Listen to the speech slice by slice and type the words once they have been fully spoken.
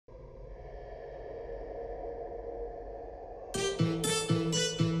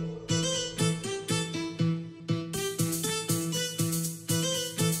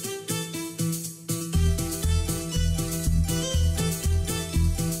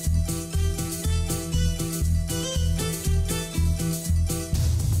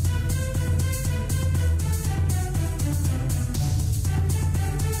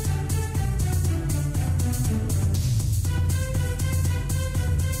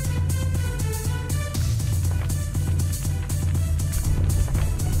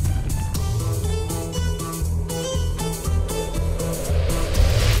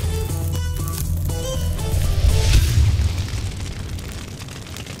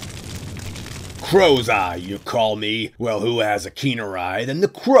Crow's Eye, you call me? Well, who has a keener eye than the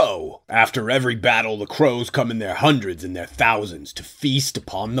crow? After every battle, the crows come in their hundreds and their thousands to feast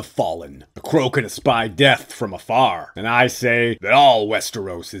upon the fallen. The crow can espy death from afar, and I say that all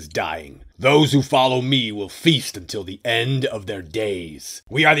Westeros is dying. Those who follow me will feast until the end of their days.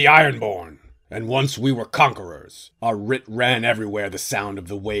 We are the Ironborn. And once we were conquerors. Our writ ran everywhere the sound of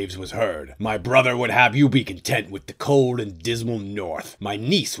the waves was heard. My brother would have you be content with the cold and dismal north. My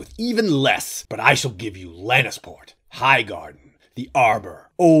niece with even less. But I shall give you Lannisport, Highgarden, the Arbor,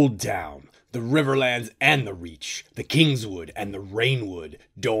 Old Town, the Riverlands and the Reach, the Kingswood and the Rainwood,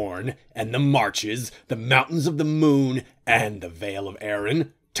 Dorne and the Marches, the Mountains of the Moon and the Vale of Arryn,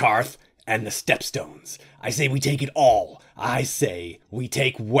 Tarth and the Stepstones. I say we take it all. I say we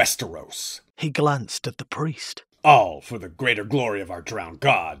take Westeros. He glanced at the priest. All for the greater glory of our drowned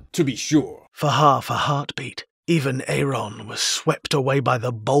god, to be sure. For half a heartbeat, even Euron was swept away by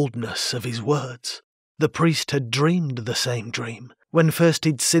the boldness of his words. The priest had dreamed the same dream, when first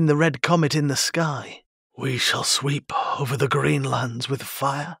he'd seen the red comet in the sky. We shall sweep over the green lands with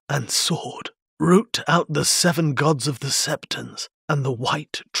fire and sword, root out the 7 gods of the Septons, and the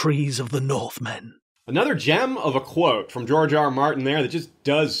white trees of the Northmen. Another gem of a quote from George R. R. Martin there that just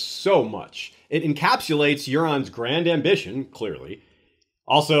does so much. It encapsulates Euron's grand ambition, clearly.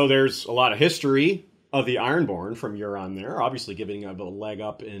 Also, there's a lot of history of the Ironborn from Euron there, obviously giving a leg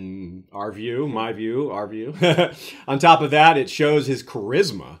up in our view, my view, our view. On top of that, it shows his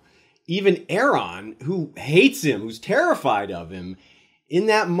charisma. Even Euron, who hates him, who's terrified of him, in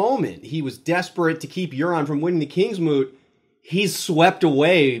that moment, he was desperate to keep Euron from winning the Kingsmoot. He's swept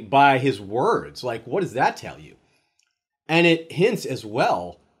away by his words. Like, what does that tell you? And it hints as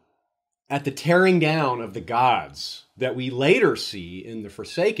well at the tearing down of the gods that we later see in the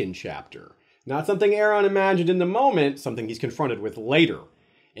Forsaken chapter. Not something Euron imagined in the moment, something he's confronted with later.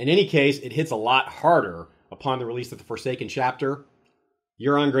 In any case, it hits a lot harder upon the release of the Forsaken chapter.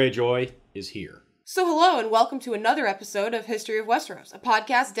 Euron Greyjoy is here. So hello and welcome to another episode of History of Westeros, a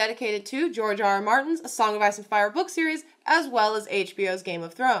podcast dedicated to George R. R. Martin's A Song of Ice and Fire book series, as well as HBO's Game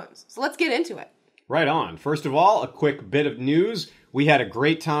of Thrones. So let's get into it. Right on. First of all, a quick bit of news. We had a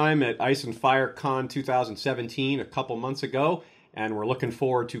great time at Ice and Fire Con 2017 a couple months ago, and we're looking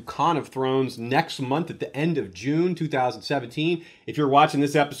forward to Con of Thrones next month at the end of June 2017. If you're watching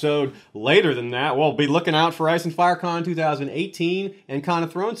this episode later than that, well, be looking out for Ice and Fire Con 2018 and Con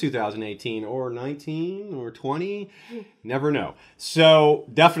of Thrones 2018, or 19, or 20, never know. So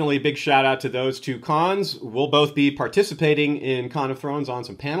definitely big shout out to those two cons. We'll both be participating in Con of Thrones on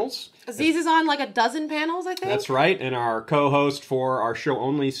some panels. Aziz is on like a dozen panels, I think. That's right, and our co-host for our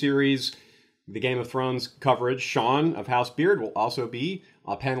show-only series, the Game of Thrones coverage, Sean of House Beard, will also be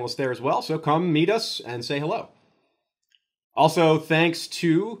a panelist there as well. So come meet us and say hello. Also, thanks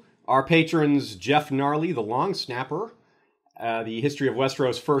to our patrons Jeff Gnarly, the Long Snapper, the History of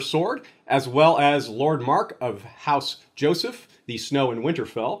Westeros First Sword, as well as Lord Mark of House Joseph, the Snow in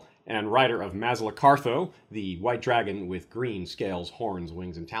Winterfell, and writer of Mazalacartho, the white dragon with green scales, horns,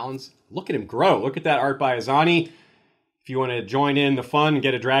 wings, and talons. Look at him grow. Look at that art by Azani. If you want to join in the fun and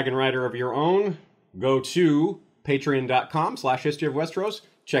get a dragon rider of your own, go to patreon.com/History of Westeros.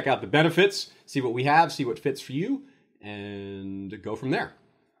 Check out the benefits, see what we have, see what fits for you, and go from there.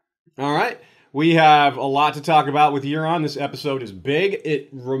 All right. We have a lot to talk about with Euron. This episode is big. It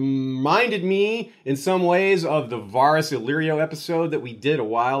reminded me in some ways of the Varys Illyrio episode that we did a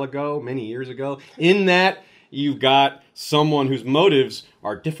while ago, many years ago, in that you've got someone whose motives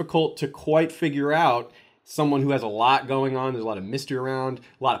are difficult to quite figure out, someone who has a lot going on, there's a lot of mystery around,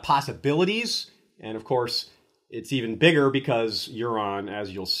 a lot of possibilities, and of course, it's even bigger because Euron,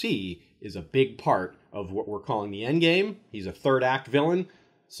 as you'll see, is a big part of what we're calling the Endgame. He's a third act villain.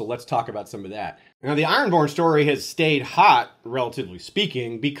 So let's talk about some of that. Now, the Ironborn story has stayed hot, relatively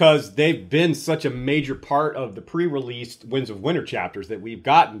speaking, because they've been such a major part of the pre-released Winds of Winter chapters that we've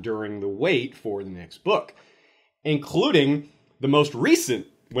gotten during the wait for the next book, including the most recent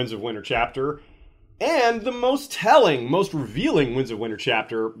Winds of Winter chapter and the most telling, most revealing Winds of Winter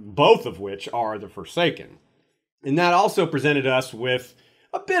chapter, both of which are the Forsaken. And that also presented us with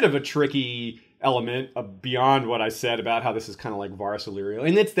a bit of a tricky element beyond what I said about how this is kind of like Varys Illyrio,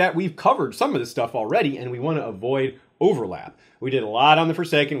 and it's that we've covered some of this stuff already, and we want to avoid overlap. We did a lot on the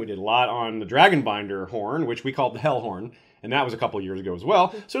Forsaken, we did a lot on the Dragonbinder horn, which we called the Hell Horn, and that was a couple of years ago as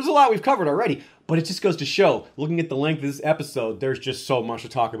well, so there's a lot we've covered already, but it just goes to show, looking at the length of this episode, there's just so much to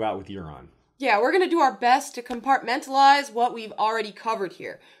talk about with Euron. Yeah, we're going to do our best to compartmentalize what we've already covered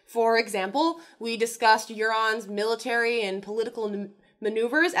here. For example, we discussed Euron's military and political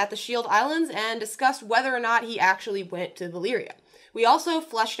maneuvers at the Shield Islands and discussed whether or not he actually went to Valyria. We also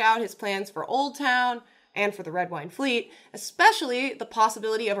fleshed out his plans for Old Town and for the Red Wine Fleet, especially the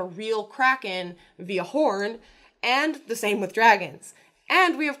possibility of a real Kraken via Horn, and the same with dragons.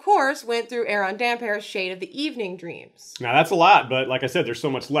 And we, of course, went through Euron Damphair's Shade of the Evening Dreams. Now, that's a lot, but like I said, there's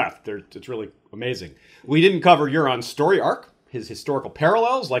so much left. It's really amazing. We didn't cover Euron's story arc, his historical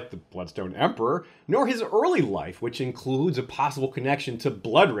parallels, like the Bloodstone Emperor, nor his early life, which includes a possible connection to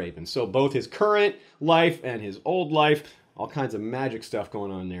Bloodraven. So both his current life and his old life, all kinds of magic stuff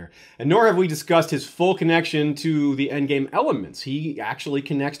going on there. And nor have we discussed his full connection to the endgame elements. He actually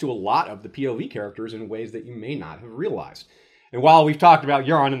connects to a lot of the POV characters in ways that you may not have realized. And while we've talked about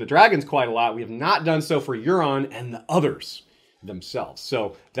Euron and the dragons quite a lot, we have not done so for Euron and the others themselves.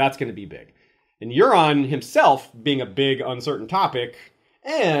 So that's going to be big. And Euron himself being a big, uncertain topic,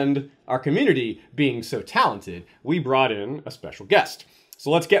 and our community being so talented, we brought in a special guest.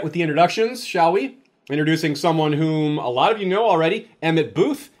 So let's get with the introductions, shall we? Introducing someone whom a lot of you know already, Emmett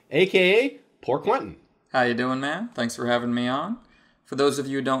Booth, a.k.a. PoorQuentyn. How you doing, man? Thanks for having me on. For those of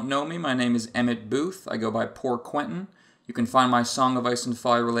you who don't know me, my name is Emmett Booth. I go by PoorQuentyn. You can find my Song of Ice and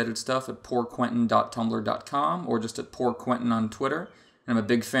Fire related stuff at PoorQuentyn.tumblr.com or just at PoorQuentyn on Twitter. And I'm a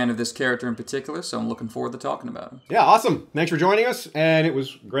big fan of this character in particular, so I'm looking forward to talking about him. Yeah, awesome. Thanks for joining us, and it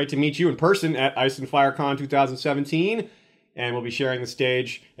was great to meet you in person at Ice and Fire Con 2017. And we'll be sharing the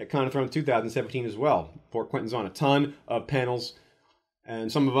stage at Con of Thrones 2017 as well. PoorQuentyn's on a ton of panels, and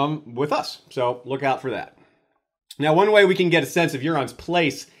some of them with us. So look out for that. Now, one way we can get a sense of Euron's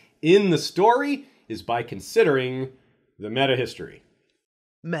place in the story is by considering the meta-history.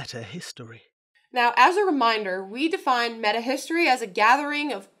 Meta-history. Now, as a reminder, we define meta-history as a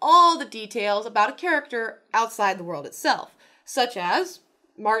gathering of all the details about a character outside the world itself, such as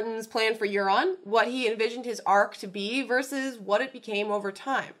Martin's plan for Euron, what he envisioned his arc to be versus what it became over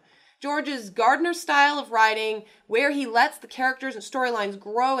time. George's Gardner style of writing, where he lets the characters and storylines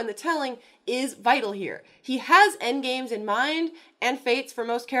grow in the telling, is vital here. He has endgames in mind and fates for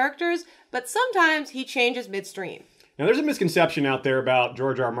most characters, but sometimes he changes midstream. Now, there's a misconception out there about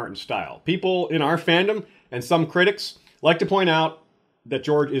George R. R. Martin's style. People in our fandom and some critics like to point out that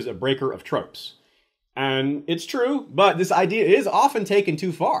George is a breaker of tropes. And it's true, but this idea is often taken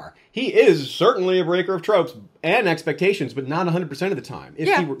too far. He is certainly a breaker of tropes and expectations, but not 100% of the time.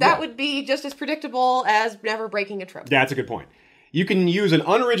 That would be just as predictable as never breaking a trope. That's a good point. You can use an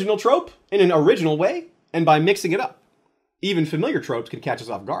unoriginal trope in an original way, and by mixing it up. Even familiar tropes can catch us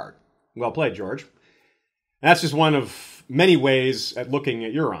off guard. Well played, George. That's just one of many ways at looking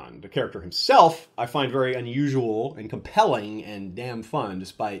at Euron. The character himself, I find very unusual and compelling and damn fun,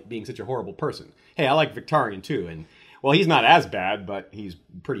 despite being such a horrible person. Hey, I like Victarion too, and well, he's not as bad, but he's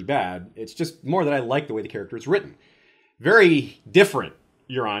pretty bad. It's just more that I like the way the character is written. Very different,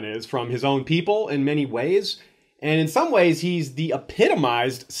 Euron is, from his own people in many ways, and in some ways, he's the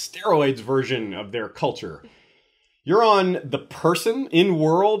epitomized steroids version of their culture. Euron, the person in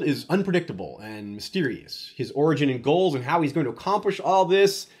world, is unpredictable and mysterious. His origin and goals and how he's going to accomplish all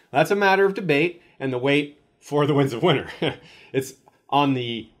this, that's a matter of debate and the wait for the Winds of Winter. It's on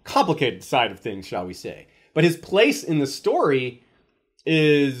the complicated side of things, shall we say. But his place in the story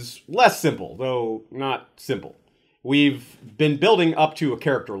is less simple, though not simple. We've been building up to a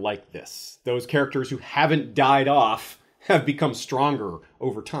character like this. Those characters who haven't died off have become stronger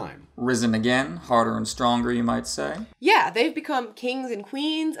over time. Risen again, harder and stronger, you might say. Yeah, they've become kings and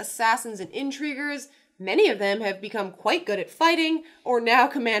queens, assassins and intriguers. Many of them have become quite good at fighting, or now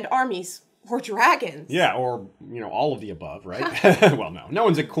command armies, or dragons. Yeah, or, all of the above, right? Well, no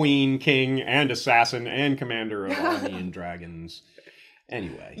one's a queen, king, and assassin, and commander of army and dragons.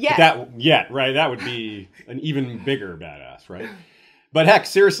 Anyway. Yeah. Right? That would be an even bigger badass, right? But heck,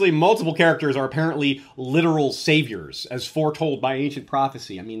 seriously, multiple characters are apparently literal saviors, as foretold by ancient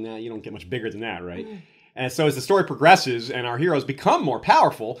prophecy. I mean, you don't get much bigger than that, right? And so as the story progresses and our heroes become more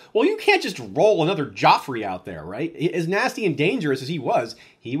powerful, well, you can't just roll another Joffrey out there, right? As nasty and dangerous as he was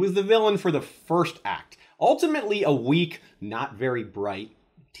the villain for the first act. Ultimately, a weak, not very bright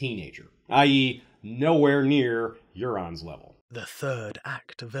teenager, i.e., nowhere near Euron's level. The third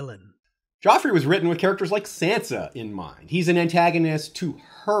act villain. Joffrey was written with characters like Sansa in mind. He's an antagonist to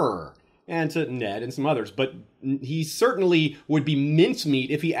her and to Ned and some others, but he certainly would be mincemeat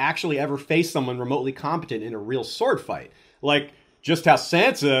if he actually ever faced someone remotely competent in a real sword fight. Like, just how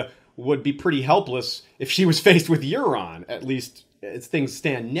Sansa would be pretty helpless if she was faced with Euron, at least as things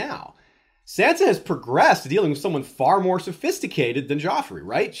stand now. Sansa has progressed to dealing with someone far more sophisticated than Joffrey,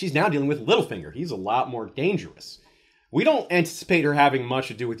 right? She's now dealing with Littlefinger. He's a lot more dangerous. We don't anticipate her having much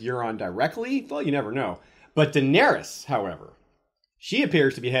to do with Euron directly. Well, you never know. But Daenerys, however, she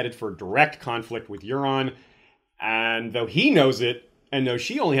appears to be headed for direct conflict with Euron. And though he knows it, and though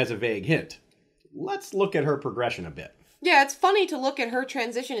she only has a vague hint, let's look at her progression a bit. Yeah, it's funny to look at her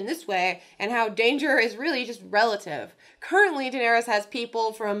transition in this way and how danger is really just relative. Currently, Daenerys has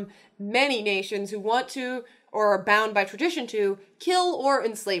people from many nations who want to, or are bound by tradition to, kill or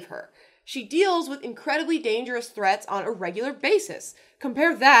enslave her. She deals with incredibly dangerous threats on a regular basis.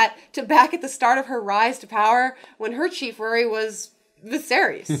 Compare that to back at the start of her rise to power when her chief worry was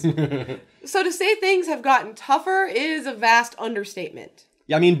Viserys. So to say things have gotten tougher is a vast understatement.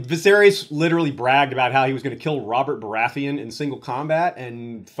 Yeah, I mean, Viserys literally bragged about how he was going to kill Robert Baratheon in single combat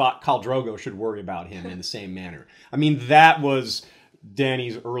and thought Khal Drogo should worry about him in the same manner. I mean, that was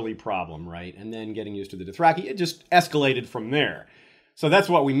Dany's early problem, right? And then getting used to the Dothraki, it just escalated from there. So that's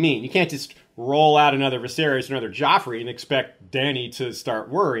what we mean. You can't just roll out another Viserys, another Joffrey, and expect Dany to start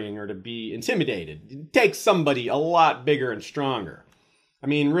worrying or to be intimidated. It takes somebody a lot bigger and stronger. I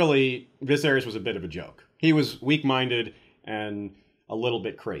mean, really, Viserys was a bit of a joke. He was weak-minded and a little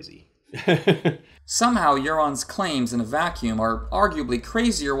bit crazy. Somehow, Euron's claims in a vacuum are arguably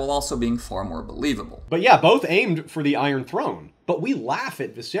crazier while also being far more believable. But yeah, both aimed for the Iron Throne. But we laugh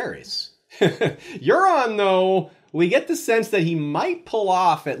at Viserys. Euron, though, we get the sense that he might pull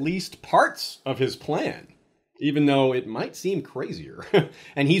off at least parts of his plan, even though it might seem crazier.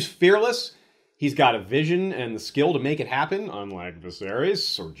 And he's fearless. He's got a vision and the skill to make it happen, unlike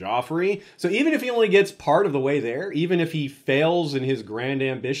Viserys or Joffrey. So even if he only gets part of the way there, even if he fails in his grand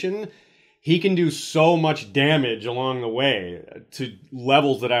ambition, he can do so much damage along the way to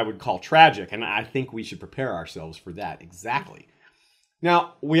levels that I would call tragic. And I think we should prepare ourselves for that. Exactly.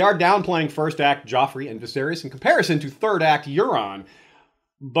 Now, we are downplaying first act Joffrey and Viserys in comparison to third act Euron.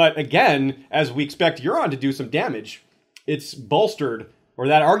 But again, as we expect Euron to do some damage, it's bolstered, or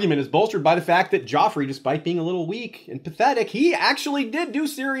that argument is bolstered by the fact that Joffrey, despite being a little weak and pathetic, he actually did do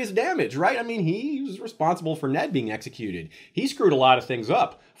serious damage, right? I mean, he was responsible for Ned being executed. He screwed a lot of things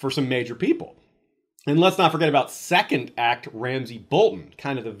up for some major people. And let's not forget about second act Ramsay Bolton,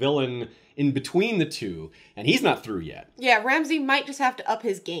 kind of the villain in between the two, and he's not through yet. Yeah, Ramsay might just have to up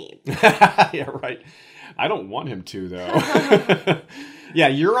his game. Yeah, right. I don't want him to, though. Yeah,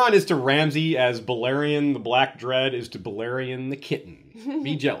 Euron is to Ramsay as Balerion the Black Dread is to Balerion the Kitten.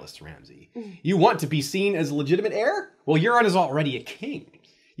 Be jealous, Ramsay. You want to be seen as a legitimate heir? Well, Euron is already a king.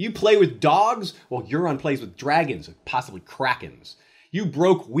 You play with dogs? Well, Euron plays with dragons and possibly krakens. You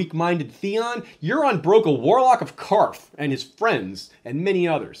broke weak-minded Theon? Euron broke a warlock of Karth and his friends and many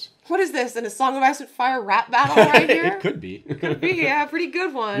others. What is this, in a Song of Ice and Fire rap battle right here? It could be. Could be, yeah, pretty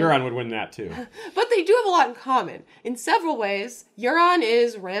good one. Euron would win that too. But they do have a lot in common. In several ways, Euron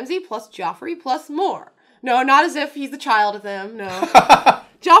is Ramsay plus Joffrey plus more. No, not as if he's the child of them, no.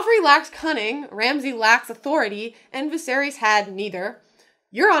 Joffrey lacks cunning, Ramsay lacks authority, and Viserys had neither.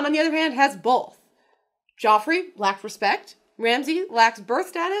 Euron, on the other hand, has both. Joffrey lacks respect, Ramsay lacks birth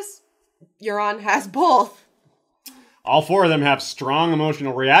status, Euron has both. All four of them have strong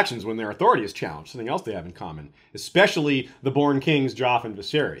emotional reactions when their authority is challenged, something else they have in common, especially the Born Kings, Joff and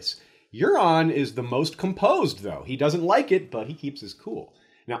Viserys. Euron is the most composed, though. He doesn't like it, but he keeps his cool.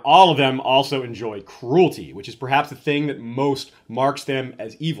 Now, all of them also enjoy cruelty, which is perhaps the thing that most marks them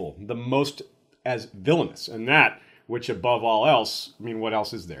as evil, the most as villainous, and that, which above all else, I mean, what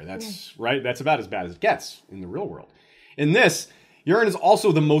else is there? That's right. That's about as bad as it gets in the real world. In this, Euron is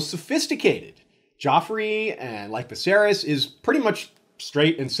also the most sophisticated. Joffrey, and like Viserys, is pretty much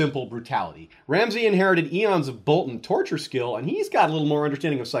straight and simple brutality. Ramsay inherited eons of Bolton torture skill, and he's got a little more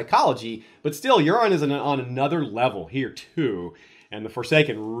understanding of psychology, but still, Euron is on another level here, too. And the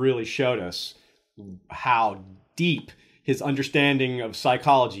Forsaken really showed us how deep his understanding of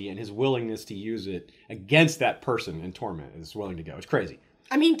psychology and his willingness to use it against that person in torment is willing to go. It's crazy.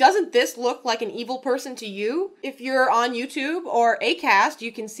 I mean, doesn't this look like an evil person to you? If you're on YouTube or Acast,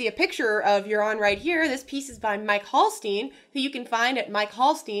 you can see a picture of Euron right here. This piece is by Mike Hallstein, who you can find at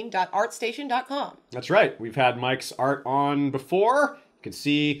mikehallstein.artstation.com. That's right. We've had Mike's art on before. You can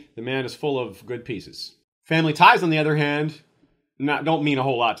see the man is full of good pieces. Family ties, on the other hand, don't mean a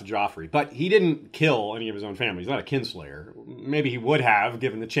whole lot to Joffrey, but he didn't kill any of his own family. He's not a kinslayer. Maybe he would have,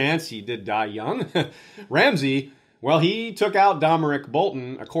 given the chance. He did die young. Ramsay, well, he took out Domeric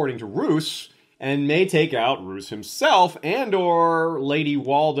Bolton, according to Roose, and may take out Roose himself and or Lady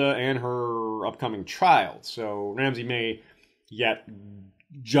Walda and her upcoming child. So Ramsay may yet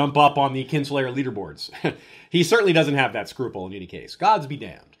jump up on the kinslayer leaderboards. He certainly doesn't have that scruple in any case. Gods be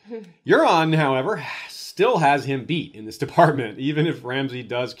damned. Euron, however, still has him beat in this department, even if Ramsay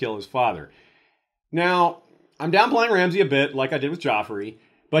does kill his father. Now, I'm downplaying Ramsay a bit, like I did with Joffrey,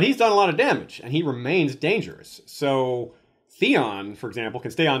 but he's done a lot of damage, and he remains dangerous. So Theon, for example,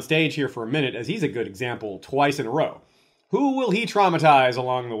 can stay on stage here for a minute, as he's a good example twice in a row. Who will he traumatize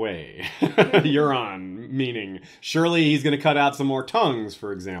along the way? Euron, meaning surely he's going to cut out some more tongues,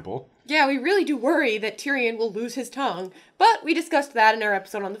 for example. Yeah, we really do worry that Tyrion will lose his tongue, but we discussed that in our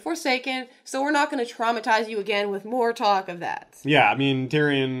episode on The Forsaken, so we're not going to traumatize you again with more talk of that. Yeah, I mean,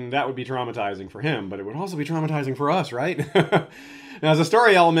 Tyrion, that would be traumatizing for him, but it would also be traumatizing for us, right? Now, as a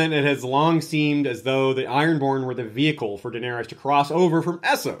story element, it has long seemed as though the Ironborn were the vehicle for Daenerys to cross over from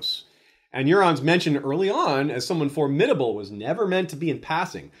Essos. And Euron's mentioned early on as someone formidable was never meant to be in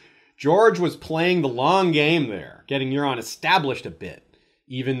passing. George was playing the long game there, getting Euron established a bit,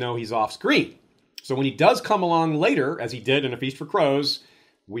 even though he's off screen. So when he does come along later, as he did in A Feast for Crows,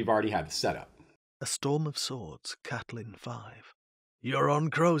 we've already had the setup. A Storm of Swords, Catelyn 5. Euron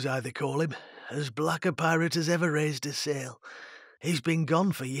Greyjoy, they call him, as black a pirate as ever raised a sail. He's been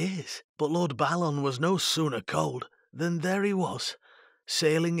gone for years, but Lord Balon was no sooner cold than there he was,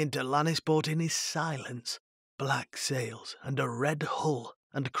 sailing into Lannisport in his silence, black sails and a red hull,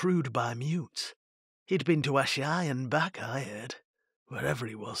 and crewed by mutes. He'd been to Asshai and back, I heard. Wherever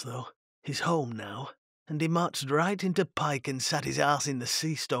he was, though, he's home now, and he marched right into Pike and sat his arse in the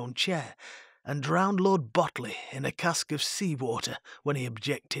sea-stone chair, and drowned Lord Botley in a cask of sea-water when he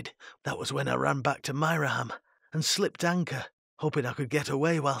objected. That was when I ran back to Myraham, and slipped anchor, hoping I could get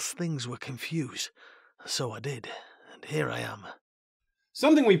away whilst things were confused. So I did, and here I am.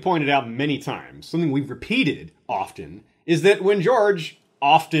 Something we pointed out many times, something we've repeated often, is that when George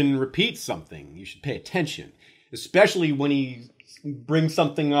often repeats something, you should pay attention, especially when he brings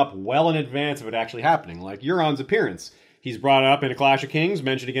something up well in advance of it actually happening, like Euron's appearance. He's brought up in A Clash of Kings,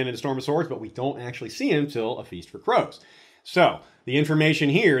 mentioned again in Storm of Swords, but we don't actually see him till A Feast for Crows. So, the information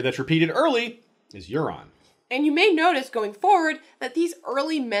here that's repeated early is Euron. And you may notice going forward that these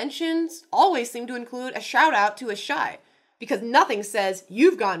early mentions always seem to include a shout out to Asshai, because nothing says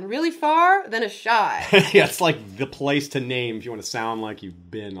you've gone really far than Asshai. Yeah, it's like the place to name if you want to sound like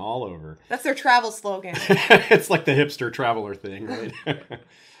you've been all over. That's their travel slogan. It's like the hipster traveler thing, right?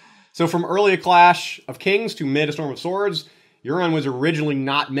 So from early A Clash of Kings to mid A Storm of Swords, Euron was originally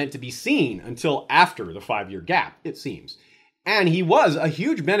not meant to be seen until after the 5-year gap, it seems. And he was a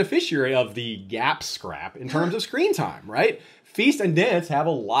huge beneficiary of the gap scrap in terms of screen time, right? Feast and Dance have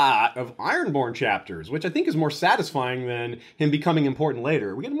a lot of Ironborn chapters, which I think is more satisfying than him becoming important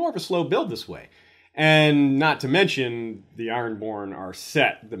later. We get more of a slow build this way. And not to mention, the Ironborn are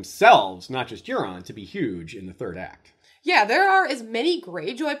set themselves, not just Euron, to be huge in the third act. Yeah, there are as many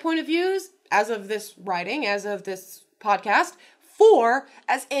Greyjoy point of views, as of this writing, as of this podcast, 4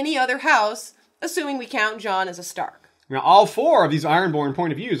 as any other house, assuming we count Jon as a Stark. Now, all 4 of these Ironborn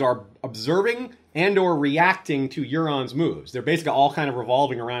point of views are observing and or reacting to Euron's moves. They're basically all kind of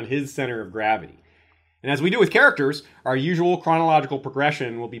revolving around his center of gravity. And as we do with characters, our usual chronological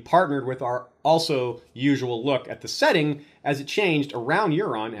progression will be partnered with our also usual look at the setting as it changed around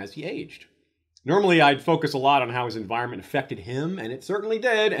Euron as he aged. Normally, I'd focus a lot on how his environment affected him, and it certainly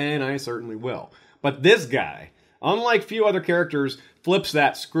did, and I certainly will. But this guy, unlike few other characters, flips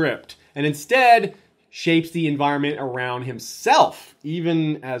that script, and instead shapes the environment around himself,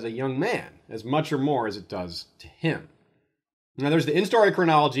 even as a young man, as much or more as it does to him. Now, there's the in-story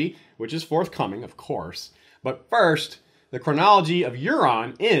chronology, which is forthcoming, of course. But first, the chronology of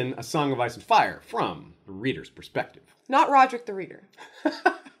Euron in A Song of Ice and Fire, from the reader's perspective. Not Roderick the Reader.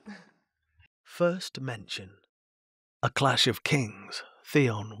 First mention. A Clash of Kings,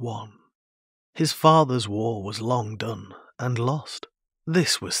 Theon 1. His father's war was long done and lost.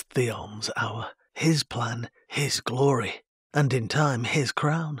 This was Theon's hour. His plan, his glory, and in time his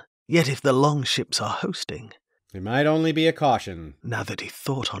crown. Yet if the long ships are hosting... It might only be a caution. Now that he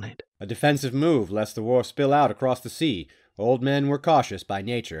thought on it. A defensive move, lest the war spill out across the sea. Old men were cautious by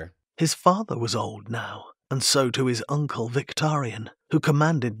nature. His father was old now, and so too his uncle Victarion, who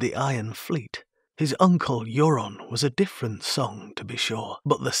commanded the Iron Fleet. His uncle Euron was a different song, to be sure,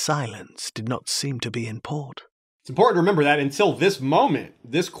 but the silence did not seem to be in port. It's important to remember that until this moment,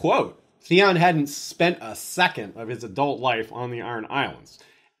 this quote, Theon hadn't spent a second of his adult life on the Iron Islands,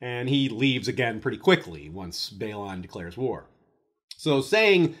 and he leaves again pretty quickly once Balon declares war. So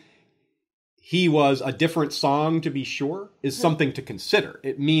saying he was a different song, to be sure, is something to consider.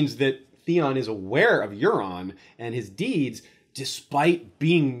 It means that Theon is aware of Euron and his deeds despite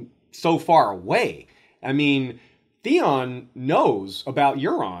being so far away. I mean, Theon knows about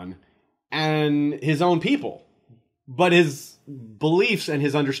Euron and his own people, but his beliefs and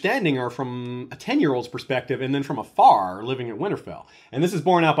his understanding are from a 10-year-old's perspective and then from afar, living at Winterfell. And this is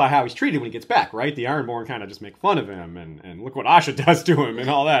borne out by how he's treated when he gets back, right? The Ironborn kind of just make fun of him and look what Asha does to him and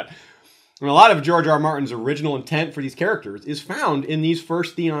all that. And a lot of George R. R. Martin's original intent for these characters is found in these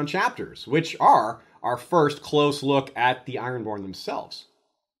first Theon chapters, which are our first close look at the Ironborn themselves.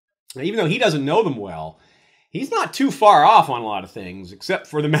 Now, even though he doesn't know them well, he's not too far off on a lot of things, except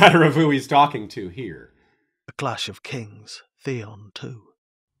for the matter of who he's talking to here. A Clash of Kings, Theon 2.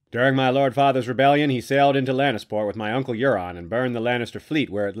 During my Lord Father's rebellion, he sailed into Lannisport with my uncle Euron and burned the Lannister fleet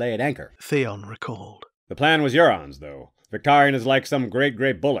where it lay at anchor. Theon recalled. The plan was Euron's, though. Victarion is like some great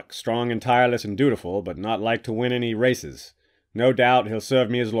grey bullock, strong and tireless and dutiful, but not like to win any races. No doubt he'll serve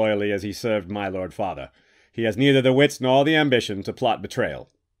me as loyally as he served my Lord Father. He has neither the wits nor the ambition to plot betrayal.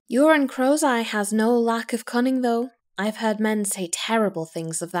 Euron Greyjoy has no lack of cunning, though. I've heard men say terrible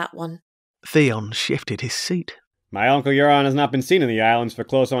things of that one. Theon shifted his seat. My uncle Euron has not been seen in the islands for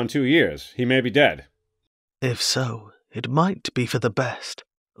close on 2 years. He may be dead. If so, it might be for the best.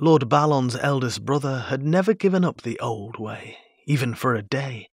 Lord Balon's eldest brother had never given up the old way, even for a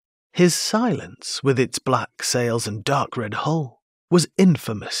day. His silence, with its black sails and dark red hull, was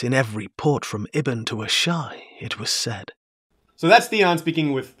infamous in every port from Ibn to Ashai, it was said. So that's Theon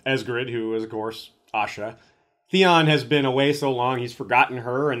speaking with Esgrid, who is, of course, Asha. Theon has been away so long he's forgotten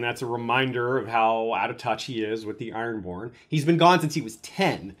her, and that's a reminder of how out of touch he is with the Ironborn. He's been gone since he was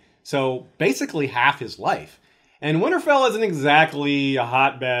 10, so basically half his life. And Winterfell isn't exactly a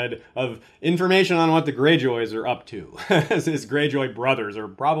hotbed of information on what the Greyjoys are up to. His Greyjoy brothers are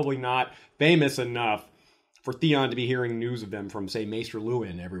probably not famous enough for Theon to be hearing news of them from, say, Maester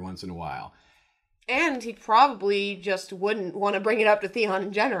Luwin every once in a while. And he probably just wouldn't want to bring it up to Theon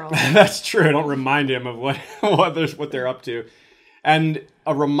in general. That's true. Don't remind him of what they're up to. And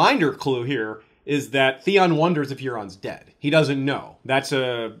a reminder clue here is that Theon wonders if Euron's dead. He doesn't know. That's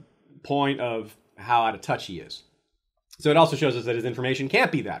a point of how out of touch he is. So it also shows us that his information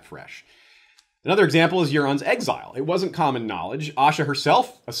can't be that fresh. Another example is Euron's exile. It wasn't common knowledge. Asha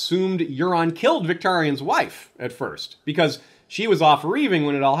herself assumed Euron killed Victarion's wife at first, because she was off reaving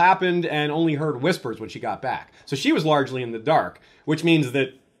when it all happened and only heard whispers when she got back. So she was largely in the dark, which means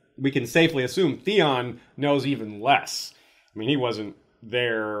that we can safely assume Theon knows even less. I mean, he wasn't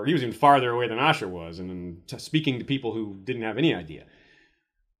there. He was even farther away than Asha was, and speaking to people who didn't have any idea.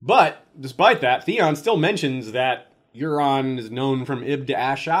 But despite that, Theon still mentions that Euron is known from Ib to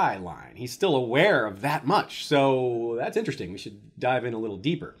Ashai line. He's still aware of that much. So that's interesting. We should dive in a little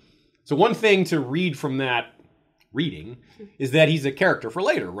deeper. So one thing to read from that reading is that he's a character for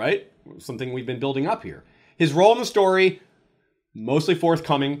later, right? Something we've been building up here. His role in the story, mostly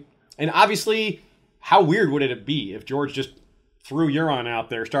forthcoming. And obviously, how weird would it be if George just threw Euron out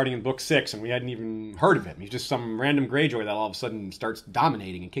there starting in book 6 and we hadn't even heard of him? He's just some random Greyjoy that all of a sudden starts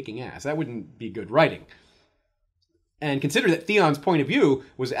dominating and kicking ass. That wouldn't be good writing. And consider that Theon's point of view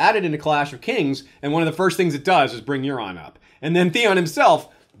was added in A Clash of Kings, and one of the first things it does is bring Euron up. And then Theon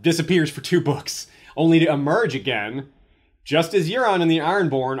himself disappears for 2 books, only to emerge again, just as Euron and the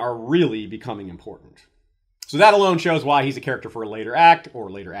Ironborn are really becoming important. So that alone shows why he's a character for a later act,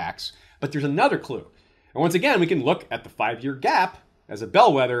 or later acts. But there's another clue. And once again, we can look at the 5-year gap as a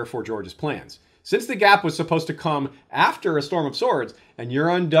bellwether for George's plans. Since the gap was supposed to come after A Storm of Swords, and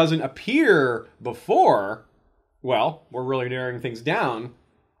Euron doesn't appear before, well, we're really narrowing things down.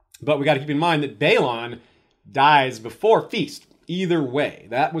 But we got to keep in mind that Balon dies before Feast. Either way,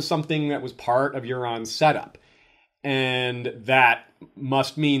 that was something that was part of Euron's setup. And that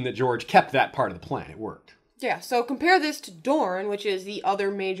must mean that George kept that part of the plan. It worked. Yeah, so compare this to Dorne, which is the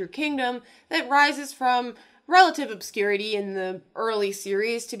other major kingdom that rises from relative obscurity in the early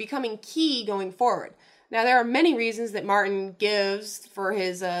series to becoming key going forward. Now, there are many reasons that Martin gives for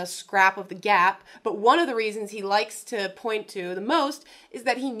his scrap of the gap, but one of the reasons he likes to point to the most is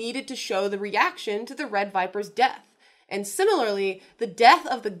that he needed to show the reaction to the Red Viper's death. And similarly, the death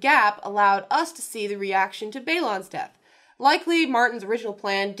of the gap allowed us to see the reaction to Balon's death. Likely, Martin's original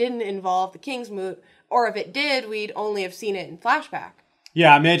plan didn't involve the Kingsmoot, or if it did, we'd only have seen it in flashback.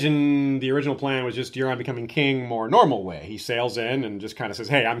 Yeah, imagine the original plan was just Euron becoming king more normal way. He sails in and just kind of says,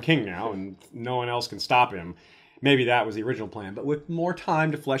 hey, I'm king now, and no one else can stop him. Maybe that was the original plan. But with more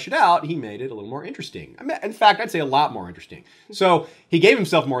time to flesh it out, he made it a little more interesting. In fact, I'd say a lot more interesting. So he gave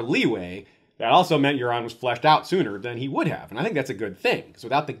himself more leeway. That also meant Euron was fleshed out sooner than he would have. And I think that's a good thing. Because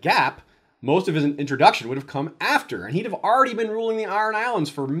without the gap, most of his introduction would have come after. And he'd have already been ruling the Iron Islands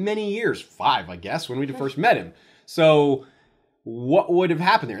for many years. 5, I guess, when we first met him. So what would have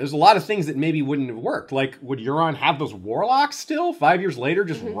happened there? There's a lot of things that maybe wouldn't have worked. Like, would Euron have those warlocks still 5 years later,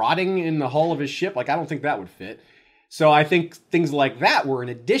 just rotting in the hull of his ship? Like, I don't think that would fit. So I think things like that were an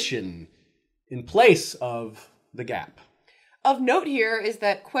addition in place of the gap. Of note here is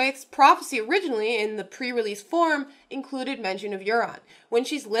that Quaith's prophecy originally, in the pre-release form, included mention of Euron. When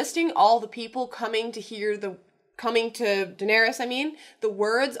she's listing all the people coming to Daenerys, the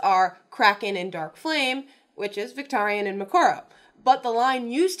words are Kraken and Dark Flame, which is Victarion and Makoro. But the line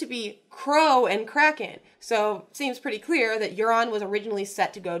used to be Crow and Kraken, so it seems pretty clear that Euron was originally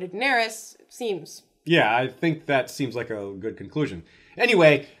set to go to Daenerys. It seems. Yeah, I think that seems like a good conclusion.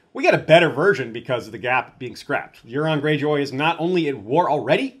 Anyway, we get a better version because of the gap being scrapped. Euron Greyjoy is not only at war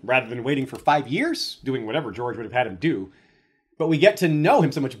already, rather than waiting for 5 years, doing whatever George would have had him do, but we get to know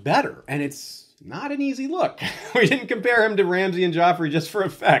him so much better, and it's not an easy look. We didn't compare him to Ramsay and Joffrey just for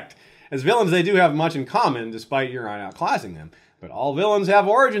effect. As villains, they do have much in common, despite Euron outclassing them. But all villains have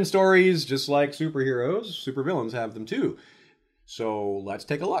origin stories, just like superheroes. Supervillains have them too. So let's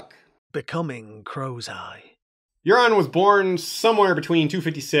take a look. Becoming Crow's Eye. Euron was born somewhere between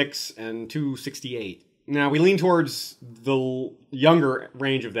 256 and 268. Now, we lean towards the younger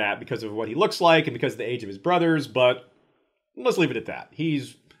range of that because of what he looks like and because of the age of his brothers, but let's leave it at that.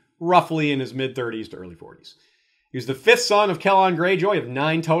 He's roughly in his mid-30s to early 40s. He was the fifth son of Euron Greyjoy of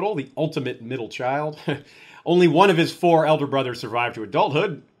 9 total, the ultimate middle child. Only one of his 4 elder brothers survived to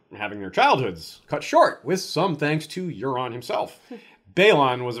adulthood, having their childhoods cut short, with some thanks to Euron himself.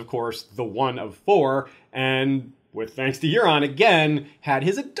 Balon was, of course, the one of 4, and with thanks to Euron, again, had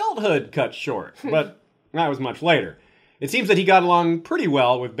his adulthood cut short. But that was much later. It seems that he got along pretty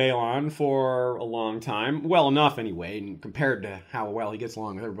well with Balon for a long time. Well enough, anyway, compared to how well he gets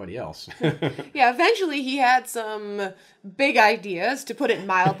along with everybody else. Yeah, eventually he had some big ideas, to put it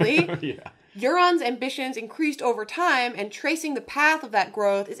mildly. Yeah. Euron's ambitions increased over time, and tracing the path of that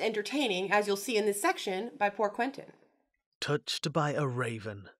growth is entertaining, as you'll see in this section by PoorQuentyn. Touched by a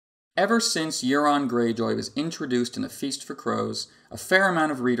raven. Ever since Euron Greyjoy was introduced in A Feast for Crows, a fair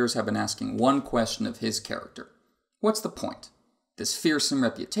amount of readers have been asking one question of his character. What's the point? This fearsome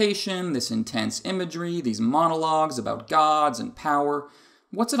reputation, this intense imagery, these monologues about gods and power.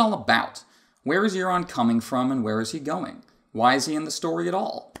 What's it all about? Where is Euron coming from and where is he going? Why is he in the story at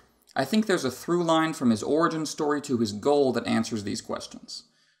all? I think there's a through line from his origin story to his goal that answers these questions.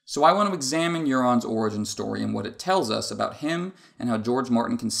 So I want to examine Euron's origin story and what it tells us about him and how George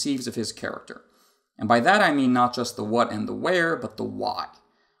Martin conceives of his character. And by that I mean not just the what and the where, but the why.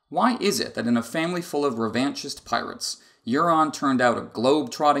 Why is it that in a family full of revanchist pirates, Euron turned out a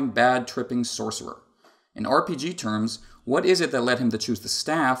globe-trotting, bad-tripping sorcerer? In RPG terms, what is it that led him to choose the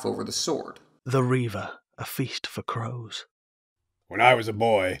staff over the sword? The Reaver, A Feast for Crows. When I was a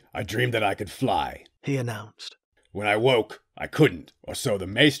boy, I dreamed that I could fly. He announced. When I woke, I couldn't, or so the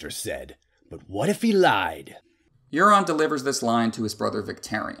maester said. But what if he lied? Euron delivers this line to his brother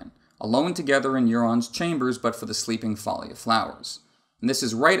Victarion, alone together in Euron's chambers but for the sleeping folly of flowers. And this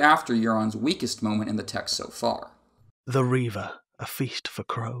is right after Euron's weakest moment in the text so far. The Reaver, A Feast for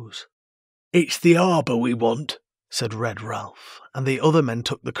Crows. It's the arbour we want, said Red Ralph, and the other men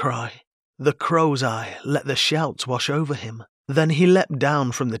took the cry. The Crow's Eye let the shouts wash over him. Then he leapt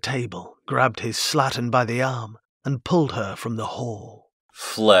down from the table, grabbed his slattern by the arm, and pulled her from the hall.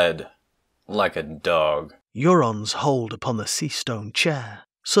 Fled, like a dog. Euron's hold upon the sea-stone chair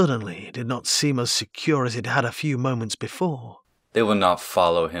suddenly did not seem as secure as it had a few moments before. They will not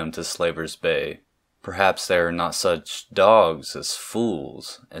follow him to Slaver's Bay. Perhaps they are not such dogs as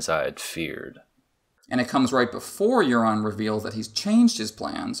fools as I had feared. And it comes right before Euron reveals that he's changed his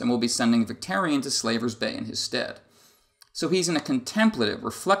plans and will be sending Victarion to Slaver's Bay in his stead. So he's in a contemplative,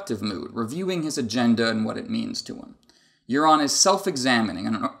 reflective mood, reviewing his agenda and what it means to him. Euron is self-examining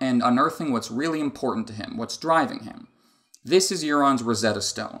and unearthing what's really important to him, what's driving him. This is Euron's Rosetta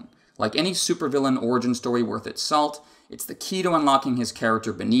Stone. Like any supervillain origin story worth its salt, it's the key to unlocking his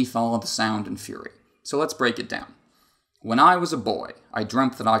character beneath all of the sound and fury. So let's break it down. When I was a boy, I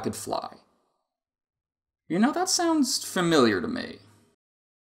dreamt that I could fly. You know, that sounds familiar to me.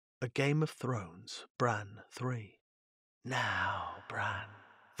 A Game of Thrones, Bran 3. Now, Bran,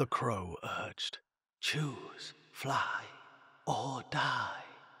 the crow urged, choose, fly, or die.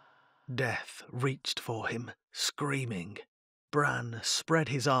 Death reached for him, screaming. Bran spread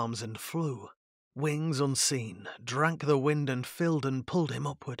his arms and flew. Wings unseen drank the wind and filled and pulled him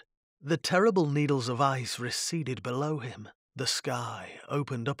upward. The terrible needles of ice receded below him. The sky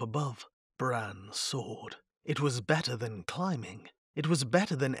opened up above. Bran soared. It was better than climbing. It was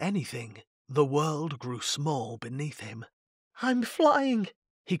better than anything. The world grew small beneath him. I'm flying,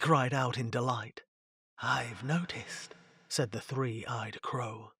 he cried out in delight. I've noticed, said the three-eyed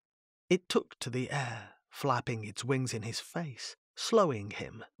crow. It took to the air, flapping its wings in his face, slowing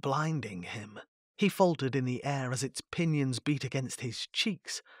him, blinding him. He faltered in the air as its pinions beat against his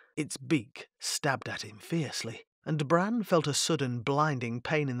cheeks. Its beak stabbed at him fiercely. and Bran felt a sudden blinding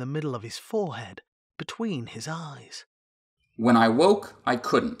pain in the middle of his forehead, between his eyes. When I woke, I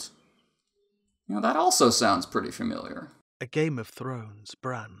couldn't. That also sounds pretty familiar. A Game of Thrones,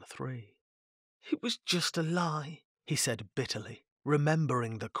 Bran 3. It was just a lie, he said bitterly,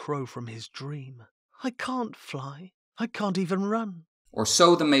 remembering the crow from his dream. I can't fly. I can't even run. Or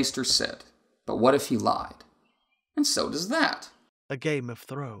so the maester said. But what if he lied? And so does that. A Game of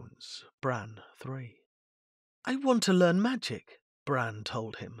Thrones, Bran 3. I want to learn magic, Bran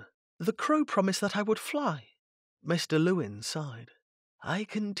told him. The crow promised that I would fly. Mr. Lewin sighed. I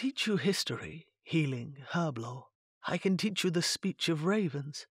can teach you history, healing, herb lore. I can teach you the speech of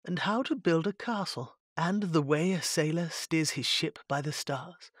ravens, and how to build a castle, and the way a sailor steers his ship by the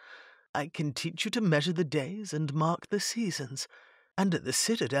stars. I can teach you to measure the days and mark the seasons, and at the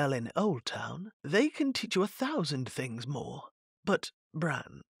Citadel in Old Town, they can teach you 1,000 things more. But,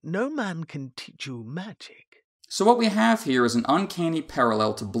 Bran, no man can teach you magic. So what we have here is an uncanny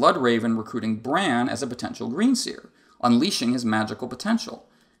parallel to Bloodraven recruiting Bran as a potential Greenseer, unleashing his magical potential.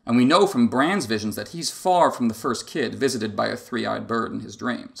 And we know from Bran's visions that he's far from the first kid visited by a three-eyed bird in his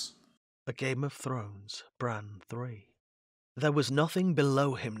dreams. A Game of Thrones, Bran 3. There was nothing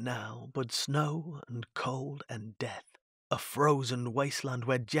below him now but snow and cold and death. A frozen wasteland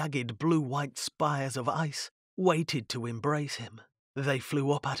where jagged blue-white spires of ice waited to embrace him. They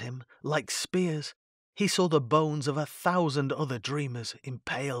flew up at him like spears. He saw the bones of 1,000 other dreamers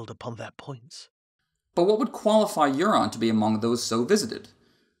impaled upon their points. But what would qualify Euron to be among those so visited?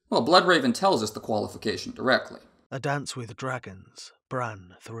 Well, Bloodraven tells us the qualification directly. A Dance with Dragons,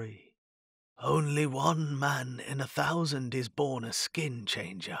 Bran 3. Only one man in 1,000 is born a skin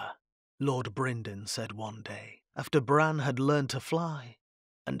changer, Lord Brynden said one day, after Bran had learned to fly.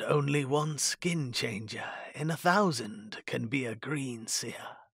 And only one skin changer in 1,000 can be a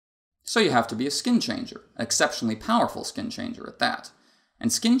Greenseer. So you have to be a skin changer, an exceptionally powerful skin changer at that.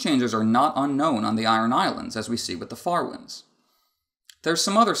 And skin changers are not unknown on the Iron Islands, as we see with the Farwinds. There's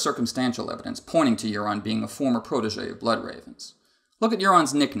some other circumstantial evidence pointing to Euron being a former protege of Bloodraven's. Look at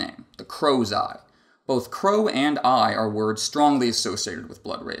Euron's nickname, the Crow's Eye. Both crow and eye are words strongly associated with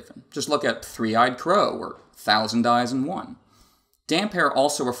Bloodraven. Just look at Three-Eyed Crow, or 1,000 Eyes in One. Damphair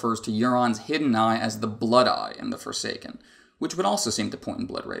also refers to Euron's hidden eye as the Blood Eye in the Forsaken, which would also seem to point in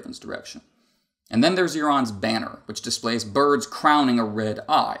Bloodraven's direction. And then there's Euron's banner, which displays birds crowning a red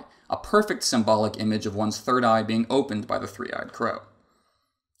eye, a perfect symbolic image of one's third eye being opened by the Three-Eyed Crow.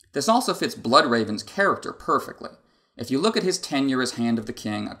 This also fits Bloodraven's character perfectly. If you look at his tenure as Hand of the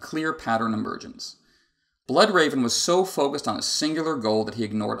King, a clear pattern emerges. Bloodraven was so focused on a singular goal that he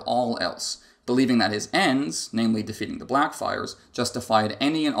ignored all else, believing that his ends, namely defeating the Blackfyres, justified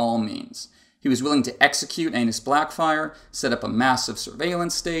any and all means. He was willing to execute Aenys Blackfyre, set up a massive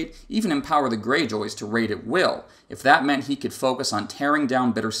surveillance state, even empower the Greyjoys to raid at will, if that meant he could focus on tearing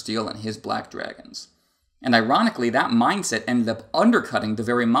down Bittersteel and his Black Dragons. And ironically, that mindset ended up undercutting the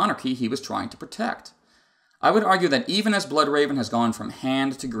very monarchy he was trying to protect. I would argue that even as Bloodraven has gone from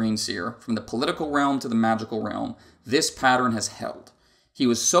Hand to Greenseer, from the political realm to the magical realm, this pattern has held. He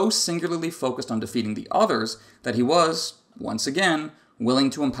was so singularly focused on defeating the others that he was, once again, willing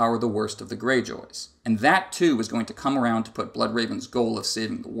to empower the worst of the Greyjoys. And that too was going to come around to put Bloodraven's goal of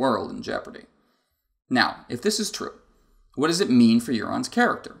saving the world in jeopardy. Now, if this is true, what does it mean for Euron's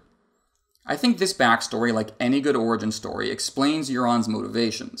character? I think this backstory, like any good origin story, explains Euron's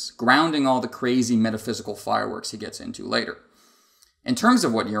motivations, grounding all the crazy metaphysical fireworks he gets into later. In terms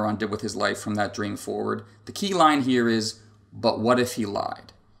of what Euron did with his life from that dream forward, the key line here is, but what if he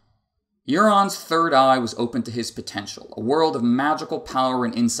lied? Euron's third eye was open to his potential, a world of magical power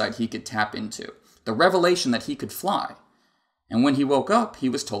and insight he could tap into, the revelation that he could fly. And when he woke up, he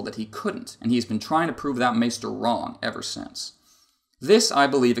was told that he couldn't, and he's been trying to prove that maester wrong ever since. This, I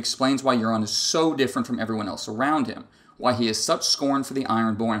believe, explains why Euron is so different from everyone else around him, why he has such scorn for the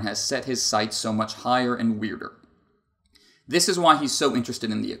Ironborn and has set his sights so much higher and weirder. This is why he's so interested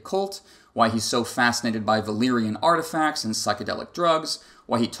in the occult, why he's so fascinated by Valyrian artifacts and psychedelic drugs,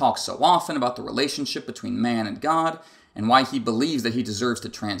 why he talks so often about the relationship between man and God, and why he believes that he deserves to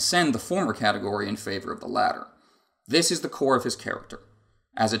transcend the former category in favor of the latter. This is the core of his character.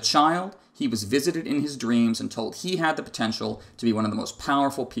 As a child, he was visited in his dreams and told he had the potential to be one of the most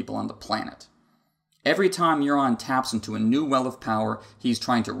powerful people on the planet. Every time Euron taps into a new well of power, he's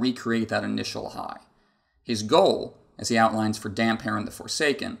trying to recreate that initial high. His goal, as he outlines for Damphair and the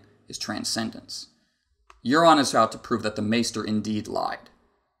Forsaken, is transcendence. Euron is out to prove that the Maester indeed lied,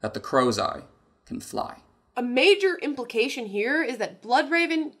 that the Crow's Eye can fly. A major implication here is that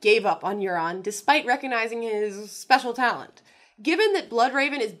Bloodraven gave up on Euron despite recognizing his special talent. Given that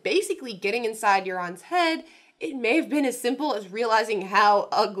Bloodraven is basically getting inside Euron's head, it may have been as simple as realizing how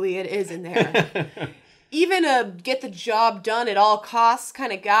ugly it is in there. Even a get the job done at all costs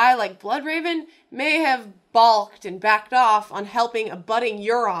kind of guy like Bloodraven may have balked and backed off on helping a budding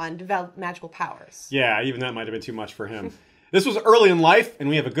Euron develop magical powers. Yeah, even that might have been too much for him. This was early in life, and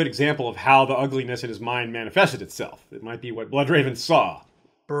we have a good example of how the ugliness in his mind manifested itself. It might be what Bloodraven saw.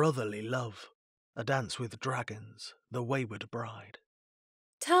 Brotherly love, a dance with dragons, the wayward bride.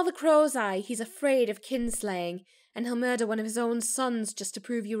 Tell the crow's eye he's afraid of kinslaying, and he'll murder one of his own sons just to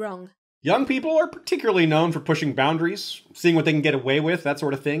prove you wrong. Young people are particularly known for pushing boundaries, seeing what they can get away with, that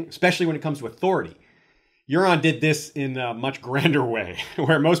sort of thing, especially when it comes to authority. Euron did this in a much grander way,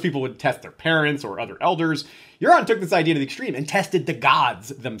 where most people would test their parents or other elders. Euron took this idea to the extreme and tested the gods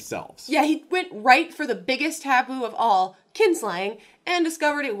themselves. Yeah, he went right for the biggest taboo of all, kinslaying, and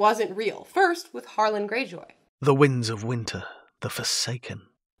discovered it wasn't real. First, with Euron Greyjoy. The winds of winter, the forsaken.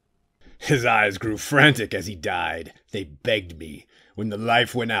 His eyes grew frantic as he died. They begged me. When the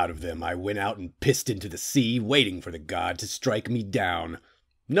life went out of them, I went out and pissed into the sea, waiting for the god to strike me down.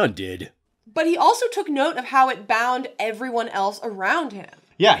 None did. But he also took note of how it bound everyone else around him.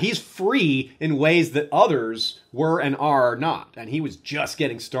 Yeah, he's free in ways that others were and are not, and he was just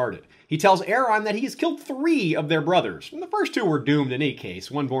getting started. He tells Euron that he has killed 3 of their brothers, and the first 2 were doomed in any case,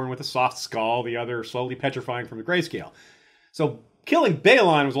 one born with a soft skull, the other slowly petrifying from the grayscale. So killing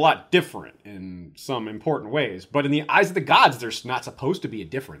Balon was a lot different in some important ways, but in the eyes of the gods, there's not supposed to be a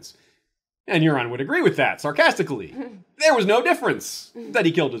difference. And Euron would agree with that, sarcastically. There was no difference that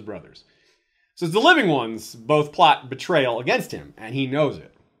he killed his brothers. So the living ones both plot betrayal against him, and he knows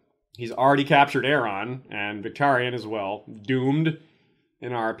it. He's already captured Euron, and Victarion as well. Doomed,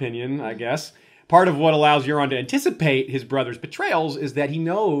 in our opinion, I guess. Part of what allows Euron to anticipate his brother's betrayals is that he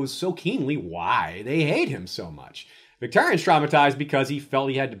knows so keenly why they hate him so much. Victarion's traumatized because he felt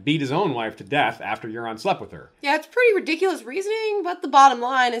he had to beat his own wife to death after Euron slept with her. Yeah, it's pretty ridiculous reasoning, but the bottom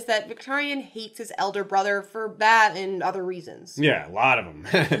line is that Victarion hates his elder brother for that and other reasons. Yeah, a lot of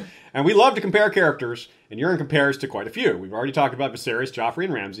them. And we love to compare characters, and Euron compares to quite a few. We've already talked about Viserys, Joffrey,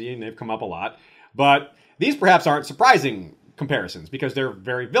 and Ramsay, and they've come up a lot. But these perhaps aren't surprising comparisons, because they're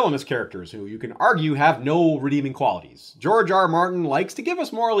very villainous characters who you can argue have no redeeming qualities. George R. R. Martin likes to give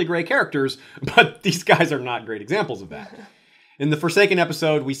us morally gray characters, but these guys are not great examples of that. In the Forsaken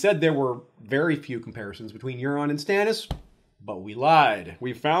episode, we said there were very few comparisons between Euron and Stannis, but we lied.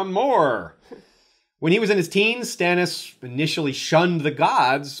 We found more. When he was in his teens, Stannis initially shunned the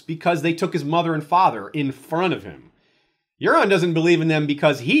gods because they took his mother and father in front of him. Euron doesn't believe in them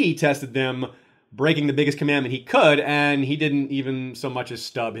because he tested them, breaking the biggest commandment he could, and he didn't even so much as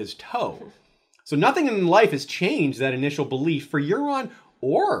stub his toe. So nothing in life has changed that initial belief for Euron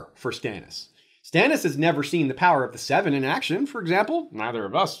or for Stannis. Stannis has never seen the power of the Seven in action, for example. Neither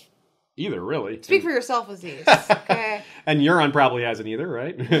of us either, really. Speak for yourself, Aziz. Okay. And Euron probably hasn't either,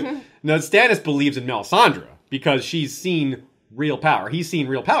 right? No, Stannis believes in Melisandre because she's seen real power. He's seen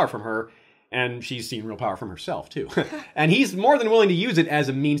real power from her, and she's seen real power from herself, too. And he's more than willing to use it as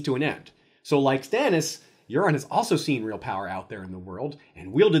a means to an end. So like Stannis, Euron has also seen real power out there in the world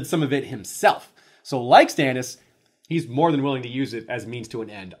and wielded some of it himself. So like Stannis, he's more than willing to use it as means to an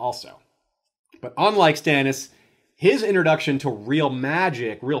end also. But unlike Stannis, his introduction to real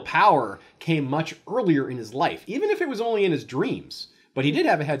magic, real power, came much earlier in his life, even if it was only in his dreams. But he did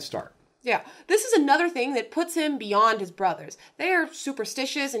have a head start. Yeah, this is another thing that puts him beyond his brothers. They are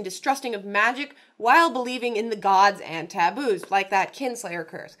superstitious and distrusting of magic while believing in the gods and taboos, like that kinslayer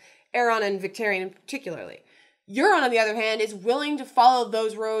curse. Euron and Victarion particularly. Euron, on the other hand, is willing to follow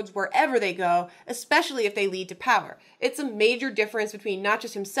those roads wherever they go, especially if they lead to power. It's a major difference between not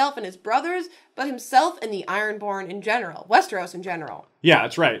just himself and his brothers, but himself and the Ironborn in general, Westeros in general. Yeah,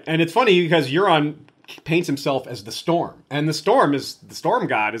 that's right. And it's funny because Euron paints himself as the Storm. And the Storm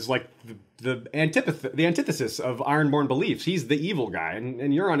God is like the antithesis of Ironborn beliefs. He's the evil guy. And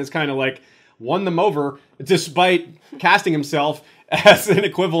Euron is kind of like won them over despite casting himself as an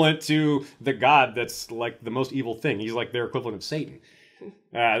equivalent to the god that's like the most evil thing. He's like their equivalent of Satan.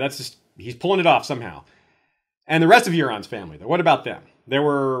 He's pulling it off somehow. And the rest of Euron's family, though, what about them? There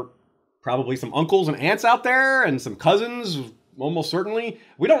were probably some uncles and aunts out there and some cousins, almost certainly.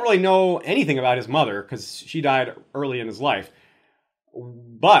 We don't really know anything about his mother because she died early in his life.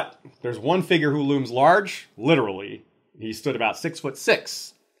 But there's one figure who looms large, literally. He stood about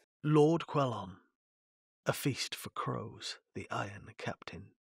 6'6". Lord Quelon, a feast for crows, the Iron Captain.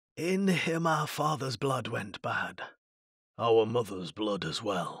 In him our father's blood went bad, our mother's blood as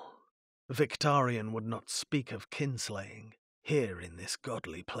well. Victarion would not speak of kinslaying, here in this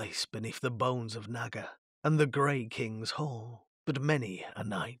godly place beneath the bones of Naga and the Grey King's Hall, but many a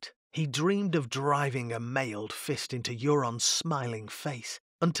night, He dreamed of driving a mailed fist into Euron's smiling face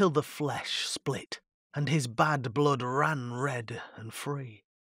until the flesh split, and his bad blood ran red and free.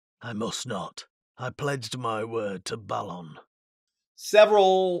 I must not. I pledged my word to Balon.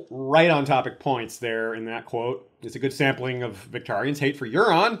 Several right-on-topic points there in that quote. It's a good sampling of Victarion's hate for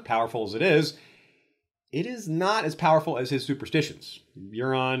Euron, powerful as it is. It is not as powerful as his superstitions.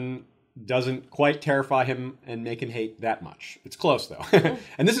 Euron doesn't quite terrify him and make him hate that much. It's close, though.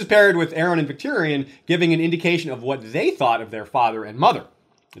 And this is paired with Aeron and Victarion giving an indication of what they thought of their father and mother.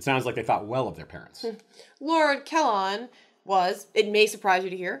 It sounds like they thought well of their parents. Lord Kellon was, it may surprise you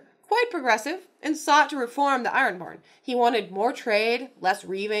to hear, quite progressive and sought to reform the Ironborn. He wanted more trade, less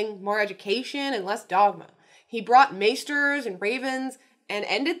reaving, more education, and less dogma. He brought maesters and ravens and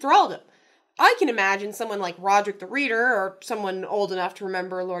ended thraldom. I can imagine someone like Roderick the Reader, or someone old enough to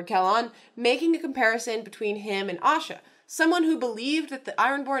remember Lord Kellon, making a comparison between him and Asha, someone who believed that the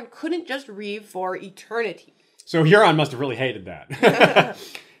Ironborn couldn't just reave for eternity. So Euron must have really hated that.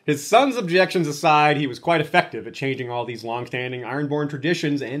 His son's objections aside, he was quite effective at changing all these long-standing Ironborn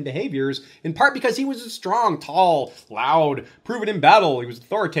traditions and behaviors, in part because he was strong, tall, loud, proven in battle. He was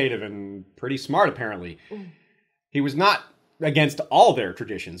authoritative and pretty smart, apparently. He was not against all their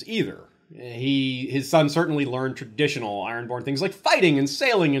traditions, either. His son certainly learned traditional Ironborn things like fighting and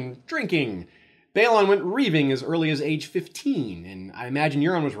sailing and drinking. Balon went reaving as early as age 15, and I imagine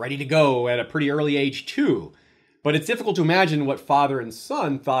Euron was ready to go at a pretty early age, too. But it's difficult to imagine what father and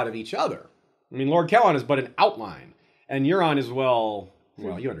son thought of each other. I mean, Lord Kellon is but an outline, and Euron is, well,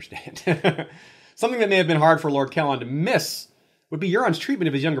 you understand. Something that may have been hard for Lord Kellon to miss would be Euron's treatment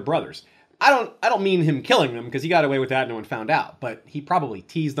of his younger brothers. I don't mean him killing them, because he got away with that and no one found out, but he probably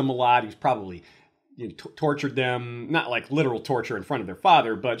teased them a lot. He was probably tortured them, not like literal torture in front of their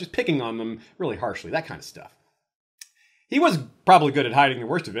father, but just picking on them really harshly, that kind of stuff. He was probably good at hiding the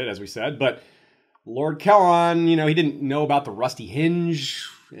worst of it, as we said, but Lord Kellon, he didn't know about the rusty hinge,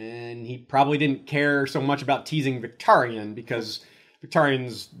 and he probably didn't care so much about teasing Victarion, because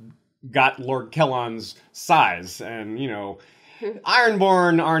Victarion's got Lord Kellon's size, and,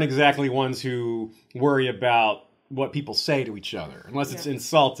 Ironborn aren't exactly ones who worry about what people say to each other, unless it's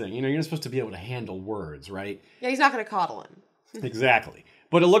insulting. You're not supposed to be able to handle words, right? Yeah, he's not going to coddle him. Exactly.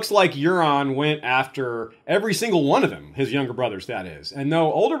 But it looks like Euron went after every single one of them, his younger brothers, that is. And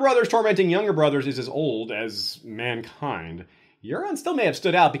though older brothers tormenting younger brothers is as old as mankind, Euron still may have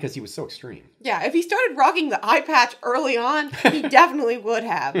stood out because he was so extreme. Yeah, if he started rocking the eye patch early on, he definitely would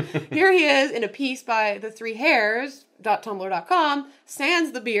have. Here he is in a piece by the Three Hairs.tumblr.com,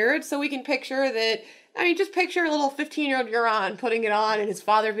 sans the beard, so we can picture that. Just picture a little 15-year-old Euron putting it on and his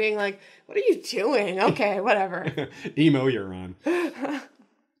father being like, "What are you doing?" Okay, whatever. Emo Euron.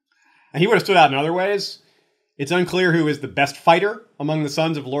 And he would have stood out in other ways. It's unclear who is the best fighter among the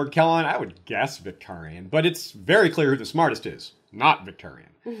sons of Lord Kellon. I would guess Victarion, but it's very clear who the smartest is. Not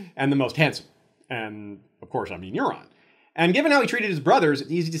Victarion. And the most handsome. And, of course, I mean Euron. And given how he treated his brothers,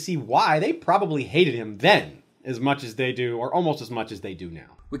 it's easy to see why they probably hated him then as much as they do, or almost as much as they do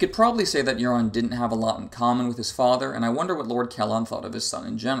now. We could probably say that Euron didn't have a lot in common with his father, and I wonder what Lord Kellon thought of his son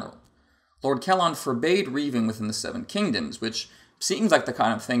in general. Lord Kellon forbade reaving within the Seven Kingdoms, which seems like the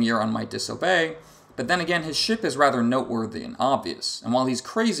kind of thing Euron might disobey, but then again, his ship is rather noteworthy and obvious, and while he's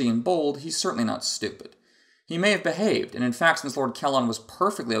crazy and bold, he's certainly not stupid. He may have behaved, and in fact, since Lord Kellon was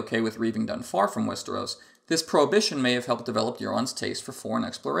perfectly okay with reaving done far from Westeros, this prohibition may have helped develop Euron's taste for foreign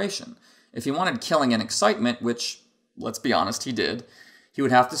exploration. If he wanted killing and excitement, which, let's be honest, he did, he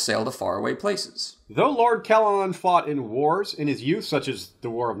would have to sail to faraway places. Though Lord Kellon fought in wars in his youth, such as the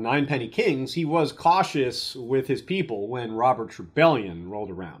War of Ninepenny Kings, he was cautious with his people when Robert's Rebellion rolled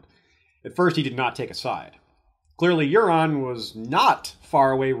around. At first, he did not take a side. Clearly, Euron was not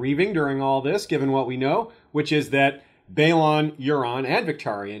far away reaving during all this, given what we know, which is that Balon, Euron, and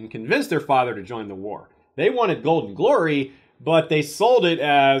Victarion convinced their father to join the war. They wanted gold and glory, but they sold it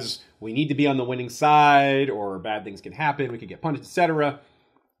as, we need to be on the winning side, or bad things can happen, we could get punished, etc.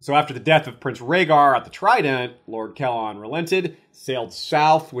 So after the death of Prince Rhaegar at the Trident, Lord Kellon relented, sailed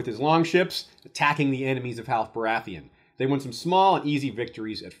south with his longships, attacking the enemies of House Baratheon. They won some small and easy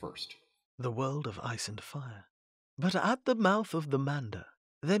victories at first. The world of ice and fire. But at the mouth of the Mander,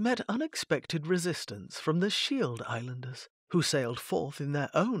 they met unexpected resistance from the Shield Islanders, who sailed forth in their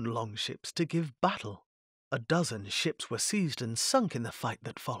own longships to give battle. 12 ships were seized and sunk in the fight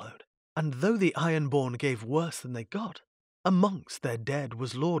that followed, and though the Ironborn gave worse than they got, amongst their dead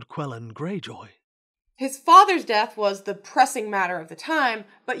was Lord Euron Greyjoy. His father's death was the pressing matter of the time,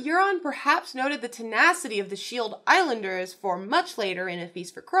 but Euron perhaps noted the tenacity of the Shield Islanders for much later in A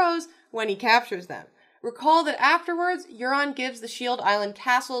Feast for Crows when he captures them. Recall that afterwards, Euron gives the Shield Island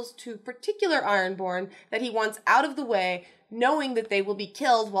castles to particular Ironborn that he wants out of the way, knowing that they will be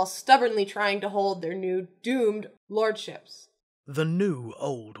killed while stubbornly trying to hold their new doomed lordships. The new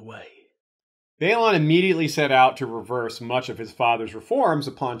old way. Balon immediately set out to reverse much of his father's reforms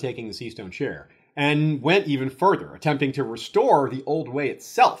upon taking the Seastone chair, and went even further, attempting to restore the old way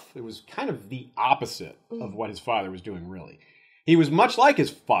itself. It was kind of the opposite of what his father was doing, really. He was much like his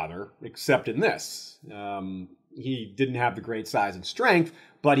father, except in this. He didn't have the great size and strength,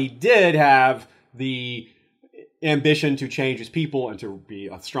 but he did have the ambition to change his people and to be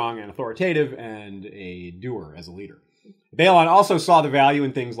a strong and authoritative and a doer as a leader. Balon also saw the value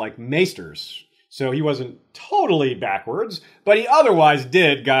in things like maesters, so he wasn't totally backwards, but he otherwise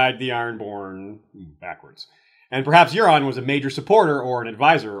did guide the Ironborn backwards. And perhaps Euron was a major supporter or an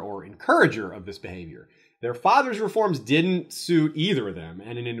advisor or encourager of this behavior. Their father's reforms didn't suit either of them,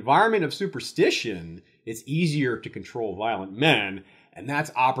 and in an environment of superstition, it's easier to control violent men, and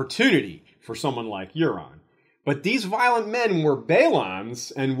that's opportunity for someone like Euron. But these violent men were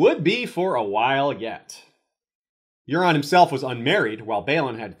Balon's and would be for a while yet. Euron himself was unmarried, while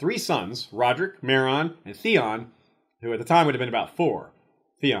Balon had 3 sons, Roderick, Merron, and Theon, who at the time would have been about 4.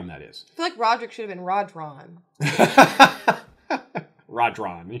 Theon, that is. I feel like Roderick should have been Rodron.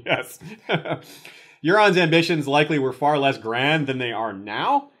 Rodron, yes. Euron's ambitions likely were far less grand than they are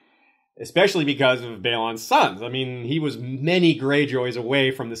now, especially because of Balon's sons. I mean, he was many Greyjoys away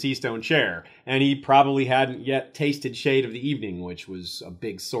from the Seastone chair, and he probably hadn't yet tasted Shade of the Evening, which was a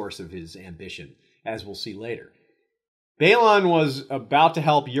big source of his ambition, as we'll see later. Balon was about to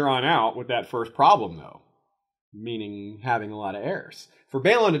help Euron out with that first problem, though, meaning having a lot of heirs. For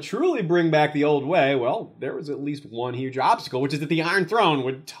Balon to truly bring back the old way, well, there was at least one huge obstacle, which is that the Iron Throne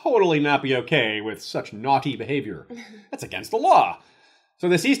would totally not be okay with such naughty behavior. That's against the law. So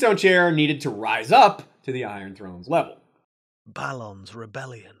the Seastone chair needed to rise up to the Iron Throne's level. Balon's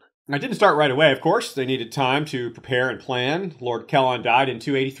rebellion. It didn't start right away, of course. They needed time to prepare and plan. Lord Kellon died in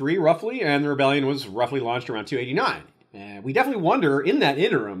 283, roughly, and the rebellion was roughly launched around 289. And we definitely wonder, in that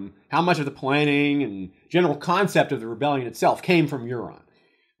interim, how much of the planning and general concept of the rebellion itself came from Euron.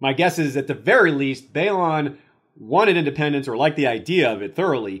 My guess is, at the very least, Balon wanted independence or liked the idea of it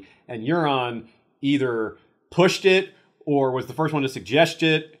thoroughly, and Euron either pushed it or was the first one to suggest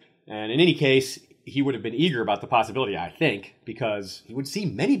it. And in any case, he would have been eager about the possibility, I think, because he would see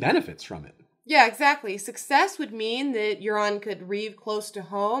many benefits from it. Yeah, exactly. Success would mean that Euron could reeve close to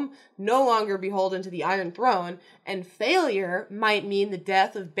home, no longer beholden to the Iron Throne, and failure might mean the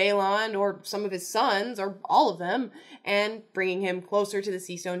death of Balon or some of his sons, or all of them, and bringing him closer to the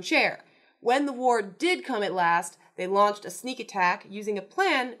Seastone chair. When the war did come at last, they launched a sneak attack using a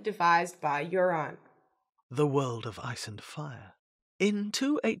plan devised by Euron. The world of ice and fire. In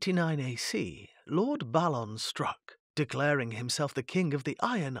 289 AC, Lord Balon struck, declaring himself the king of the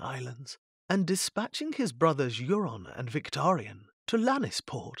Iron Islands, and dispatching his brothers Euron and Victarion to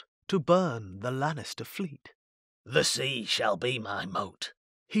Lannisport to burn the Lannister fleet. "The sea shall be my moat,"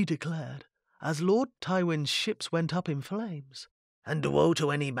 he declared, as Lord Tywin's ships went up in flames, "and woe to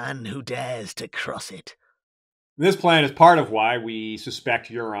any man who dares to cross it." This plan is part of why we suspect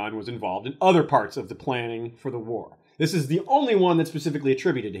Euron was involved in other parts of the planning for the war. This is the only one that's specifically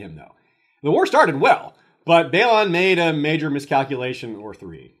attributed to him, though. The war started well, but Balon made a major miscalculation or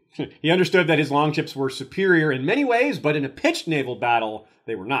 3. He understood that his longships were superior in many ways, but in a pitched naval battle,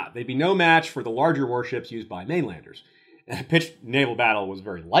 they were not. They'd be no match for the larger warships used by mainlanders. A pitched naval battle was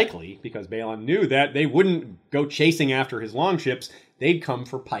very likely, because Balon knew that they wouldn't go chasing after his longships, they'd come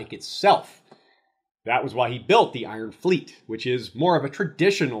for Pike itself. That was why he built the Iron Fleet, which is more of a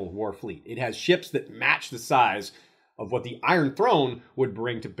traditional war fleet. It has ships that match the size of what the Iron Throne would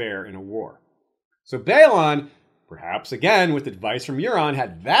bring to bear in a war. So Balon, perhaps again with advice from Euron,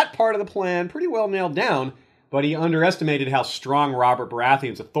 had that part of the plan pretty well nailed down, but he underestimated how strong Robert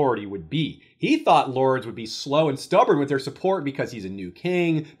Baratheon's authority would be. He thought lords would be slow and stubborn with their support because he's a new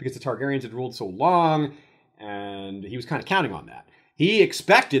king, because the Targaryens had ruled so long, and he was kind of counting on that. He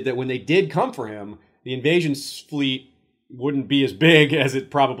expected that when they did come for him, the invasion fleet wouldn't be as big as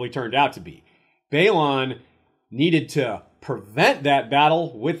it probably turned out to be. Balon needed to prevent that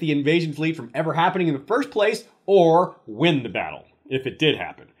battle with the invasion fleet from ever happening in the first place, or win the battle, if it did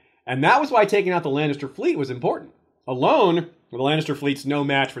happen. And that was why taking out the Lannister fleet was important. Alone, the Lannister fleet's no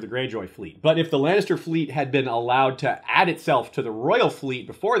match for the Greyjoy fleet. But if the Lannister fleet had been allowed to add itself to the royal fleet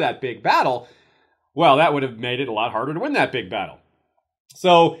before that big battle, well, that would have made it a lot harder to win that big battle.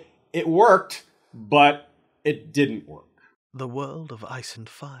 So it worked, but it didn't work. The world of ice and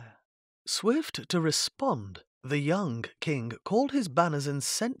fire. Swift to respond, the young king called his banners and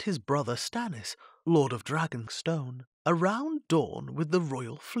sent his brother Stannis Lord of Dragonstone, around dawn with the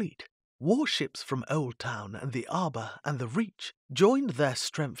royal fleet. Warships from Old Town and the Arbor and the Reach joined their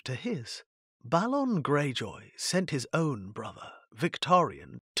strength to his. Euron Greyjoy sent his own brother,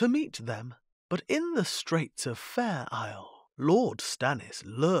 Victorian, to meet them, but in the Straits of Fair Isle, Lord Stannis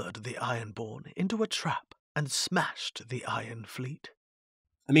lured the Ironborn into a trap and smashed the Iron Fleet.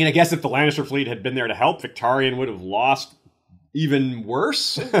 I mean, I guess if the Lannister fleet had been there to help, Victorian would have lost even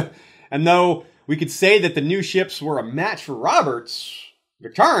worse. And though we could say that the new ships were a match for Roberts,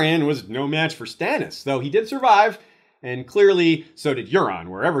 Victorian was no match for Stannis, though he did survive, and clearly so did Euron,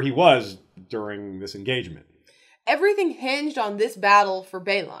 wherever he was during this engagement. Everything hinged on this battle for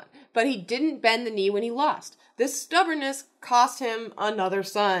Balon, but he didn't bend the knee when he lost. This stubbornness cost him another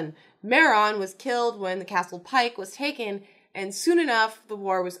son. Meryn was killed when the castle pike was taken, and soon enough the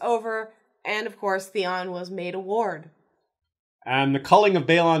war was over, and of course Theon was made a ward. And the culling of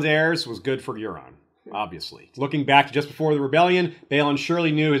Balon's heirs was good for Euron, obviously. Looking back to just before the rebellion, Balon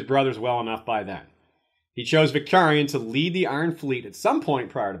surely knew his brothers well enough by then. He chose Victorian to lead the Iron Fleet at some point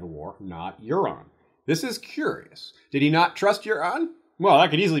prior to the war, not Euron. This is curious. Did he not trust Euron? Well,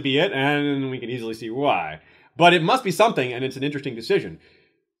 that could easily be it, and we can easily see why. But it must be something, and it's an interesting decision.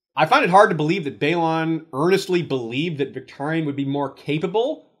 I find it hard to believe that Balon earnestly believed that Victorian would be more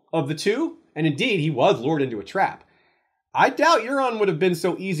capable of the two, and indeed, he was lured into a trap. I doubt Euron would have been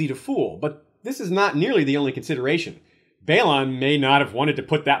so easy to fool, but this is not nearly the only consideration. Balon may not have wanted to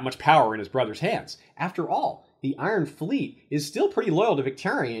put that much power in his brother's hands. After all, the Iron Fleet is still pretty loyal to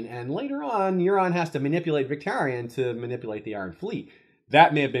Victorian, and later on, Euron has to manipulate Victorian to manipulate the Iron Fleet.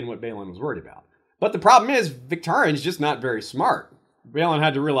 That may have been what Balon was worried about. But the problem is, Victorian's just not very smart. Balon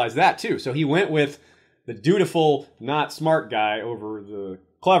had to realize that too, so he went with the dutiful, not smart guy over the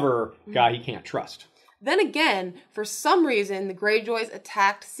clever guy he can't trust. Then again, for some reason, the Greyjoys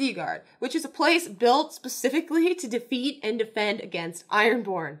attacked Seaguard, which is a place built specifically to defeat and defend against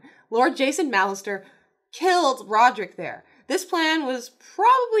Ironborn. Lord Jason Mallister killed Roderick there. This plan was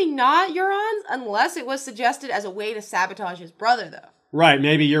probably not Euron's, unless it was suggested as a way to sabotage his brother, though. Right,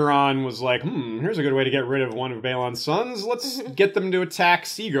 maybe Euron was like, here's a good way to get rid of one of Balon's sons. Let's get them to attack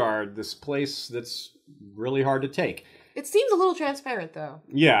Seaguard, this place that's really hard to take. It seems a little transparent, though.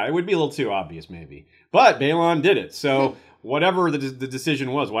 Yeah, it would be a little too obvious, maybe. But Balon did it, so whatever the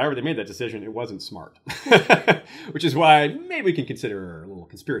decision was, wherever they made that decision, it wasn't smart. Which is why maybe we can consider a little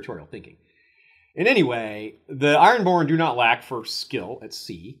conspiratorial thinking. In any way, the Ironborn do not lack for skill at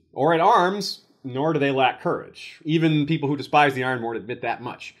sea, or at arms, nor do they lack courage. Even people who despise the Ironborn admit that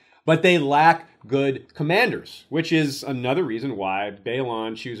much. But they lack good commanders, which is another reason why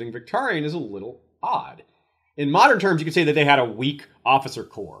Balon choosing Victorian is a little odd. In modern terms, you could say that they had a weak officer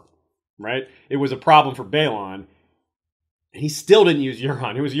corps, right? It was a problem for Balon. He still didn't use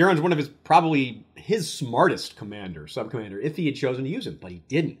Euron. Euron's one of probably his smartest sub-commander, if he had chosen to use him, but he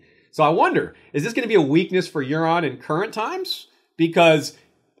didn't. So I wonder, is this going to be a weakness for Euron in current times? Because,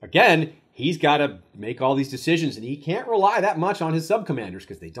 again, he's got to make all these decisions, and he can't rely that much on his sub-commanders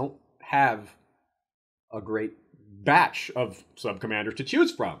because they don't have a great batch of sub-commanders to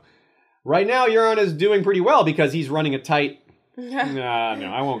choose from. Right now, Euron is doing pretty well because he's running a tight... no,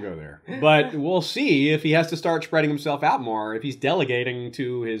 I won't go there. But we'll see if he has to start spreading himself out more. If he's delegating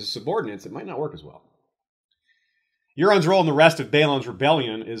to his subordinates, it might not work as well. Euron's role in the rest of Balon's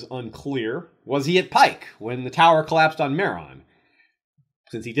rebellion is unclear. Was he at Pike when the tower collapsed on Meryn?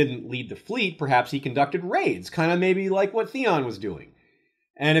 Since he didn't lead the fleet, perhaps he conducted raids, kind of maybe like what Theon was doing.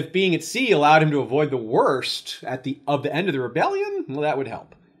 And if being at sea allowed him to avoid the worst of the end of the rebellion, well, that would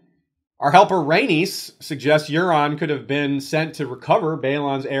help. Our helper Rhaenys suggests Euron could have been sent to recover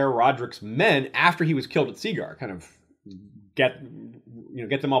Balon's heir Roderick's men after he was killed at Seaguard, kind of get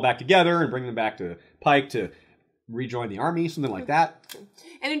them all back together and bring them back to Pike to rejoin the army, something like that.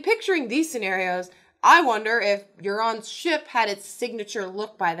 And in picturing these scenarios, I wonder if Euron's ship had its signature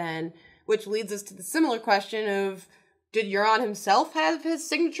look by then, which leads us to the similar question of, did Euron himself have his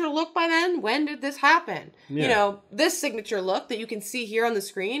signature look by then? When did this happen? Yeah. You know, this signature look that you can see here on the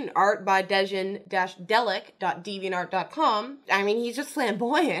screen, art by Dejan-Delic.deviantart.com. I mean, he's just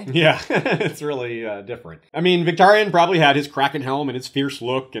flamboyant. Yeah, it's really different. I mean, Victorian probably had his Kraken helm and his fierce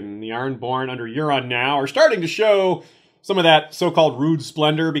look, and the Ironborn under Euron now are starting to show some of that so-called rude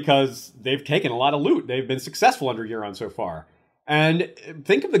splendor because they've taken a lot of loot. They've been successful under Euron so far. And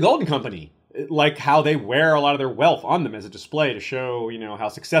think of the Golden Company. Like how they wear a lot of their wealth on them as a display to show, how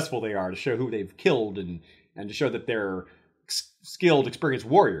successful they are, to show who they've killed and to show that they're skilled, experienced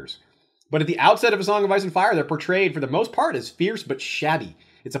warriors. But at the outset of A Song of Ice and Fire, they're portrayed for the most part as fierce but shabby.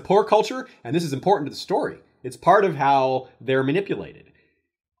 It's a poor culture, and this is important to the story. It's part of how they're manipulated.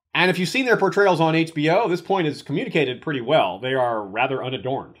 And if you've seen their portrayals on HBO, this point is communicated pretty well. They are rather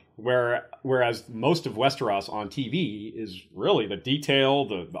unadorned. Whereas most of Westeros on TV is really the detail,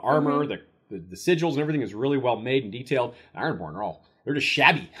 the armor, the sigils and everything is really well made and detailed. Ironborn they're just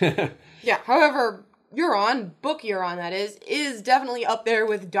shabby. Yeah, however, book Euron that is definitely up there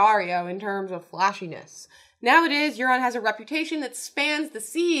with Dario in terms of flashiness. Nowadays, Euron has a reputation that spans the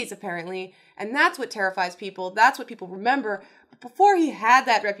seas, apparently, and that's what terrifies people. That's what people remember. But before he had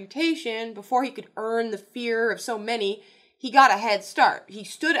that reputation, before he could earn the fear of so many, he got a head start. He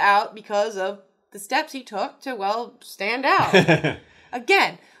stood out because of the steps he took to, well, stand out.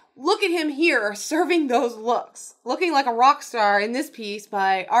 Again, look at him here serving those looks, looking like a rock star in this piece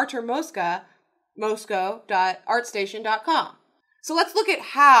by Artur Mosca, mosco.artstation.com. So let's look at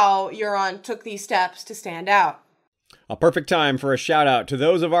how Euron took these steps to stand out. A perfect time for a shout out to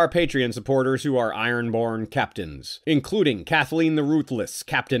those of our Patreon supporters who are Ironborn captains, including Kathleen the Ruthless,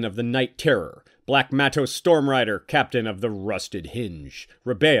 captain of the Night Terror, Black Matos Stormrider, captain of the Rusted Hinge,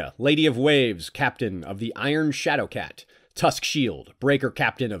 Rebea, Lady of Waves, captain of the Iron Shadowcat, Tusk Shield, Breaker,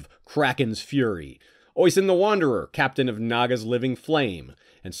 captain of Kraken's Fury, Oisin the Wanderer, captain of Naga's Living Flame,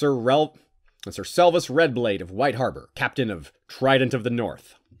 and Sir Selvus Redblade of White Harbor, captain of Trident of the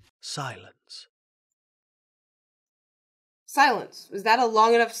North. Silence. Silence. Was that a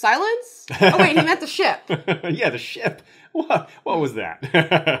long enough silence? Oh wait, he meant the ship. Yeah, the ship. What was that?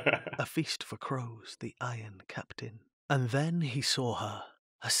 A feast for crows, the Iron Captain. And then he saw her,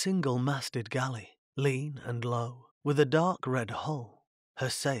 a single-masted galley, lean and low, with a dark red hull. Her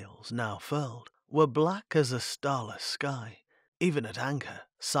sails, now furled, were black as a starless sky. Even at anchor,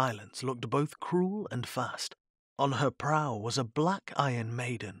 Silence looked both cruel and fast. On her prow was a black iron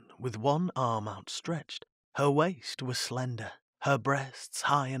maiden with one arm outstretched. Her waist was slender, her breasts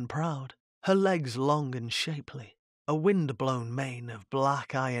high and proud, her legs long and shapely. A wind-blown mane of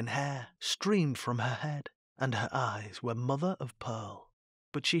black iron hair streamed from her head, and her eyes were mother of pearl.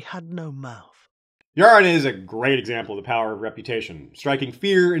 But she had no mouth. Euron is a great example of the power of reputation, striking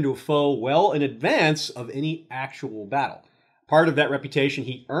fear into a foe well in advance of any actual battle. Part of that reputation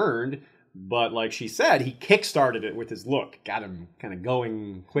he earned, but like she said, he kick-started it with his look, got him kind of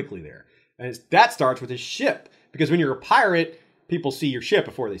going quickly there. And that starts with his ship, because when you're a pirate, people see your ship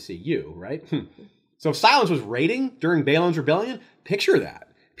before they see you, right? So if Silence was raiding during Balon's rebellion, picture that.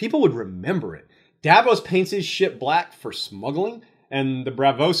 People would remember it. Davos paints his ship black for smuggling, and the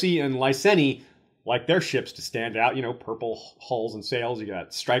Bravosi and Lyseni like their ships to stand out, purple hulls and sails. You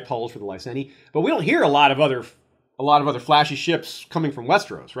got striped hulls for the Lyseni. But we don't hear a lot of other flashy ships coming from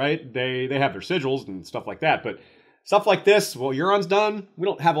Westeros, right? They have their sigils and stuff like that. But stuff like this, well, Euron's done, we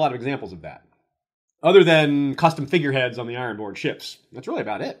don't have a lot of examples of that. Other than custom figureheads on the Ironborn ships. That's really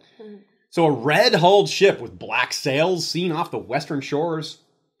about it. So a red-hulled ship with black sails seen off the western shores,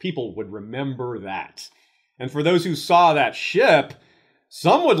 people would remember that. And for those who saw that ship,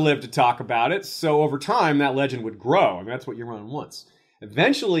 some would live to talk about it, so over time that legend would grow, and that's what Euron wants.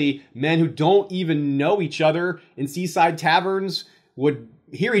 Eventually, men who don't even know each other in seaside taverns would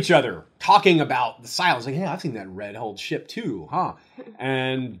hear each other talking about the Silence. Like, hey, I've seen that red-hulled ship too, huh?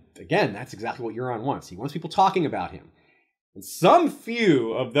 And again, that's exactly what Euron wants. He wants people talking about him. And some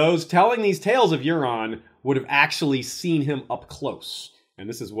few of those telling these tales of Euron would have actually seen him up close. And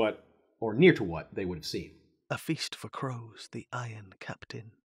this is what, or near to what, they would have seen. A feast for crows, the Iron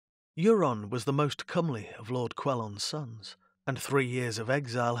Captain. Euron was the most comely of Lord Quellon's sons, and 3 years of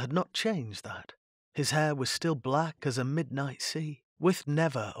exile had not changed that. His hair was still black as a midnight sea, with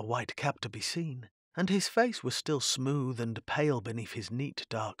never a white cap to be seen, and his face was still smooth and pale beneath his neat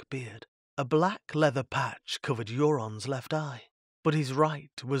dark beard. A black leather patch covered Euron's left eye, but his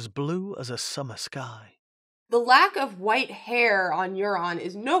right was blue as a summer sky. The lack of white hair on Euron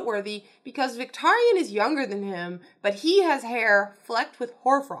is noteworthy because Victarion is younger than him, but he has hair flecked with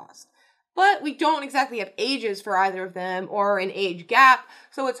hoarfrost. But we don't exactly have ages for either of them, or an age gap,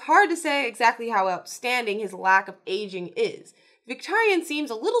 so it's hard to say exactly how outstanding his lack of aging is. Victarion seems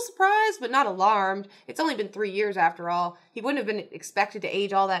a little surprised, but not alarmed. It's only been 3 years after all. He wouldn't have been expected to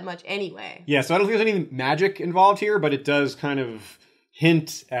age all that much anyway. Yeah, so I don't think there's any magic involved here, but it does kind of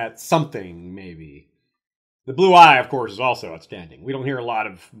hint at something, maybe. The blue eye, of course, is also outstanding. We don't hear a lot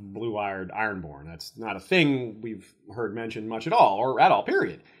of blue-eyed Ironborn. That's not a thing we've heard mentioned much at all, or at all,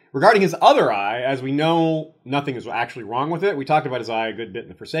 period. Regarding his other eye, as we know, nothing is actually wrong with it. We talked about his eye a good bit in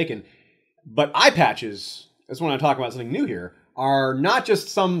The Forsaken. But eye patches, that's when I talk about something new here, are not just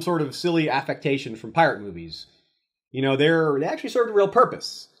some sort of silly affectation from pirate movies. They actually serve a real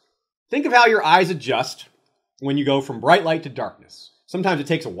purpose. Think of how your eyes adjust when you go from bright light to darkness. Sometimes it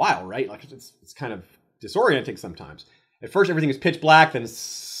takes a while, right? Like it's kind of disorienting sometimes. At first everything is pitch black, then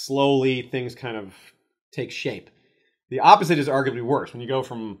slowly things kind of take shape. The opposite is arguably worse. When you go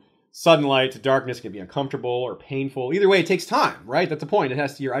from sudden light to darkness, it can be uncomfortable or painful. Either way, it takes time, right? That's the point.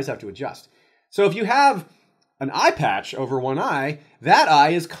 Your eyes have to adjust. So if you have an eye patch over one eye, that eye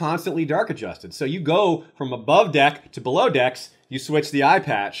is constantly dark adjusted. So you go from above deck to below decks, you switch the eye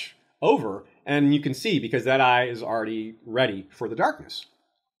patch over, and you can see because that eye is already ready for the darkness.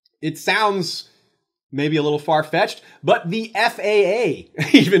 It sounds maybe a little far-fetched, but the FAA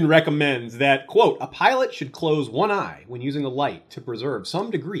even recommends that, quote, a pilot should close one eye when using a light to preserve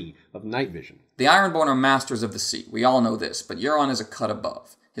some degree of night vision. The Ironborn are masters of the sea. We all know this, but Euron is a cut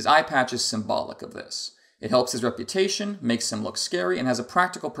above. His eye patch is symbolic of this. It helps his reputation, makes him look scary, and has a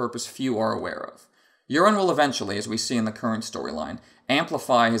practical purpose few are aware of. Euron will eventually, as we see in the current storyline,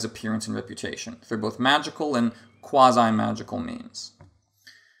 amplify his appearance and reputation through both magical and quasi-magical means.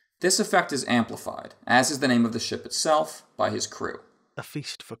 This effect is amplified, as is the name of the ship itself, by his crew. A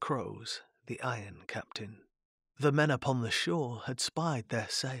feast for crows, the Iron Captain. The men upon the shore had spied their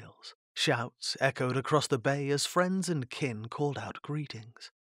sails. Shouts echoed across the bay as friends and kin called out greetings,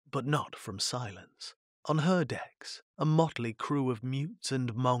 but not from silence. On her decks, a motley crew of mutes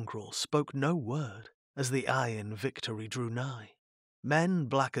and mongrels spoke no word as the Iron Victory drew nigh. Men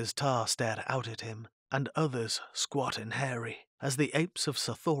black as tar stared out at him, and others squat and hairy as the apes of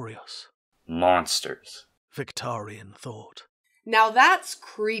Sarthorios. Monsters, Victarion thought. Now that's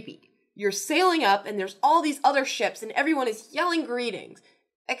creepy. You're sailing up and there's all these other ships and everyone is yelling greetings.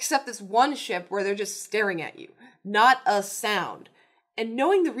 Except this one ship where they're just staring at you. Not a sound. And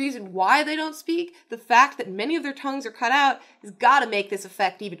knowing the reason why they don't speak, the fact that many of their tongues are cut out, has gotta make this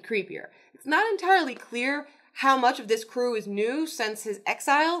effect even creepier. It's not entirely clear how much of this crew is new since his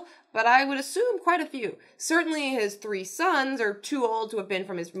exile, but I would assume quite a few. Certainly his 3 sons are too old to have been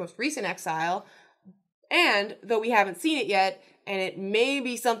from his most recent exile, and, though we haven't seen it yet, and it may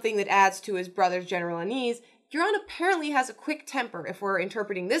be something that adds to his brother's general unease, Euron apparently has a quick temper, if we're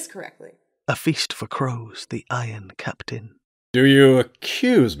interpreting this correctly. A feast for crows, the Iron Captain. Do you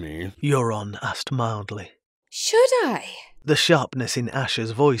accuse me? Euron asked mildly. Should I? The sharpness in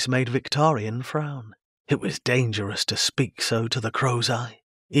Asher's voice made Victarion frown. It was dangerous to speak so to the crow's eye,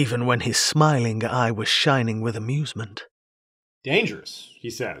 even when his smiling eye was shining with amusement. Dangerous, he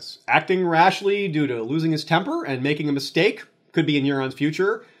says. Acting rashly due to losing his temper and making a mistake could be in Euron's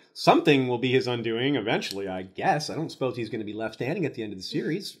future. Something will be his undoing eventually, I guess. I don't suppose he's going to be left standing at the end of the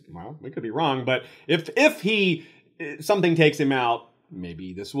series. Well, we could be wrong, but if something takes him out,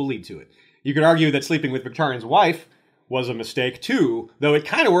 maybe this will lead to it. You could argue that sleeping with Victarion's wife was a mistake too, though it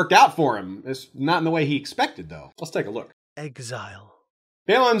kind of worked out for him. It's not in the way he expected, though. Let's take a look. Exile.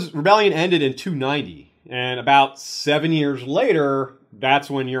 Balon's rebellion ended in 290, and about 7 years later, that's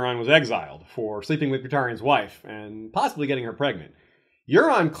when Euron was exiled for sleeping with Victarion's wife and possibly getting her pregnant.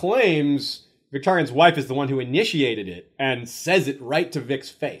 Euron claims Victarion's wife is the one who initiated it and says it right to Vic's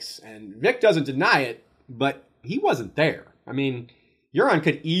face. And Vic doesn't deny it, but he wasn't there. I mean, Euron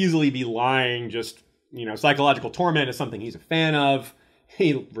could easily be lying. Just, psychological torment is something he's a fan of.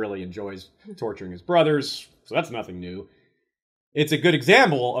 He really enjoys torturing his brothers, so that's nothing new. It's a good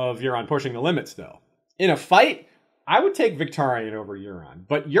example of Euron pushing the limits, though. In a fight, I would take Victarion over Euron,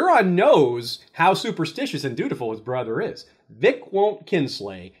 but Euron knows how superstitious and dutiful his brother is. Vic won't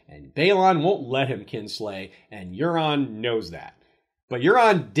kinslay, and Balon won't let him kinslay, and Euron knows that. But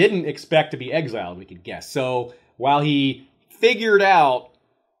Euron didn't expect to be exiled, we could guess. So while he figured out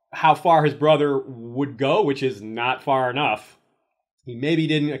how far his brother would go, which is not far enough, he maybe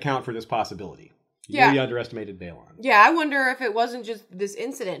didn't account for this possibility. He really underestimated Balon. Yeah, I wonder if it wasn't just this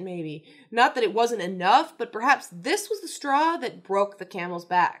incident, maybe. Not that it wasn't enough, but perhaps this was the straw that broke the camel's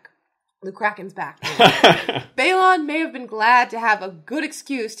back. The Kraken's back. Balon may have been glad to have a good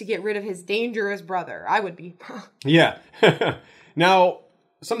excuse to get rid of his dangerous brother. I would be. Yeah. Now,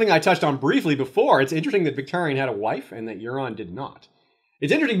 something I touched on briefly before, it's interesting that Victarion had a wife and that Euron did not.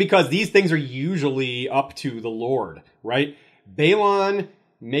 It's interesting because these things are usually up to the Lord, right? Balon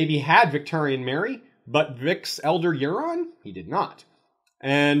maybe had Victarion marry, but Vic's elder Euron, he did not.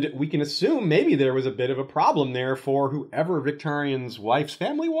 And we can assume maybe there was a bit of a problem there for whoever Victarion's wife's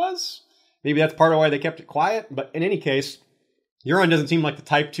family was. Maybe that's part of why they kept it quiet. But in any case, Euron doesn't seem like the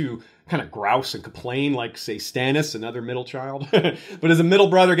type to kind of grouse and complain like, say, Stannis, another middle child. But as a middle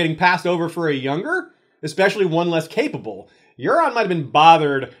brother getting passed over for a younger, especially one less capable, Euron might have been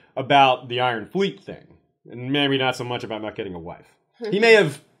bothered about the Iron Fleet thing. And maybe not so much about not getting a wife. He may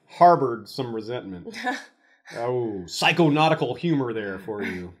have harbored some resentment. Oh, psychonautical humor there for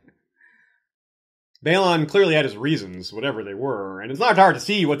you. Balon clearly had his reasons, whatever they were, and it's not hard to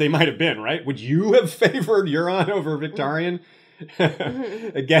see what they might have been, right? Would you have favored Euron over Victarion?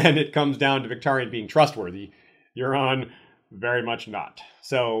 Again, it comes down to Victarion being trustworthy. Euron, very much not.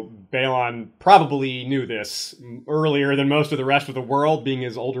 So Balon probably knew this earlier than most of the rest of the world, being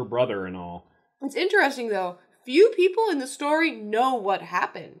his older brother and all. It's interesting, though. Few people in the story know what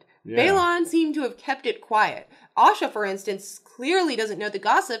happened. Yeah. Balon seemed to have kept it quiet. Asha, for instance, clearly doesn't know the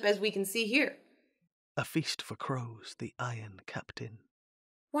gossip, as we can see here. A feast for crows, the Iron Captain.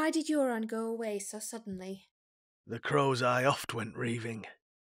 Why did Euron go away so suddenly? The crow's eye oft went reaving.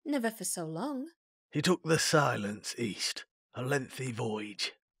 Never for so long. He took the silence east, a lengthy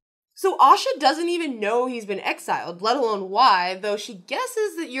voyage. So Asha doesn't even know he's been exiled, let alone why, though she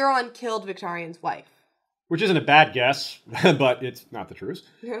guesses that Euron killed Victarion's wife. Which isn't a bad guess, but it's not the truth.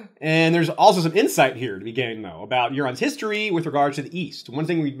 And there's also some insight here to be gained, though, about Euron's history with regards to the East. One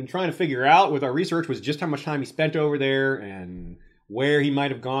thing we've been trying to figure out with our research was just how much time he spent over there and where he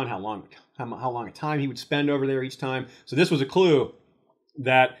might have gone, how long a time he would spend over there each time. So this was a clue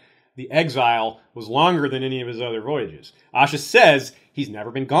that the exile was longer than any of his other voyages. Asha says he's never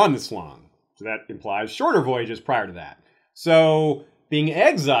been gone this long, so that implies shorter voyages prior to that. So being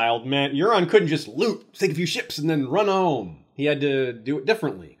exiled meant Euron couldn't just loot, sink a few ships, and then run home. He had to do it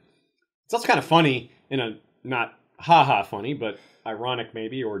differently. It's also kind of funny, in a not ha-ha funny, but ironic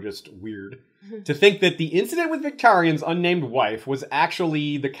maybe, or just weird, to think that the incident with Victarion's unnamed wife was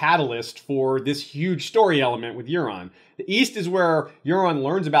actually the catalyst for this huge story element with Euron. The East is where Euron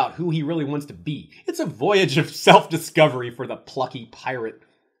learns about who he really wants to be. It's a voyage of self-discovery for the plucky pirate.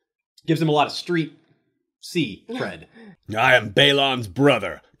 Gives him a lot of street sea cred. I am Balon's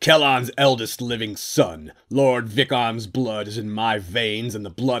brother, Kellon's eldest living son. Lord Vicom's blood is in my veins and the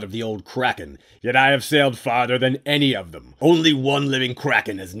blood of the old Kraken, yet I have sailed farther than any of them. Only one living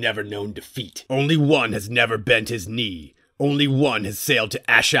Kraken has never known defeat. Only one has never bent his knee. Only one has sailed to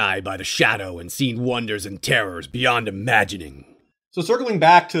Ashai by the shadow and seen wonders and terrors beyond imagining. So circling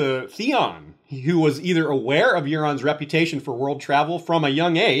back to Theon, who was either aware of Euron's reputation for world travel from a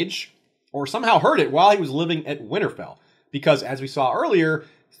young age, or somehow heard it while he was living at Winterfell. Because, as we saw earlier,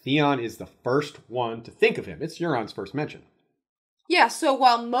 Theon is the first one to think of him. It's Euron's first mention. Yeah, so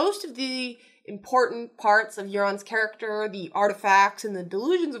while most of the important parts of Euron's character, the artifacts and the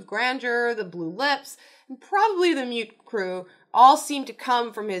delusions of grandeur, the blue lips, and probably the mute crew, all seem to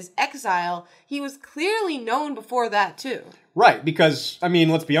come from his exile, he was clearly known before that too. Right, because, I mean,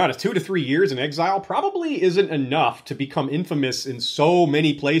 let's be honest, 2 to 3 years in exile probably isn't enough to become infamous in so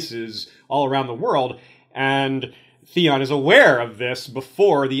many places all around the world, and Theon is aware of this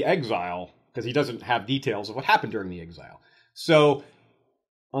before the exile, because he doesn't have details of what happened during the exile. So,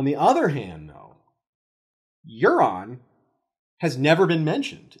 on the other hand, though, Euron has never been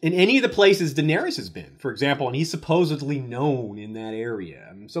mentioned in any of the places Daenerys has been, for example, and he's supposedly known in that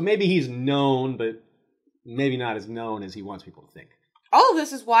area. So maybe he's known, but maybe not as known as he wants people to think. All of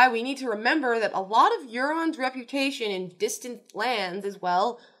this is why we need to remember that a lot of Euron's reputation in distant lands is,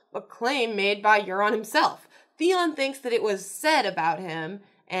 well, a claim made by Euron himself. Theon thinks that it was said about him,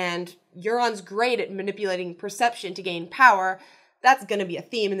 and Euron's great at manipulating perception to gain power. That's going to be a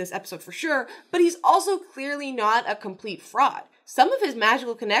theme in this episode for sure, but he's also clearly not a complete fraud. Some of his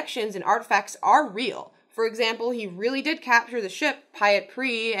magical connections and artifacts are real. For example, he really did capture the ship Pyat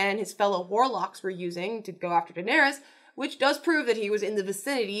Pri and his fellow warlocks were using to go after Daenerys, which does prove that he was in the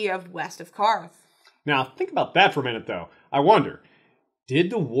vicinity of west of Qarth. Now, think about that for a minute, though. I wonder,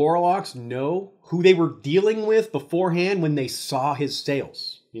 did the warlocks know who they were dealing with beforehand when they saw his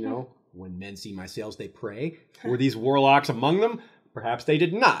sails? You know, when men see my sails, they pray. Were these warlocks among them? Perhaps they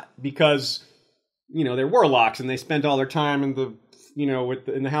did not, because, you know, they're warlocks and they spent all their time in the, you know,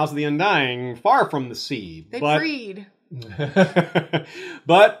 in the House of the Undying, far from the sea. They freed.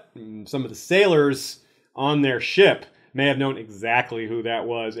 But some of the sailors on their ship may have known exactly who that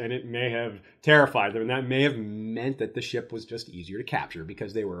was, and it may have terrified them, and that may have meant that the ship was just easier to capture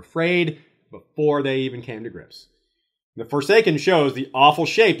because they were afraid before they even came to grips. The Forsaken shows the awful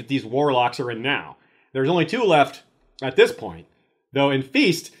shape that these warlocks are in now. There's only 2 left at this point, though in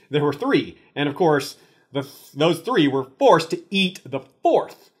Feast there were 3, and of course those 3 were forced to eat the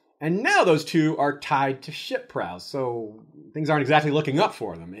 4th, and now those 2 are tied to ship prows, so things aren't exactly looking up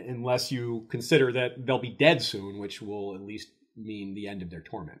for them, unless you consider that they'll be dead soon, which will at least mean the end of their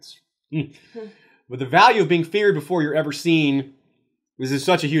torments. But the value of being feared before you're ever seen, this is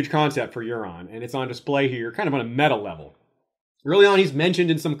such a huge concept for Euron, and it's on display here kind of on a meta level. Early on, he's mentioned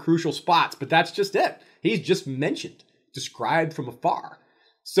in some crucial spots, but that's just it. He's just mentioned, described from afar.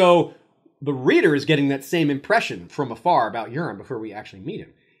 So the reader is getting that same impression from afar about Euron before we actually meet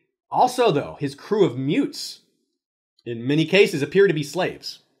him. Also, though, his crew of mutes, in many cases, appear to be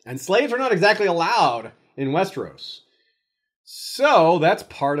slaves. And slaves are not exactly allowed in Westeros. So that's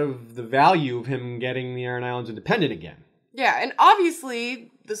part of the value of him getting the Iron Islands independent again. Yeah, and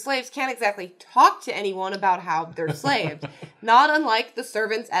obviously the slaves can't exactly talk to anyone about how they're slaves. Not unlike the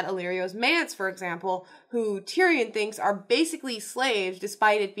servants at Illyrio's manse, for example, who Tyrion thinks are basically slaves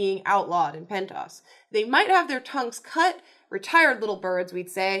despite it being outlawed in Pentos. They might have their tongues cut, retired little birds, we'd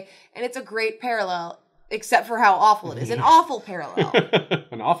say, and it's a great parallel, except for how awful it is. An awful parallel.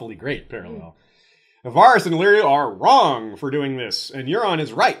 An awfully great parallel. Varys and Illyrio are wrong for doing this, and Euron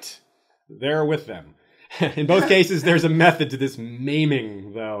is right. They're with them. In both cases, there's a method to this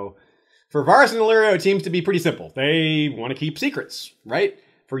maiming, though. For Varys and Illyrio, it seems to be pretty simple. They want to keep secrets, right?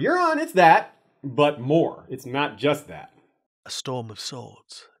 For Euron, it's that, but more. It's not just that. A Storm of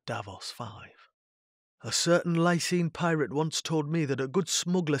Swords, Davos 5. A certain Lysine pirate once told me that a good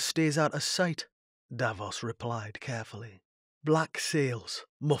smuggler stays out of sight, Davos replied carefully. Black sails,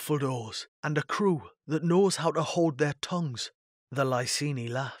 muffled oars, and a crew that knows how to hold their tongues. The Lysini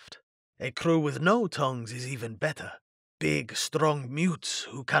laughed. A crew with no tongues is even better. Big, strong mutes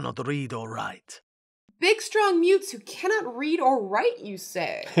who cannot read or write. Big, strong mutes who cannot read or write, you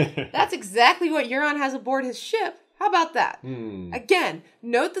say? That's exactly what Euron has aboard his ship. How about that? Again,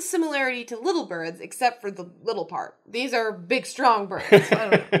 note the similarity to little birds, except for the little part. These are big, strong birds.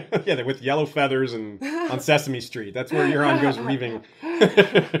 Yeah, they're with yellow feathers and on Sesame Street. That's where Euron goes reaving.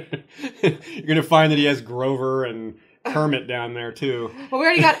 You're going to find that he has Grover and Kermit down there, too. Well, we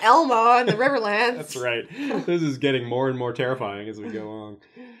already got Elmo in the Riverlands. That's right. This is getting more and more terrifying as we go along.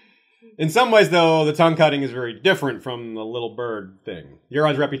 In some ways, though, the tongue cutting is very different from the little bird thing.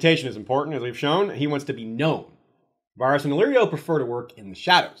 Euron's reputation is important, as we've shown. He wants to be known. Varys and Illyrio prefer to work in the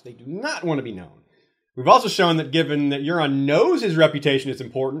shadows. They do not want to be known. We've also shown that given that Euron knows his reputation is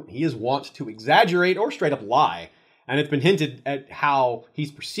important, he is wont to exaggerate or straight up lie, and it's been hinted at how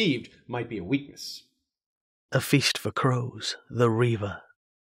he's perceived might be a weakness. A Feast for Crows, the Reaver.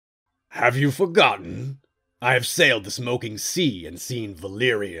 Have you forgotten? I have sailed the smoking sea and seen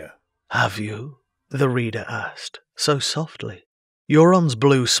Valyria. Have you? The reader asked, so softly. Euron's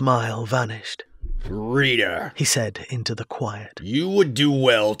blue smile vanished. Reader, he said into the quiet. You would do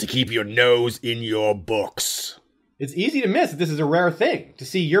well to keep your nose in your books. It's easy to miss that this is a rare thing, to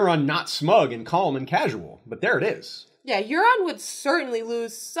see Euron not smug and calm and casual, but there it is. Yeah, Euron would certainly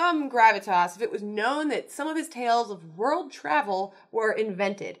lose some gravitas if it was known that some of his tales of world travel were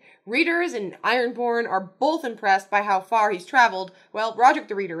invented. Readers and Ironborn are both impressed by how far he's traveled. Well, Roderick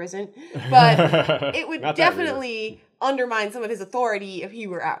the Reader isn't, but it would definitely undermine some of his authority if he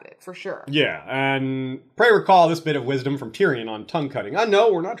were outed, for sure. Yeah, and pray recall this bit of wisdom from Tyrion on tongue cutting.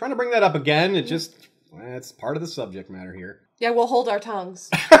 No, we're not trying to bring that up again. It's part of the subject matter here. Yeah, we'll hold our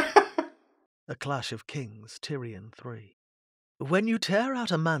tongues. A Clash of Kings, Tyrion 3. When you tear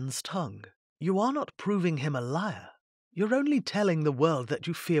out a man's tongue, you are not proving him a liar. You're only telling the world that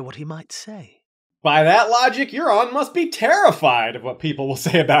you fear what he might say. By that logic, Euron must be terrified of what people will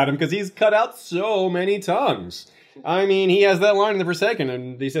say about him because he's cut out so many tongues. I mean, he has that line in The Forsaken,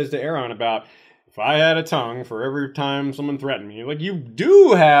 and he says to Euron about, if I had a tongue for every time someone threatened me, like, you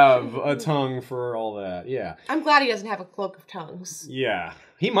do have a tongue for all that, yeah. I'm glad he doesn't have a cloak of tongues. Yeah,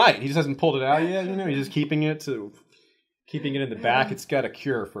 he might. He just hasn't pulled it out yet, he's just keeping it in the back. It's got to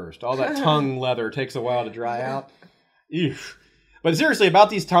cure first. All that tongue leather takes a while to dry out. Eesh. But seriously, about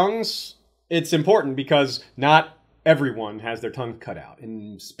these tongues, it's important because not everyone has their tongue cut out,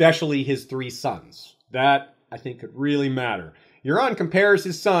 and especially his 3 sons. That, I think, could really matter. Euron compares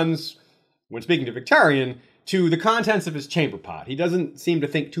his sons, when speaking to Victarion, to the contents of his chamber pot. He doesn't seem to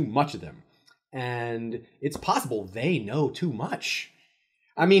think too much of them. And it's possible they know too much.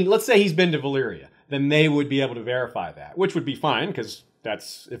 I mean, let's say he's been to Valyria. Then they would be able to verify that, which would be fine, because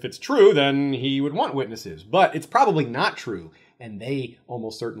if it's true, then he would want witnesses. But it's probably not true, and they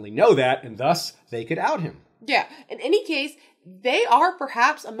almost certainly know that, and thus they could out him. Yeah, in any case, they are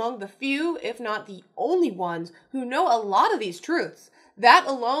perhaps among the few, if not the only ones, who know a lot of these truths. That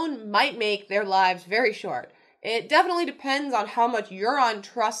alone might make their lives very short. It definitely depends on how much Euron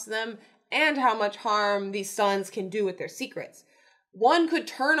trusts them and how much harm these sons can do with their secrets. One could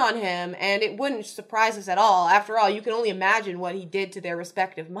turn on him, and it wouldn't surprise us at all. After all, you can only imagine what he did to their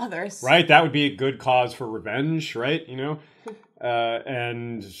respective mothers. Right, that would be a good cause for revenge, right?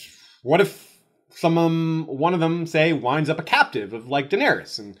 And what if one of them, say, winds up a captive of, like,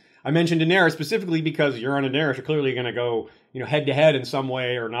 Daenerys? And I mentioned Daenerys specifically because Euron and Daenerys are clearly going to go, head-to-head in some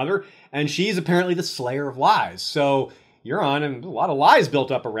way or another. And she's apparently the slayer of lies. So Euron, and a lot of lies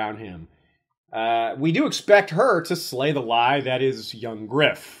built up around him. We do expect her to slay the lie that is young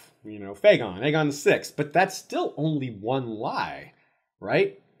Griff, Aegon the Sixth, but that's still only one lie,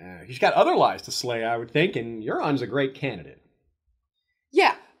 right? He's got other lies to slay, I would think, and Euron's a great candidate.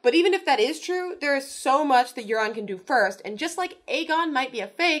 Yeah, but even if that is true, there is so much that Euron can do first, and just like Aegon might be a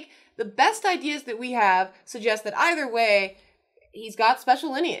fake, the best ideas that we have suggest that either way, he's got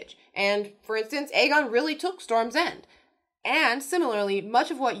special lineage. And, for instance, Aegon really took Storm's End. And, similarly,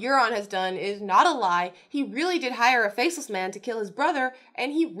 much of what Euron has done is not a lie. He really did hire a faceless man to kill his brother,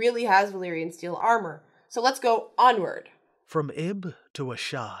 and he really has Valyrian steel armor. So let's go onward. From Ib to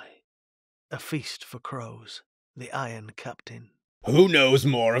Ashai, a feast for crows, the Iron Captain. Who knows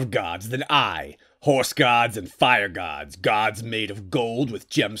more of gods than I? Horse gods and fire gods, gods made of gold with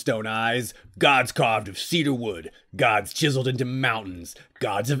gemstone eyes, gods carved of cedar wood, gods chiseled into mountains,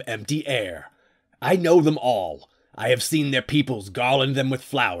 gods of empty air. I know them all. I have seen their peoples garland them with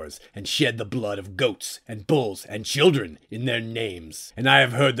flowers, and shed the blood of goats, and bulls, and children in their names. And I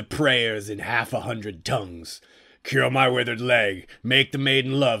have heard the prayers in 100 tongues. Cure my withered leg, make the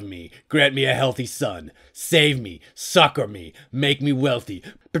maiden love me, grant me a healthy son, save me, succor me, make me wealthy,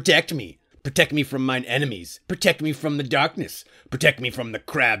 protect me from mine enemies, protect me from the darkness, protect me from the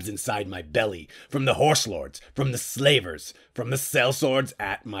crabs inside my belly, from the horse lords, from the slavers, from the sellswords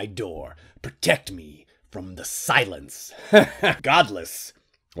at my door, protect me from the silence. Godless.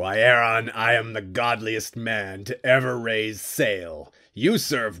 Why, Euron, I am the godliest man to ever raise sail. You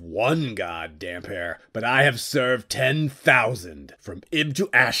serve one god, Damphair, but I have served 10,000. From Ib to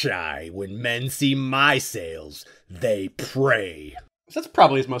Ashai, when men see my sails, they pray. So that's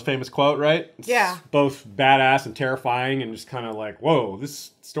probably his most famous quote, right? It's Yeah. both badass and terrifying and just kind of like, whoa,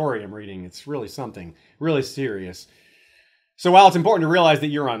 this story I'm reading, it's really something, really serious. So while it's important to realize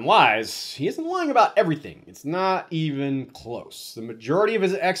that Euron lies, he isn't lying about everything. It's not even close. The majority of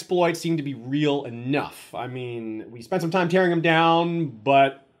his exploits seem to be real enough. I mean, we spent some time tearing him down,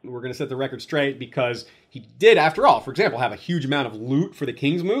 but we're going to set the record straight because he did, after all, for example, have a huge amount of loot for the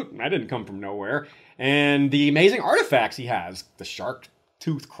King's Moot. That didn't come from nowhere. And the amazing artifacts he has, the shark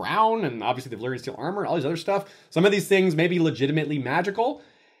tooth crown and obviously the Valyrian steel armor, all these other stuff. Some of these things may be legitimately magical.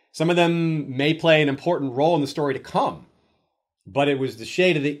 Some of them may play an important role in the story to come. But it was the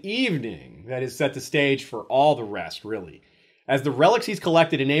shade of the evening that has set the stage for all the rest, really. As the relics he's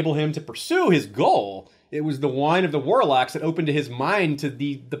collected enable him to pursue his goal, it was the wine of the warlocks that opened to his mind to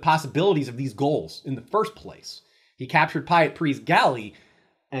the possibilities of these goals in the first place. He captured Pyat Pri's galley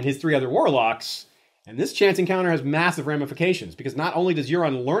and his 3 other warlocks, and this chance encounter has massive ramifications, because not only does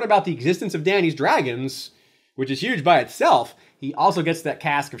Euron learn about the existence of Dany's dragons, which is huge by itself, he also gets that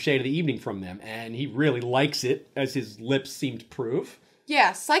cask of Shade of the Evening from them, and he really likes it, as his lips seem to prove.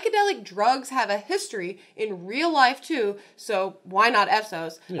 Yeah, psychedelic drugs have a history in real life too, so why not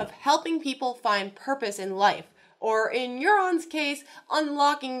Essos, of helping people find purpose in life. Or in Euron's case,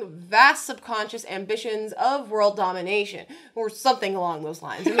 unlocking vast subconscious ambitions of world domination, or something along those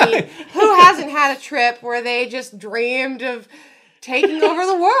lines. I mean, who hasn't had a trip where they just dreamed of taking over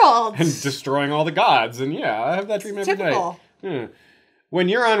the world? And destroying all the gods, and yeah, I have that dream every Typical. day. Yeah. When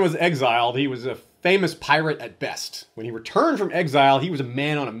Euron was exiled, he was a famous pirate at best. When he returned from exile, he was a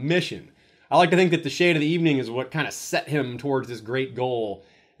man on a mission. I like to think that the Shade of the Evening is what kind of set him towards this great goal,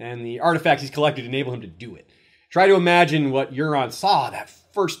 and the artifacts he's collected enable him to do it. Try to imagine what Euron saw that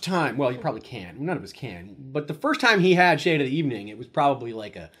first time. Well, you probably can. None of us can. But the first time he had Shade of the Evening, it was probably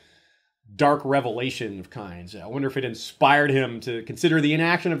like a dark revelation of kinds. I wonder if it inspired him to consider the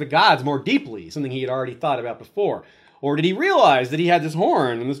inaction of the gods more deeply, something he had already thought about before. Or did he realize that he had this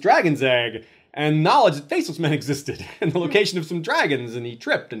horn and this dragon's egg and knowledge that faceless men existed and the location of some dragons, and he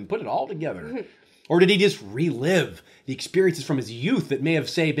tripped and put it all together? Or did he just relive the experiences from his youth that may have,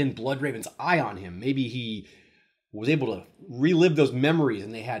 say, been Bloodraven's eye on him? Maybe he was able to relive those memories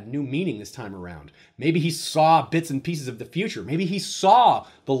and they had new meaning this time around. Maybe he saw bits and pieces of the future. Maybe he saw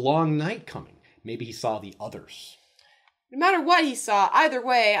the long night coming. Maybe he saw the others. No matter what he saw, either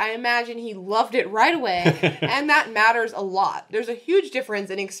way, I imagine he loved it right away, and that matters a lot. There's a huge difference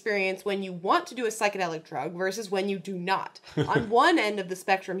in experience when you want to do a psychedelic drug versus when you do not. On one end of the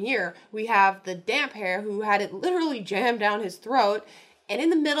spectrum here, we have the Damphair who had it literally jammed down his throat, and in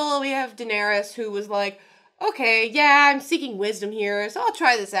the middle we have Daenerys who was like, okay, yeah, I'm seeking wisdom here, so I'll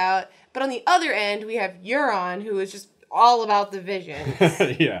try this out. But on the other end, we have Euron who is just all about the vision.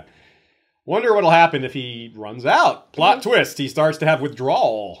 Yeah. Wonder what'll happen if he runs out. Plot twist, he starts to have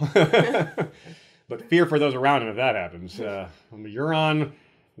withdrawal. But fear for those around him if that happens. Euron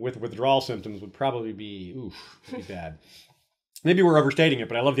with withdrawal symptoms would probably be, pretty bad. Maybe we're overstating it,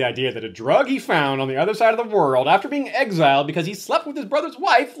 but I love the idea that a drug he found on the other side of the world after being exiled because he slept with his brother's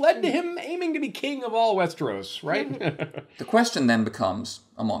wife led to him aiming to be king of all Westeros, right? The question then becomes,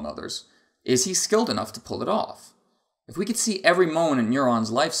 among others, is he skilled enough to pull it off? If we could see every moment in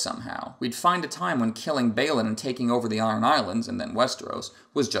Euron's life somehow, we'd find a time when killing Balin and taking over the Iron Islands, and then Westeros,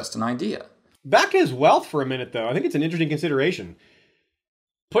 was just an idea. Back to his wealth for a minute, though. I think it's an interesting consideration.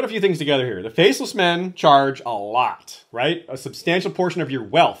 Put a few things together here. The Faceless Men charge a lot, right? A substantial portion of your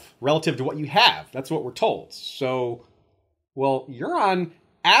wealth relative to what you have. That's what we're told. So, well, Euron,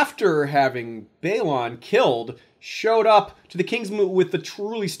 after having Balon killed, showed up to the Kingsmoot with the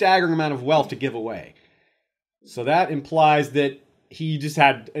truly staggering amount of wealth to give away. So that implies that he just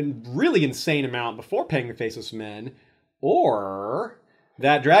had a really insane amount before paying the Faceless Men, or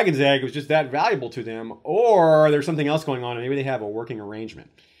that dragon's egg was just that valuable to them, or there's something else going on and maybe they have a working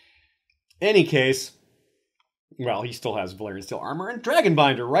arrangement. Any case, well, he still has Valyrian steel armor and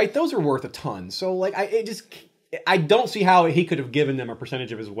Dragonbinder, right? Those are worth a ton. So, like, I don't see how he could have given them a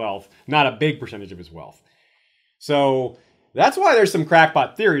percentage of his wealth, not a big percentage of his wealth. So that's why there's some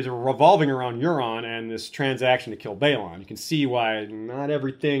crackpot theories revolving around Euron and this transaction to kill Balon. You can see why not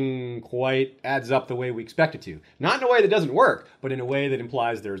everything quite adds up the way we expect it to. Not in a way that doesn't work, but in a way that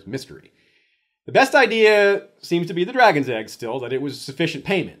implies there's mystery. The best idea seems to be the dragon's egg still, that it was sufficient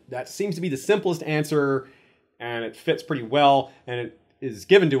payment. That seems to be the simplest answer, and it fits pretty well, and it is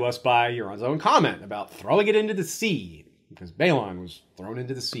given to us by Euron's own comment about throwing it into the sea, because Balon was thrown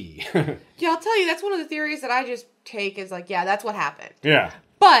into the sea. Yeah, I'll tell you, that's one of the theories that I just take as like, yeah, that's what happened. Yeah.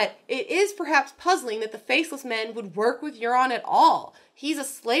 But it is perhaps puzzling that the Faceless Men would work with Euron at all. He's a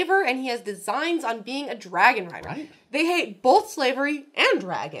slaver and he has designs on being a dragon rider. Right. They hate both slavery and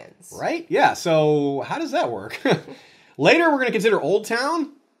dragons. Right? Yeah, so how does that work? Later, we're going to consider Old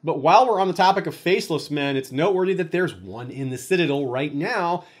Town, but while we're on the topic of Faceless Men, it's noteworthy that there's one in the Citadel right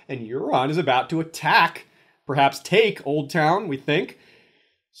now, and Euron is about to attack, perhaps take Old Town, we think.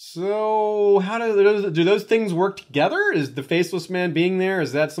 So, how do those things work together? Is the Faceless Man being there,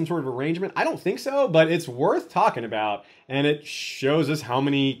 is that some sort of arrangement? I don't think so, but it's worth talking about, and it shows us how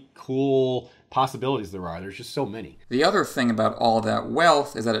many cool possibilities there are. There's just so many. The other thing about all that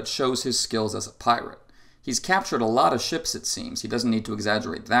wealth is that it shows his skills as a pirate. He's captured a lot of ships, it seems. He doesn't need to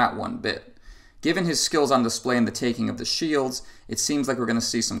exaggerate that one bit. Given his skills on display in the taking of the shields, it seems like we're going to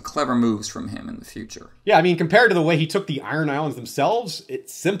see some clever moves from him in the future. Yeah, I mean, compared to the way he took the Iron Islands themselves,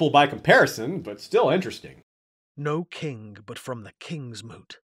 it's simple by comparison, but still interesting. No king but from the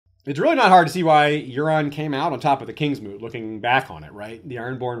Kingsmoot. It's really not hard to see why Euron came out on top of the Kingsmoot, looking back on it, right? The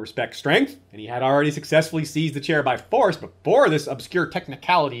Ironborn respect strength, and he had already successfully seized the chair by force before this obscure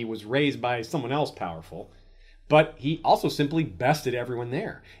technicality was raised by someone else powerful. But he also simply bested everyone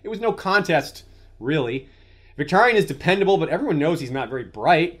there. It was no contest, really. Victarion is dependable, but everyone knows he's not very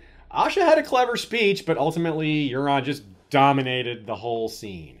bright. Asha had a clever speech, but ultimately Euron just dominated the whole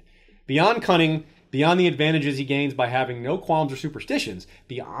scene. Beyond cunning, beyond the advantages he gains by having no qualms or superstitions,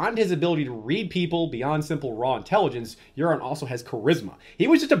 beyond his ability to read people, beyond simple raw intelligence, Euron also has charisma. He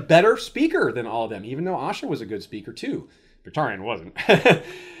was just a better speaker than all of them, even though Asha was a good speaker too. Victarion wasn't.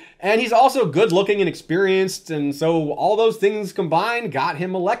 And he's also good-looking and experienced, and so all those things combined got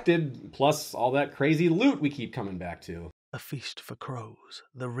him elected, plus all that crazy loot we keep coming back to. A feast for crows,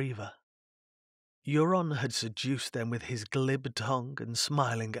 the Reaver. Euron had seduced them with his glib tongue and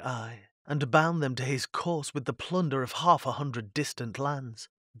smiling eye, and bound them to his course with the plunder of 500 distant lands,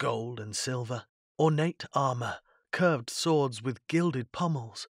 gold and silver, ornate armour, curved swords with gilded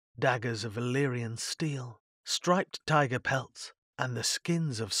pommels, daggers of Valyrian steel, striped tiger pelts, and the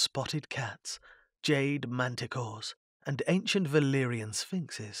skins of spotted cats, jade manticores, and ancient Valyrian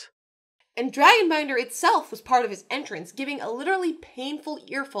sphinxes. And Dragonbinder itself was part of his entrance, giving a literally painful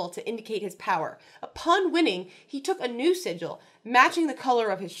earful to indicate his power. Upon winning, he took a new sigil, matching the color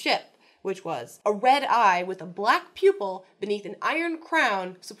of his ship, which was a red eye with a black pupil beneath an iron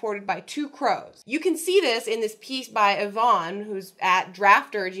crown supported by 2 crows. You can see this in this piece by Yvonne, who's at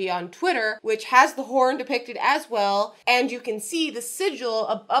Drafturgy on Twitter, which has the horn depicted as well, and you can see the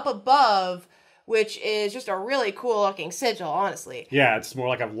sigil up above, which is just a really cool looking sigil, honestly. Yeah, it's more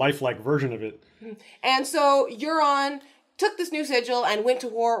like a lifelike version of it. And so Euron took this new sigil and went to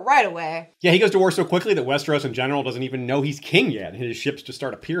war right away. Yeah, he goes to war so quickly that Westeros in general doesn't even know he's king yet, and his ships just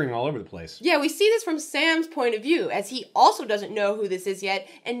start appearing all over the place. Yeah, we see this from Sam's point of view, as he also doesn't know who this is yet,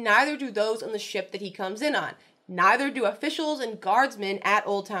 and neither do those on the ship that he comes in on. Neither do officials and guardsmen at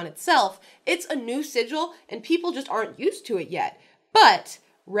Old Town itself. It's a new sigil, and people just aren't used to it yet. But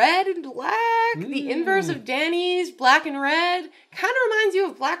red and black, the inverse of Dany's black and red, kind of reminds you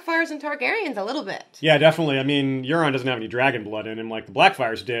of Blackfires and Targaryens a little bit. Yeah, definitely. I mean, Euron doesn't have any dragon blood in him like the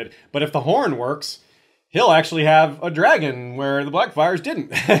Blackfires did, but if the horn works, he'll actually have a dragon where the Blackfires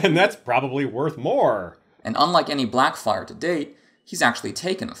didn't, and that's probably worth more. And unlike any Blackfire to date, he's actually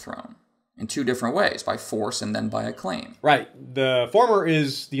taken a throne. in two different ways, by force and then by acclaim. Right. The former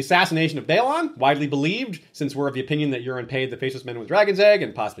is the assassination of Balon, widely believed, since we're of the opinion that Euron paid the Faceless Men with Dragon's Egg,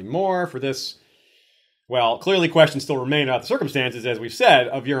 and possibly more for this. Well, clearly questions still remain about the circumstances, as we've said,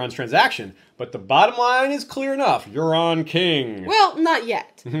 of Euron's transaction. But the bottom line is clear enough. Euron king. Well, not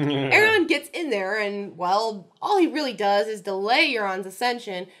yet. Euron gets in there and, well, all he really does is delay Euron's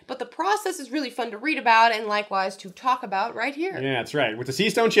ascension, but the process is really fun to read about and likewise to talk about right here. Yeah, that's right. With the Sea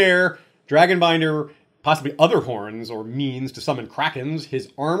Stone Chair, Dragonbinder, possibly other horns or means to summon Krakens,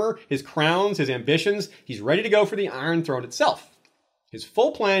 his armor, his crowns, his ambitions, he's ready to go for the Iron Throne itself. His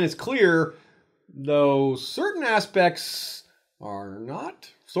full plan is clear, though certain aspects are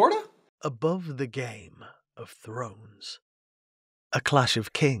not, sorta. Above the Game of Thrones. A Clash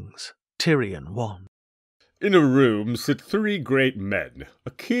of Kings, Tyrion 1. In a room sit 3 great men,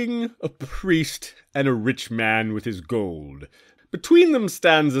 a king, a priest, and a rich man with his gold. Between them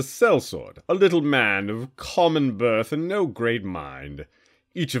stands a sellsword, a little man of common birth and no great mind.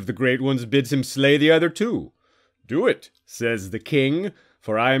 Each of the great ones bids him slay the other 2. "Do it," says the king,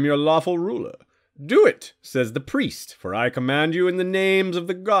 "for I am your lawful ruler. Do it," says the priest, "for I command you in the names of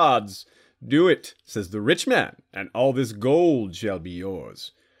the gods. Do it," says the rich man, "and all this gold shall be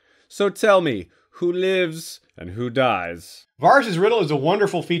yours. So tell me, who lives and who dies?" Varys' riddle is a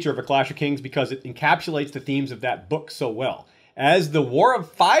wonderful feature of A Clash of Kings because it encapsulates the themes of that book so well. As the War of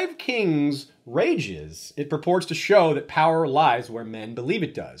 5 Kings rages, it purports to show that power lies where men believe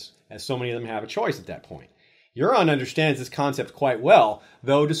it does, as so many of them have a choice at that point. Euron understands this concept quite well,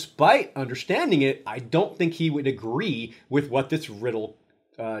 though despite understanding it, I don't think he would agree with what this riddle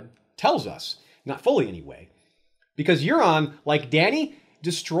tells us. Not fully, anyway. Because Euron, like Dany,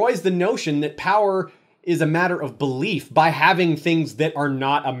 destroys the notion that power is a matter of belief by having things that are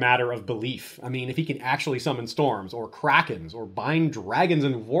not a matter of belief. I mean, if he can actually summon storms, or krakens, or bind dragons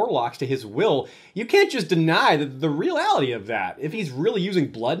and warlocks to his will, you can't just deny the reality of that. If he's really using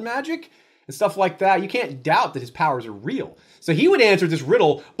blood magic and stuff like that, you can't doubt that his powers are real. So he would answer this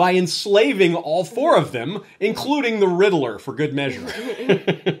riddle by enslaving all 4 of them, including the Riddler, for good measure.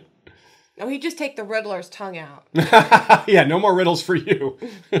 No, he'd just take the Riddler's tongue out. Yeah, no more riddles for you.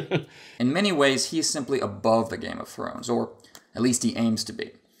 In many ways, he is simply above the Game of Thrones, or at least he aims to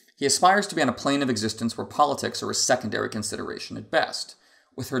be. He aspires to be on a plane of existence where politics are a secondary consideration at best.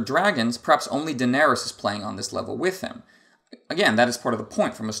 With her dragons, perhaps only Daenerys is playing on this level with him. Again, that is part of the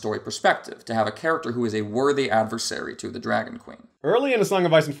point from a story perspective, to have a character who is a worthy adversary to the Dragon Queen. Early in A Song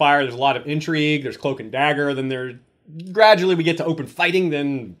of Ice and Fire, there's a lot of intrigue, there's cloak and dagger, then gradually we get to open fighting,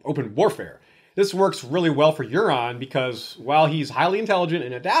 then open warfare. This works really well for Euron because while he's highly intelligent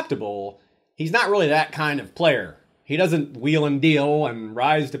and adaptable, he's not really that kind of player. He doesn't wheel and deal and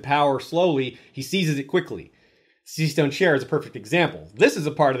rise to power slowly, he seizes it quickly. Sea Stone Chair is a perfect example. This is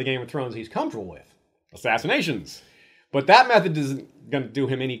a part of the Game of Thrones he's comfortable with. Assassinations. But that method isn't going to do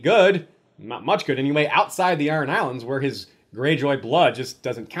him any good, not much good anyway, outside the Iron Islands where his Greyjoy blood just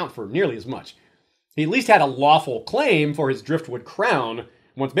doesn't count for nearly as much. He at least had a lawful claim for his Driftwood crown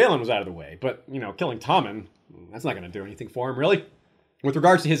once Balon was out of the way. But, killing Tommen, that's not going to do anything for him, really. With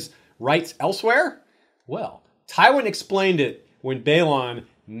regards to his rights elsewhere, well, Tywin explained it when Balon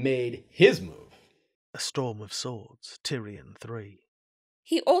made his move. A Storm of Swords, Tyrion 3.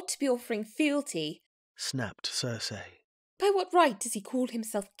 He ought to be offering fealty. Snapped Cersei. By what right does he call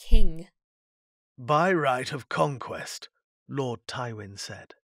himself king? By right of conquest, Lord Tywin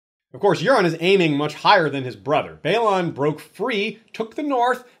said. Of course, Euron is aiming much higher than his brother. Balon broke free, took the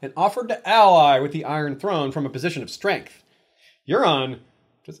north, and offered to ally with the Iron Throne from a position of strength. Euron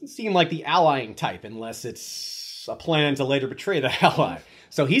doesn't seem like the allying type unless it's a plan to later betray the ally.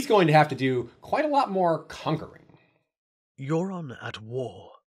 So he's going to have to do quite a lot more conquering. Euron at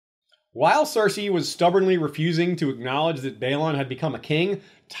war. While Cersei was stubbornly refusing to acknowledge that Balon had become a king,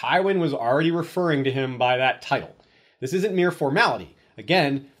 Tywin was already referring to him by that title. This isn't mere formality.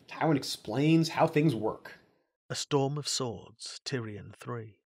 Again, Tywin explains how things work. A Storm of Swords, Tyrion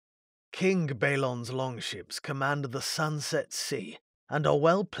 3. King Balon's longships command the Sunset Sea and are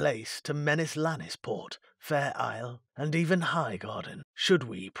well placed to menace Lannisport, Fair Isle, and even Highgarden, should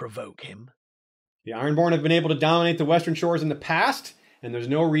we provoke him. The Ironborn have been able to dominate the western shores in the past, and there's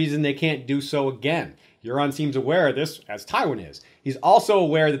no reason they can't do so again. Euron seems aware of this, as Tywin is. He's also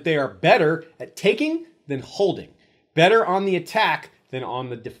aware that they are better at taking than holding. Better on the attack than on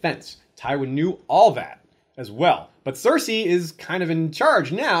the defense. Tywin knew all that as well. But Cersei is kind of in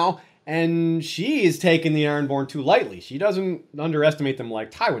charge now, and she is taking the Ironborn too lightly. She doesn't underestimate them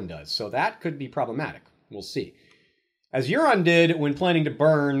like Tywin does, so that could be problematic. We'll see. As Euron did when planning to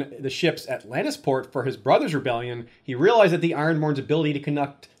burn the ships at Lannisport for his brother's rebellion, he realized that the Ironborn's ability to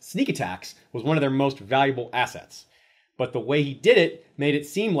conduct sneak attacks was one of their most valuable assets. But the way he did it made it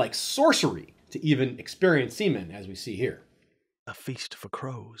seem like sorcery to even experienced seamen, as we see here. A feast for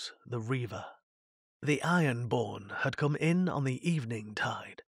crows, the Reaver. The Ironborn had come in on the evening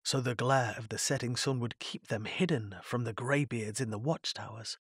tide, so the glare of the setting sun would keep them hidden from the greybeards in the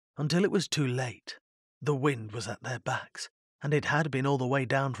watchtowers, until it was too late. The wind was at their backs, and it had been all the way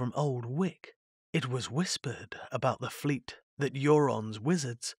down from Old Wick. It was whispered about the fleet that Euron's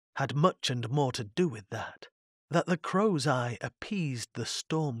wizards had much and more to do with that the Crow's Eye appeased the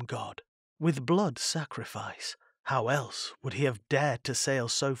storm god with blood sacrifice. How else would he have dared to sail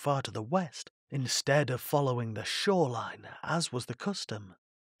so far to the west, instead of following the shoreline, as was the custom?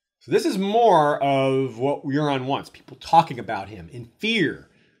 So this is more of what Euron wants, people talking about him in fear.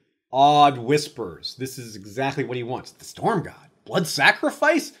 Odd whispers. This is exactly what he wants. The Storm God. Blood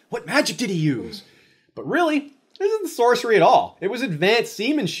sacrifice? What magic did he use? But really, this isn't sorcery at all. It was advanced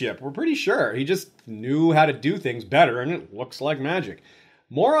seamanship, we're pretty sure. He just knew how to do things better, and it looks like magic.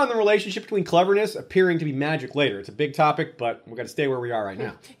 More on the relationship between cleverness appearing to be magic later. It's a big topic, but we've got to stay where we are right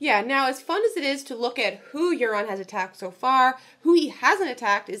now. Yeah, now as fun as it is to look at who Euron has attacked so far, who he hasn't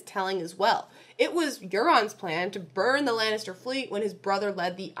attacked is telling as well. It was Euron's plan to burn the Lannister fleet when his brother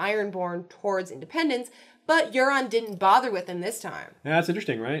led the Ironborn towards independence, but Euron didn't bother with him this time. Yeah, that's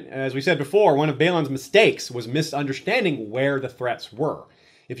interesting, right? As we said before, one of Balon's mistakes was misunderstanding where the threats were.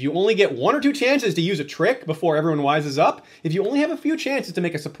 If you only get 1 or 2 chances to use a trick before everyone wises up, if you only have a few chances to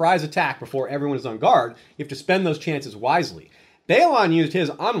make a surprise attack before everyone is on guard, you have to spend those chances wisely. Balon used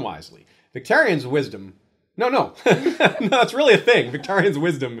his unwisely. Victarion's wisdom... No, it's really a thing. Victarion's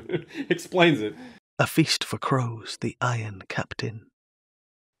wisdom explains it. A feast for crows, the Iron Captain.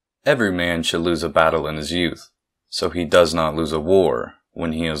 Every man should lose a battle in his youth, so he does not lose a war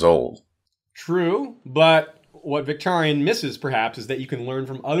when he is old. True, but what Victarion misses, perhaps, is that you can learn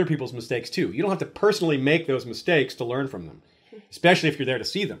from other people's mistakes, too. You don't have to personally make those mistakes to learn from them, especially if you're there to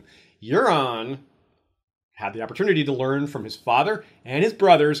see them. Euron had the opportunity to learn from his father and his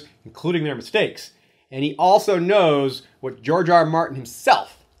brothers, including their mistakes. And he also knows what George R. R. Martin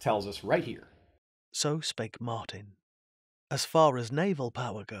himself tells us right here. So spake Martin. As far as naval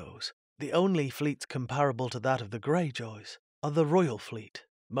power goes, the only fleets comparable to that of the Greyjoys are the Royal Fleet,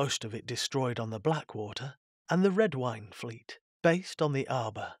 most of it destroyed on the Blackwater, and the Redwyne Fleet, based on the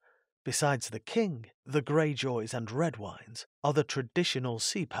Arbor. Besides the King, the Greyjoys and Redwynes are the traditional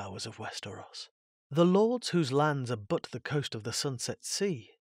sea powers of Westeros. The lords whose lands abut the coast of the Sunset Sea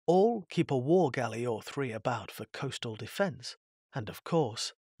all keep a war galley or 3 about for coastal defence, and of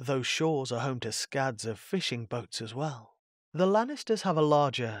course, those shores are home to scads of fishing boats as well. The Lannisters have a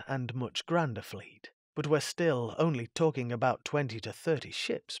larger and much grander fleet, but we're still only talking about 20 to 30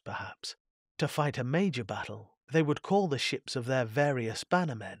 ships, perhaps. To fight a major battle, they would call the ships of their various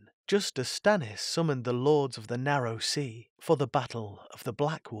bannermen, just as Stannis summoned the Lords of the Narrow Sea for the Battle of the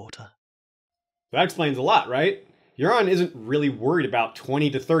Blackwater. That explains a lot, right? Euron isn't really worried about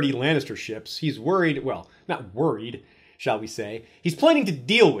 20 to 30 Lannister ships. He's worried, well, not worried, shall we say. He's planning to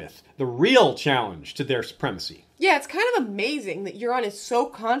deal with the real challenge to their supremacy. Yeah, it's kind of amazing that Euron is so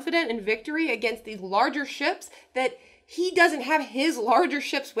confident in victory against these larger ships that he doesn't have his larger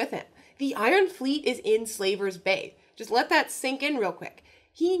ships with him. The Iron Fleet is in Slaver's Bay. Just let that sink in real quick.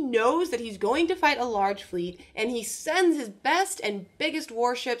 He knows that he's going to fight a large fleet, and he sends his best and biggest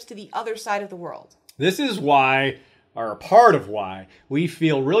warships to the other side of the world. This is why, or a part of why, we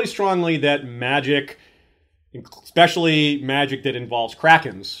feel really strongly that magic, especially magic that involves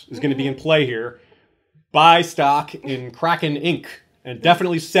Krakens, is going to be in play here. Buy stock in Kraken Inc. and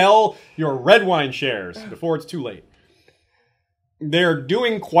definitely sell your Redwyne shares before it's too late. They're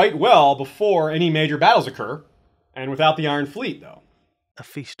doing quite well before any major battles occur, and without the Iron Fleet, though. A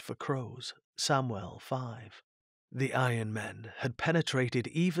Feast for Crows, Samwell 5. The Iron Men had penetrated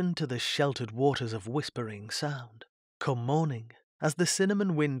even to the sheltered waters of Whispering Sound. Come morning, as the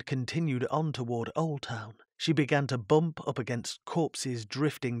cinnamon wind continued on toward Old Town, she began to bump up against corpses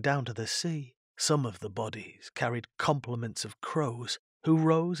drifting down to the sea. Some of the bodies carried complements of crows, who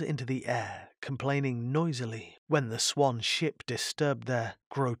rose into the air, complaining noisily when the Swan ship disturbed their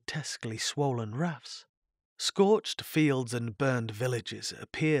grotesquely swollen rafts. Scorched fields and burned villages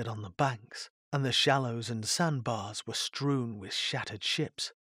appeared on the banks, and the shallows and sandbars were strewn with shattered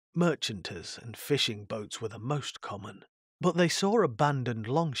ships. Merchanters and fishing boats were the most common, but they saw abandoned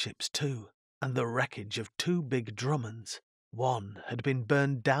longships too, and the wreckage of 2 big Drummonds. One had been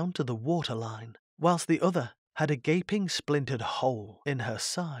burned down to the waterline, whilst the other had a gaping splintered hole in her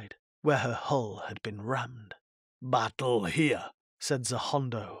side, where her hull had been rammed. Battle here, said Sir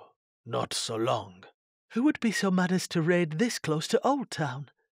Hondo. Not so long. Who would be so mad as to raid this close to Old Town?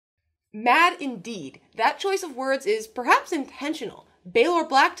 Mad indeed. That choice of words is perhaps intentional. Baelor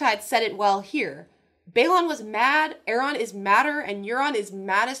Blacktide said it well here. Balon was mad, Aeron is madder, and Euron is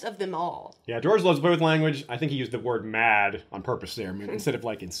maddest of them all. Yeah, George loves both language. I think he used the word mad on purpose there. I mean, instead of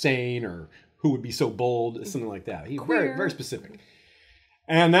like insane or who would be so bold, something like that. He's very, very specific.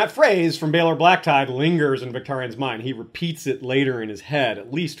 And that phrase from Baelor Blacktide lingers in Victarion's mind. He repeats it later in his head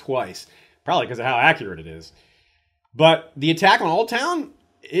at least twice, probably because of how accurate it is. But the attack on Old Town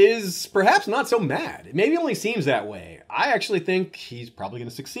is perhaps not so mad. It maybe only seems that way. I actually think he's probably going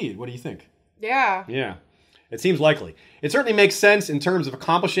to succeed. What do you think? Yeah. Yeah, it seems likely. It certainly makes sense in terms of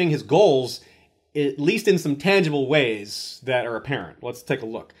accomplishing his goals, at least in some tangible ways that are apparent. Let's take a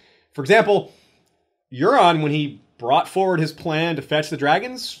look. For example, Euron, when he brought forward his plan to fetch the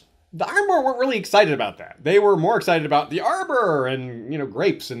dragons, the Ironborn weren't really excited about that. They were more excited about the arbor and,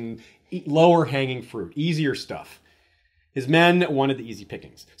 grapes and lower hanging fruit, easier stuff. His men wanted the easy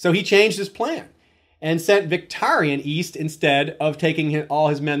pickings. So he changed his plan and sent Victarion east instead of taking all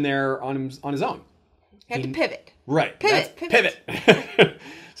his men there on his own. He had to pivot. Right. Pivot.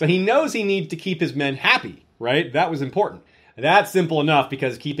 So he knows he needs to keep his men happy, right? That was important. That's simple enough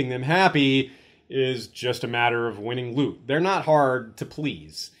because keeping them happy is just a matter of winning loot. They're not hard to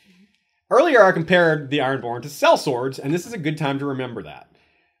please. Earlier, I compared the Ironborn to sellswords, and this is a good time to remember that.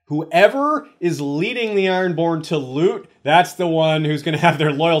 Whoever is leading the Ironborn to loot, that's the one who's going to have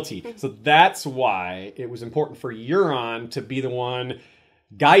their loyalty. So that's why it was important for Euron to be the one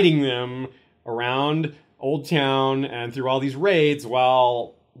guiding them around Old Town and through all these raids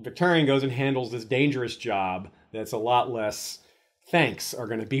while Victarion goes and handles this dangerous job that's a lot less thanks are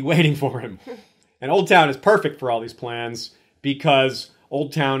going to be waiting for him. And Old Town is perfect for all these plans because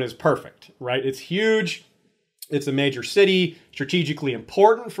Old Town is perfect, right? It's huge. It's a major city, strategically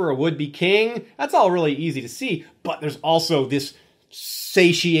important for a would-be king. That's all really easy to see. But there's also this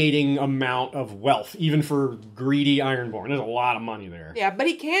satiating amount of wealth, even for greedy Ironborn. There's a lot of money there. Yeah, but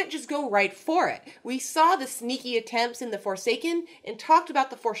he can't just go right for it. We saw the sneaky attempts in the Forsaken and talked about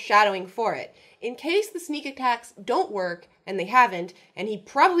the foreshadowing for it. In case the sneak attacks don't work, and they haven't, and he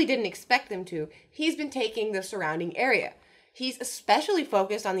probably didn't expect them to, he's been taking the surrounding area. He's especially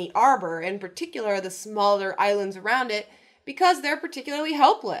focused on the Arbor, in particular the smaller islands around it, because they're particularly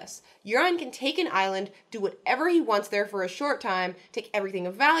helpless. Euron can take an island, do whatever he wants there for a short time, take everything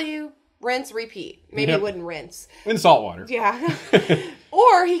of value, rinse, repeat. Maybe it wouldn't rinse. In salt water. Yeah.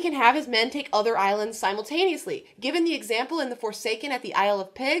 Or he can have his men take other islands simultaneously. Given the example in the Forsaken at the Isle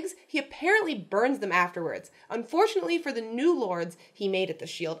of Pigs, he apparently burns them afterwards. Unfortunately for the new lords he made at the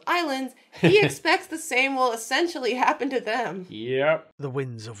Shield Islands, he expects the same will essentially happen to them. Yep. The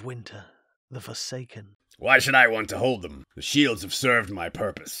winds of winter, the Forsaken. Why should I want to hold them? The shields have served my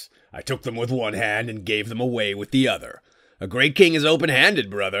purpose. I took them with one hand and gave them away with the other. A great king is open-handed,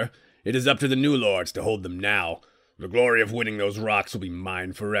 brother. It is up to the new lords to hold them now. The glory of winning those rocks will be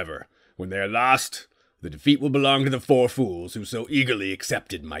mine forever. When they are lost, the defeat will belong to the four fools who so eagerly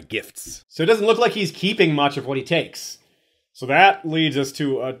accepted my gifts. So it doesn't look like he's keeping much of what he takes. So that leads us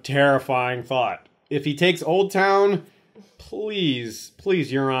to a terrifying thought. If he takes Old Town, please,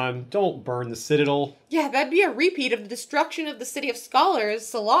 Euron, don't burn the Citadel. Yeah, that'd be a repeat of the destruction of the city of scholars,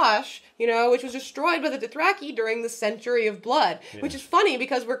 Salash, which was destroyed by the Dothraki during the Century of Blood. Yeah. Which is funny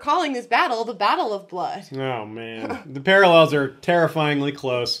because we're calling this battle the Battle of Blood. Oh, man. The parallels are terrifyingly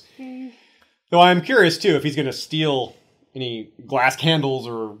close. Though I'm curious, too, if he's going to steal any glass candles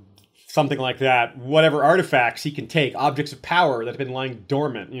or something like that. Whatever artifacts he can take, objects of power that have been lying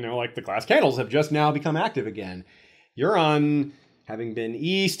dormant, like the glass candles have just now become active again. Euron, having been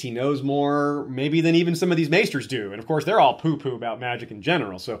east, he knows more maybe than even some of these maesters do. And of course, they're all poo-poo about magic in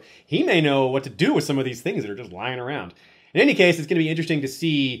general. So he may know what to do with some of these things that are just lying around. In any case, it's going to be interesting to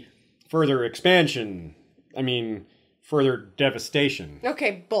see further expansion. Further devastation.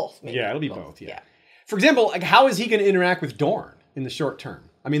 Okay, both. Maybe. Yeah, it'll be both. Yeah. For example, how is he going to interact with Dorne in the short term?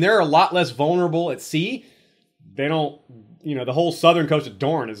 They're a lot less vulnerable at sea. They don't, the whole southern coast of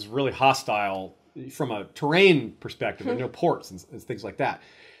Dorne is really hostile from a terrain perspective. There's no ports and things like that.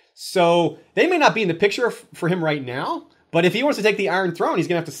 So they may not be in the picture for him right now, but if he wants to take the Iron Throne, he's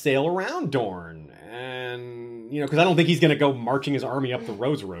going to have to sail around Dorne. And, because I don't think he's going to go marching his army up the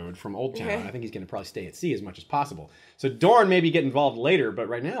Rose Road from Old Town. I think he's going to probably stay at sea as much as possible. So Dorne maybe get involved later, but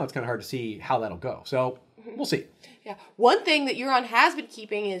right now it's kind of hard to see how that'll go. So we'll see. Yeah. One thing that Euron has been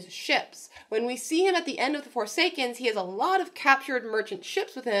keeping is ships. When we see him at the end of the Forsakens, he has a lot of captured merchant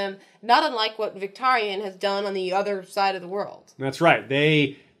ships with him, not unlike what Victarion has done on the other side of the world. That's right.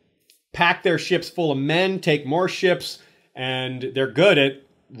 They pack their ships full of men, take more ships, and they're good at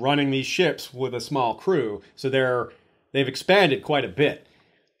running these ships with a small crew. So they've expanded quite a bit.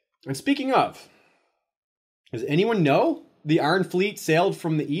 And speaking of, does anyone know the Iron Fleet sailed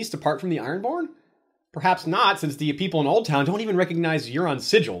from the east apart from the Ironborn? Perhaps not, since the people in Old Town don't even recognize Euron's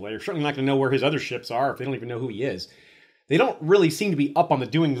sigil. They're certainly not going to know where his other ships are if they don't even know who he is. They don't really seem to be up on the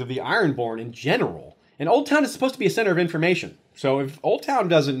doings of the Ironborn in general. And Old Town is supposed to be a center of information. So if Old Town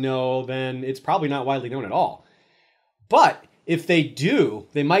doesn't know, then it's probably not widely known at all. But if they do,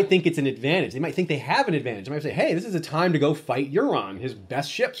 they might think it's an advantage. They might think they have an advantage. They might say, hey, this is a time to go fight Euron. His best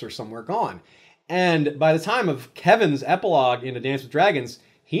ships are somewhere gone. And by the time of Kevin's epilogue in A Dance with Dragons,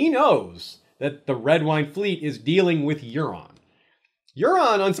 he knows that the Red Wine Fleet is dealing with Euron.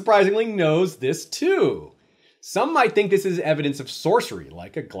 Euron, unsurprisingly, knows this too. Some might think this is evidence of sorcery,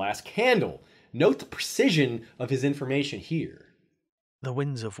 like a glass candle. Note the precision of his information here. The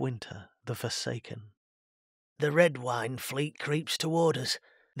winds of winter, the Forsaken. The Red Wine Fleet creeps toward us.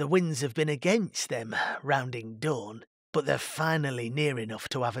 The winds have been against them, rounding dawn, but they're finally near enough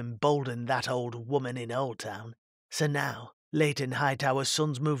to have emboldened that old woman in Old Town. So now, Leighton Hightower's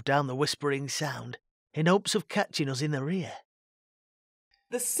sons move down the Whispering Sound, in hopes of catching us in the rear.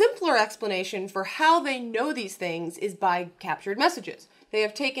 The simpler explanation for how they know these things is by captured messages. They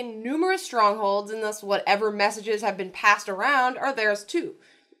have taken numerous strongholds, and thus whatever messages have been passed around are theirs too.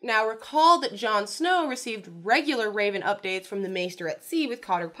 Now recall that Jon Snow received regular Raven updates from the Maester at Sea with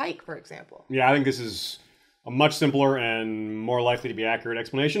Cotter Pike, for example. Yeah, I think this is a much simpler and more likely to be accurate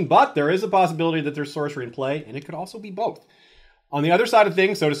explanation, but there is a possibility that there's sorcery in play, and it could also be both. On the other side of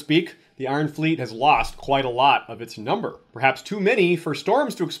things, so to speak, the Iron Fleet has lost quite a lot of its number, perhaps too many for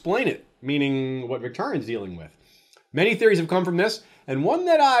storms to explain it, meaning what Victarion's dealing with. Many theories have come from this, and one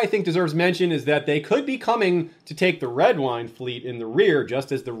that I think deserves mention is that they could be coming to take the Red Wine Fleet in the rear,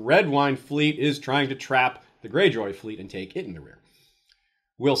 just as the Red Wine Fleet is trying to trap the Greyjoy Fleet and take it in the rear.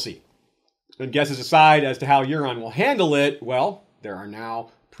 We'll see. And guesses aside as to how Euron will handle it, well, there are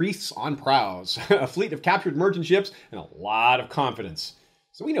now priests on prows, a fleet of captured merchant ships, and a lot of confidence.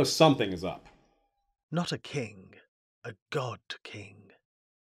 So we know something is up. Not a king, a god king.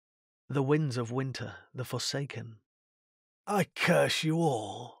 The winds of winter, the Forsaken. I curse you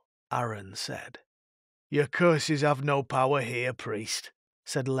all, Aaron said. Your curses have no power here, priest,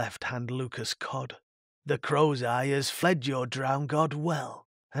 said left-hand Lucas Cod. The crow's eye has fled your drowned god well,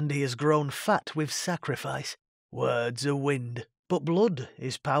 and he has grown fat with sacrifice. Words are wind, but blood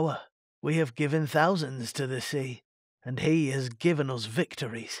is power. We have given thousands to the sea, and he has given us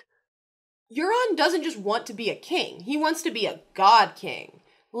victories. Euron doesn't just want to be a king, he wants to be a god king.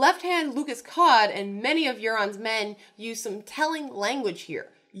 Left-hand Lucas Cod and many of Euron's men use some telling language here.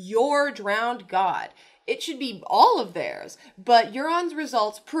 Your drowned god. It should be all of theirs, but Euron's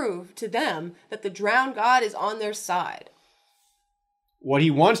results prove to them that the drowned god is on their side. What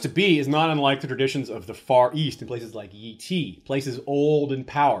he wants to be is not unlike the traditions of the Far East in places like Yi Ti, places old in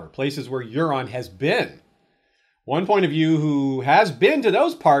power, places where Euron has been. One point of view who has been to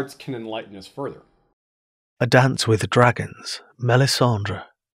those parts can enlighten us further. A Dance with Dragons, Melisandre.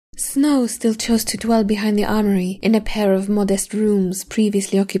 Snow still chose to dwell behind the armory, in a pair of modest rooms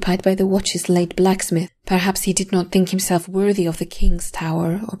previously occupied by the Watch's late blacksmith. Perhaps he did not think himself worthy of the king's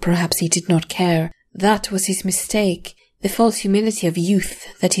tower, or perhaps he did not care. That was his mistake, the false humility of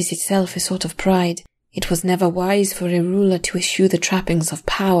youth that is itself a sort of pride. It was never wise for a ruler to eschew the trappings of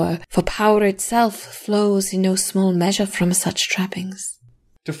power, for power itself flows in no small measure from such trappings.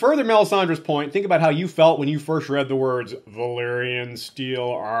 To further Melisandre's point, think about how you felt when you first read the words Valyrian steel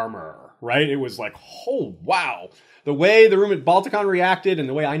armor, right? It was like, oh, wow. The way the room at Balticon reacted and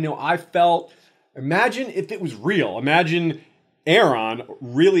the way I know I felt. Imagine if it was real. Imagine Aeron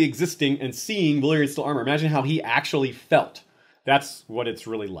really existing and seeing Valyrian steel armor. Imagine how he actually felt. That's what it's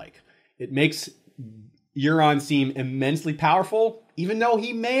really like. It makes Euron seem immensely powerful, even though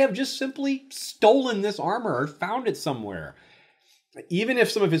he may have just simply stolen this armor or found it somewhere. Even if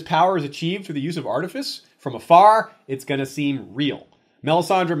some of his power is achieved through the use of artifice, from afar, it's going to seem real.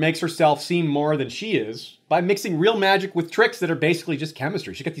 Melisandre makes herself seem more than she is by mixing real magic with tricks that are basically just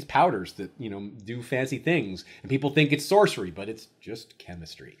chemistry. She's got these powders that, do fancy things, and people think it's sorcery, but it's just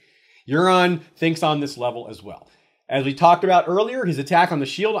chemistry. Euron thinks on this level as well. As we talked about earlier, his attack on the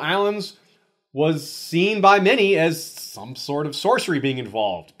Shield Islands was seen by many as some sort of sorcery being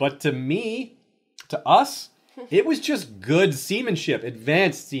involved. But to us, it was just good seamanship,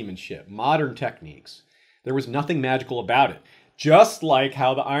 advanced seamanship, modern techniques. There was nothing magical about it. Just like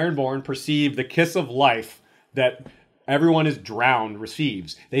how the Ironborn perceive the kiss of life that everyone is drowned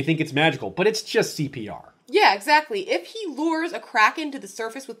receives. They think it's magical, but it's just CPR. Yeah, exactly. If he lures a kraken to the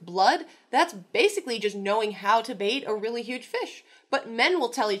surface with blood, that's basically just knowing how to bait a really huge fish. But men will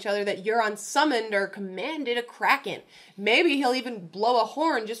tell each other that Euron summoned or commanded a kraken. Maybe he'll even blow a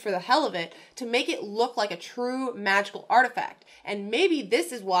horn just for the hell of it to make it look like a true magical artifact. And maybe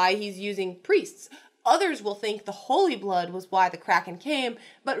this is why he's using priests. Others will think the holy blood was why the kraken came,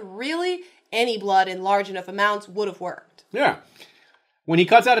 but really, any blood in large enough amounts would have worked. Yeah. When he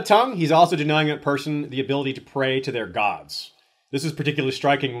cuts out a tongue, he's also denying that person the ability to pray to their gods. This is particularly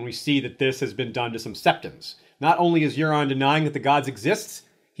striking when we see that this has been done to some septons. Not only is Euron denying that the gods exist,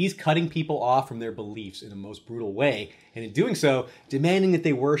 he's cutting people off from their beliefs in a most brutal way, and in doing so, demanding that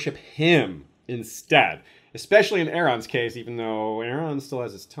they worship him instead. Especially in Aeron's case, even though Euron still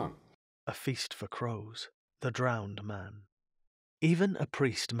has his tongue. A feast for crows, the drowned man. Even a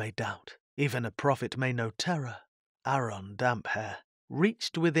priest may doubt, even a prophet may know terror. Aaron Damphair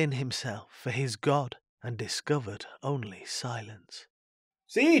reached within himself for his god and discovered only silence.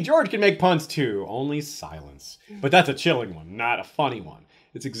 See, George can make puns too, only silence. But that's a chilling one, not a funny one.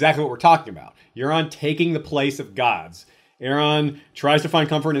 It's exactly what we're talking about. Euron taking the place of gods. Euron tries to find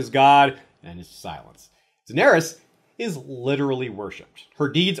comfort in his god and his silence. Daenerys is literally worshipped. Her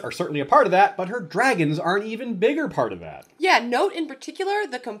deeds are certainly a part of that, but her dragons are an even bigger part of that. Yeah, note in particular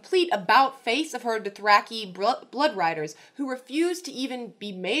the complete about-face of her Dothraki blood riders, who refused to even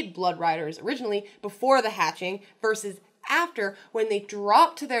be made blood riders originally before the hatching, versus after, when they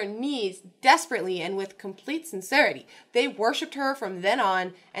dropped to their knees desperately and with complete sincerity. They worshipped her from then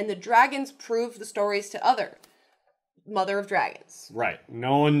on, and the dragons proved the stories to other. Mother of Dragons. Right.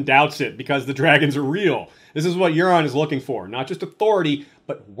 No one doubts it because the dragons are real. This is what Euron is looking for. Not just authority,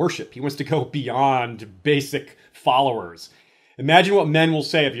 but worship. He wants to go beyond basic followers. Imagine what men will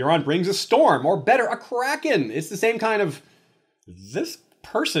say if Euron brings a storm, or better, a kraken. It's the same kind of, this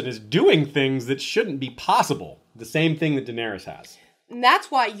person is doing things that shouldn't be possible. The same thing that Daenerys has. And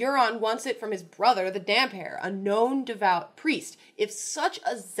that's why Euron wants it from his brother, the Damphair, a known devout priest. If such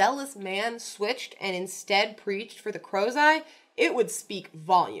a zealous man switched and instead preached for the Crow's Eye, it would speak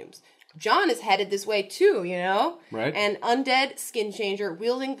volumes. Jon is headed this way too, you know? Right. An undead skin changer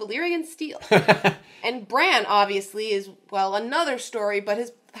wielding Valyrian steel. And Bran, obviously, is, well, another story, but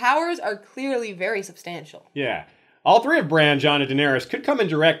his powers are clearly very substantial. Yeah. All three of Bran, Jon, and Daenerys could come in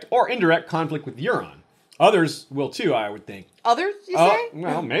direct or indirect conflict with Euron. Others will too, I would think. Others, you say?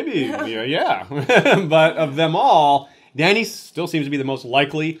 Well, maybe, yeah. But of them all, Dany still seems to be the most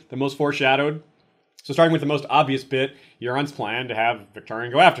likely, the most foreshadowed. So starting with the most obvious bit, Euron's plan to have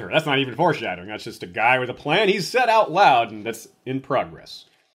Victarion go after her. That's not even foreshadowing. That's just a guy with a plan he's said out loud, and that's in progress.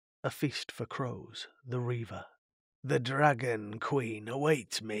 A feast for crows, the Reaver. The Dragon Queen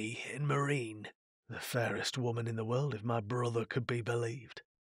awaits me in Meereen, the fairest woman in the world if my brother could be believed.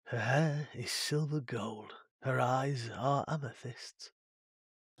 Her hair is silver gold. Her eyes are amethysts.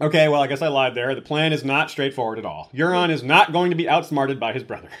 Okay, well, I guess I lied there. The plan is not straightforward at all. Euron is not going to be outsmarted by his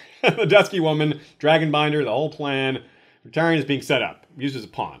brother. The Dusky Woman, Dragonbinder, the whole plan. Victarion is being set up, used as a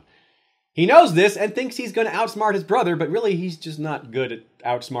pawn. He knows this and thinks he's going to outsmart his brother, but really he's just not good at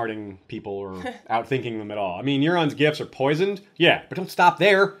outsmarting people or outthinking them at all. I mean, Euron's gifts are poisoned, yeah, but don't stop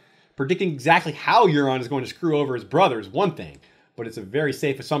there. Predicting exactly how Euron is going to screw over his brother is one thing. But it's a very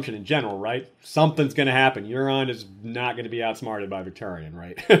safe assumption in general, right? Something's going to happen. Euron is not going to be outsmarted by Victarion,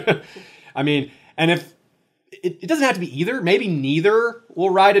 right? I mean, and if it doesn't have to be either. Maybe neither will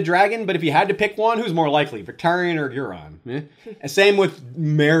ride a dragon, but if you had to pick one, who's more likely, Victarion or Euron? And same with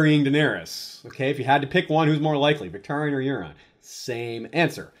marrying Daenerys. Okay, if you had to pick one, who's more likely, Victarion or Euron? Same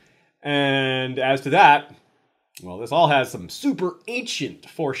answer. And as to that, well, this all has some super ancient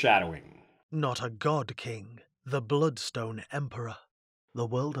foreshadowing. Not a god king. The Bloodstone Emperor, the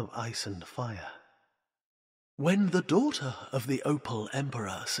world of ice and fire. When the daughter of the Opal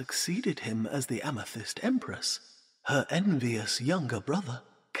Emperor succeeded him as the Amethyst Empress, her envious younger brother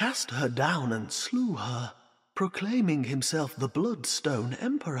cast her down and slew her, proclaiming himself the Bloodstone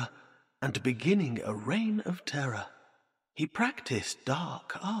Emperor and beginning a reign of terror. He practiced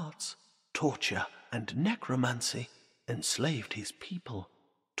dark arts, torture and necromancy, enslaved his people,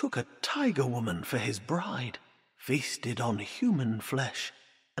 took a tiger woman for his bride, feasted on human flesh,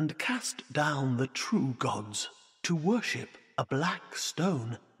 and cast down the true gods to worship a black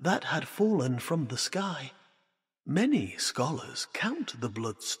stone that had fallen from the sky. Many scholars count the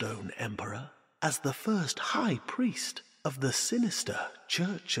Bloodstone Emperor as the first high priest of the sinister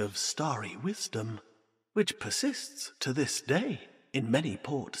Church of Starry Wisdom, which persists to this day in many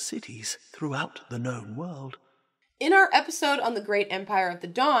port cities throughout the known world. In our episode on the Great Empire of the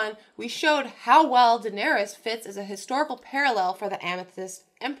Dawn, we showed how well Daenerys fits as a historical parallel for the Amethyst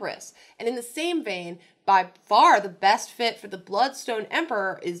Empress. And in the same vein, by far the best fit for the Bloodstone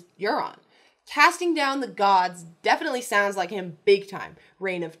Emperor is Euron. Casting down the gods definitely sounds like him big time.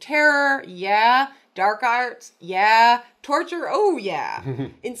 Reign of Terror, yeah. Dark arts, yeah. Torture, oh yeah.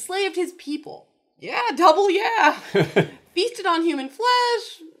 Enslaved his people, yeah, double yeah. Feasted on human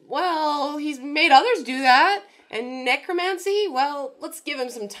flesh, well, he's made others do that. And necromancy, well, let's give him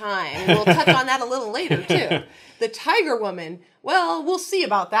some time. And we'll touch on that a little later, too. The Tiger Woman, well, we'll see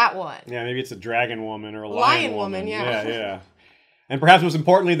about that one. Yeah, maybe it's a Dragon Woman or a Lion Woman, yeah. Yeah. And perhaps most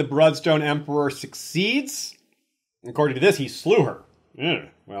importantly, the Bloodstone Emperor succeeds. According to this, he slew her.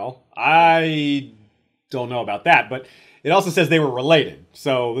 Well, I don't know about that, but it also says they were related.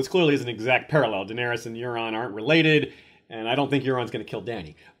 So this clearly is an exact parallel. Daenerys and Euron aren't related, and I don't think Euron's going to kill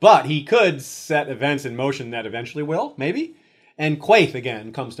Dany. But he could set events in motion that eventually will, maybe. And Quaithe,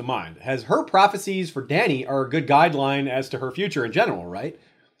 again, comes to mind, as her prophecies for Dany are a good guideline as to her future in general, right?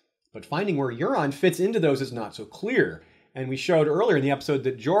 But finding where Euron fits into those is not so clear. And we showed earlier in the episode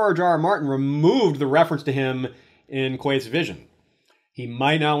that George R. R. Martin removed the reference to him in Quaithe's vision. He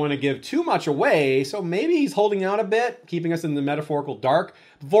might not want to give too much away, so maybe he's holding out a bit, keeping us in the metaphorical dark,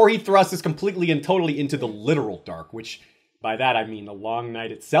 before he thrusts us completely and totally into the literal dark, which, by that I mean the Long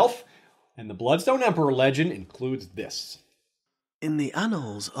Night itself, and the Bloodstone Emperor legend includes this. In the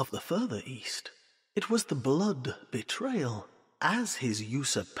annals of the further east, it was the blood betrayal, as his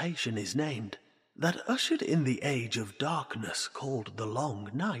usurpation is named, that ushered in the age of darkness called the Long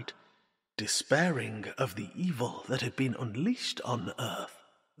Night. Despairing of the evil that had been unleashed on earth,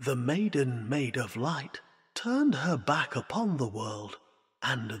 the maiden Maid of Light turned her back upon the world,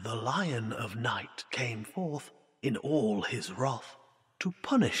 and the Lion of Night came forth in all his wrath to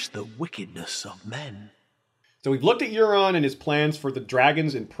punish the wickedness of men. So we've looked at Euron and his plans for the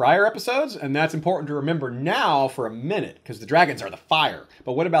dragons in prior episodes, and that's important to remember now for a minute, because the dragons are the fire.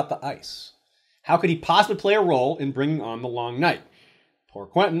 But what about the ice? How could he possibly play a role in bringing on the Long Night?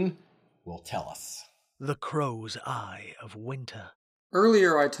 PoorQuentyn will tell us. The Crow's Eye of Winter.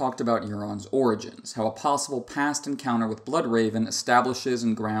 Earlier I talked about Euron's origins, how a possible past encounter with Bloodraven establishes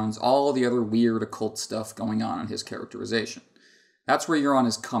and grounds all the other weird occult stuff going on in his characterization. That's where Euron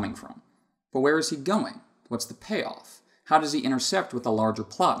is coming from. But where is he going? What's the payoff? How does he intersect with the larger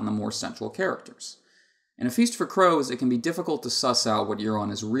plot and the more central characters? In A Feast for Crows, it can be difficult to suss out what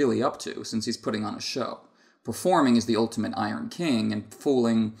Euron is really up to, since he's putting on a show, performing as the ultimate Iron King and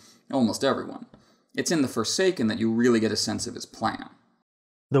fooling almost everyone. It's in The Forsaken that you really get a sense of his plan.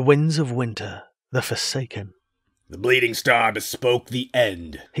 The Winds of Winter, the Forsaken. The Bleeding Star bespoke the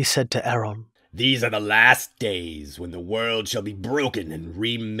end, he said to Euron. These are the last days when the world shall be broken and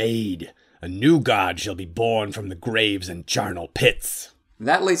remade. A new god shall be born from the graves and charnel pits.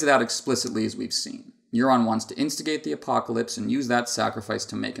 That lays it out explicitly as we've seen. Euron wants to instigate the apocalypse and use that sacrifice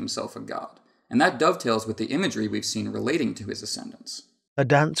to make himself a god. And that dovetails with the imagery we've seen relating to his ascendance. A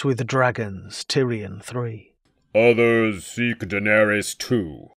Dance with Dragons, Tyrion 3. Others seek Daenerys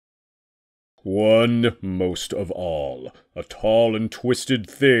too. One most of all, a tall and twisted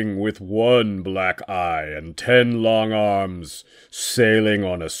thing with one black eye and 10 long arms, sailing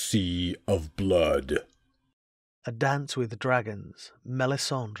on a sea of blood. A Dance with Dragons,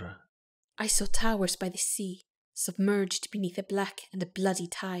 Melisandre. I saw towers by the sea, submerged beneath a black and a bloody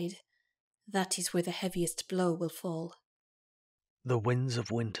tide. That is where the heaviest blow will fall. The Winds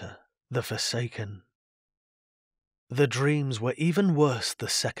of Winter, the Forsaken. The dreams were even worse the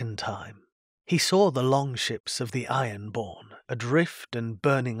second time. He saw the longships of the Ironborn, adrift and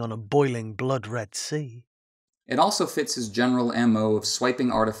burning on a boiling blood-red sea. It also fits his general MO of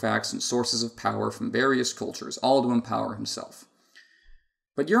swiping artifacts and sources of power from various cultures, all to empower himself.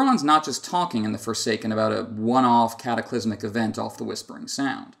 But Euron's not just talking in The Forsaken about a one-off cataclysmic event off the Whispering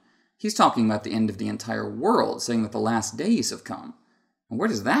Sound. He's talking about the end of the entire world, saying that the last days have come. And where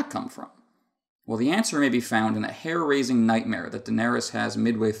does that come from? Well, the answer may be found in a hair-raising nightmare that Daenerys has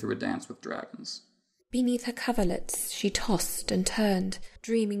midway through A Dance with Dragons. Beneath her coverlets she tossed and turned,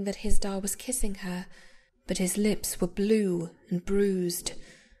 dreaming that Hisdar was kissing her, but his lips were blue and bruised,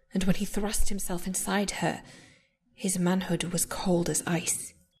 and when he thrust himself inside her, his manhood was cold as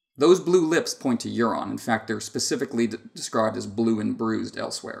ice. Those blue lips point to Euron. In fact, they're specifically described as blue and bruised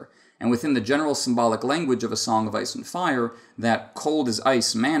elsewhere. And within the general symbolic language of A Song of Ice and Fire, that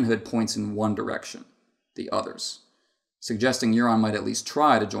cold-as-ice manhood points in one direction, the others, suggesting Euron might at least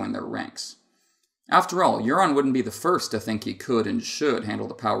try to join their ranks. After all, Euron wouldn't be the first to think he could and should handle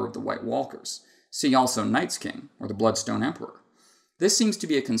the power of the White Walkers. See also Night's King, or the Bloodstone Emperor. This seems to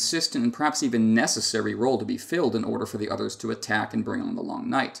be a consistent and perhaps even necessary role to be filled in order for the others to attack and bring on the Long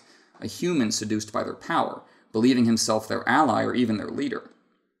Night, a human seduced by their power, believing himself their ally or even their leader.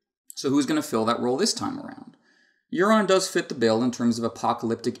 So who's going to fill that role this time around? Euron does fit the bill in terms of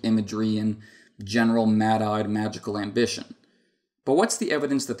apocalyptic imagery and general mad-eyed magical ambition. But what's the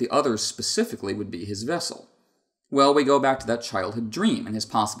evidence that the others specifically would be his vessel? Well, we go back to that childhood dream and his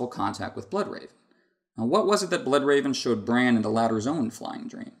possible contact with Bloodraven. Now, what was it that Bloodraven showed Bran in the latter's own flying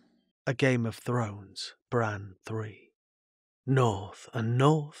dream? A Game of Thrones, Bran 3. North and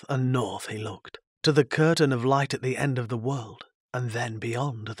north and north he looked, to the curtain of light at the end of the world, and then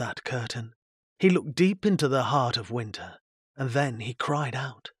beyond that curtain. He looked deep into the heart of winter, and then he cried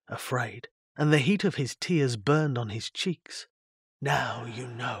out, afraid, and the heat of his tears burned on his cheeks. "Now you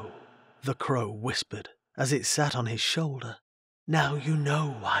know," the crow whispered, as it sat on his shoulder. "Now you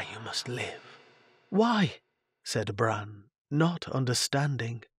know why you must live." "Why?" said Bran, not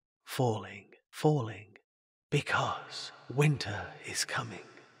understanding, falling. "Because winter is coming."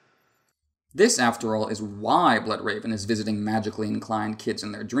 This, after all, is why Bloodraven is visiting magically inclined kids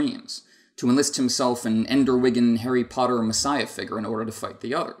in their dreams, to enlist himself an Enderwigan Harry Potter messiah figure in order to fight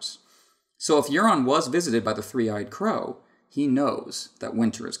the others. So if Euron was visited by the three-eyed crow, he knows that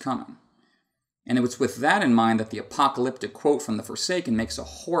winter is coming. And it was with that in mind that the apocalyptic quote from the Forsaken makes a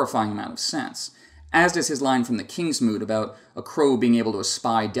horrifying amount of sense, as does his line from the Kingsmoot about a crow being able to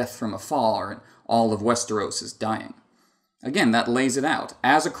espy death from afar and all of Westeros is dying. Again, that lays it out.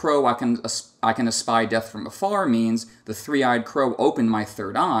 As a crow, I can espy death from afar means the three-eyed crow opened my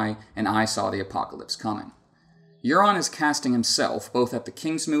third eye, and I saw the apocalypse coming. Euron is casting himself, both at the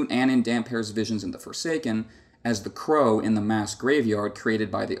Kingsmoot and in Damphair's visions in the Forsaken, as the crow in the mass graveyard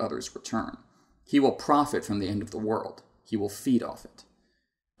created by the other's return. He will profit from the end of the world. He will feed off it.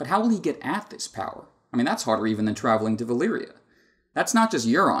 But how will he get at this power? I mean, that's harder even than traveling to Valyria. That's not just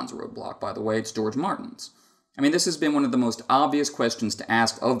Euron's roadblock, by the way, it's George Martin's. I mean, this has been one of the most obvious questions to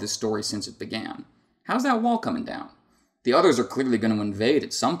ask of this story since it began. How's that wall coming down? The others are clearly going to invade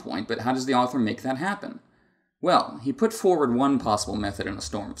at some point, but how does the author make that happen? Well, he put forward one possible method in A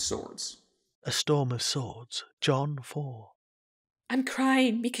Storm of Swords. A Storm of Swords, John 4. "I'm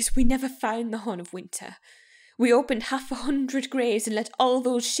crying because we never found the Horn of Winter. We opened 100 graves and let all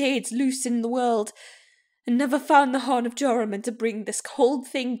those shades loose in the world, and never found the Horn of Joramun to bring this cold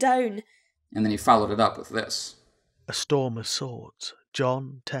thing down." And then he followed it up with this. A Storm of Swords,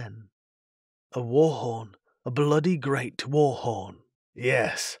 John 10. "A war horn, a bloody great war horn.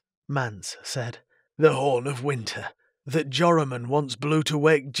 Yes," Mance said, "the Horn of Winter, that Joramun once blew to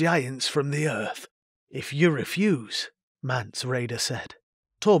wake giants from the earth. If you refuse," Mance Raider said,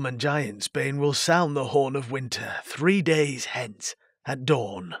 "Tormund Giantsbane will sound the Horn of Winter 3 days hence, at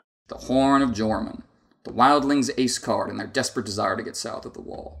dawn." The Horn of Joramun, the wildlings' ace card in their desperate desire to get south of the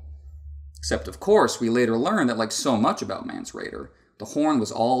wall. Except, of course, we later learn that, like so much about Mance Raider, the horn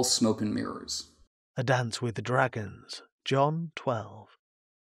was all smoke and mirrors. A Dance with Dragons, John 12.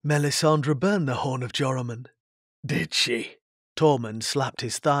 "Melisandre burned the Horn of Joramun." "Did she?" Tormund slapped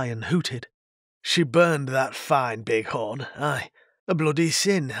his thigh and hooted. "She burned that fine big horn, aye. A bloody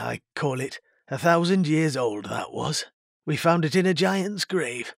sin, I call it. 1,000 years old, that was. We found it in a giant's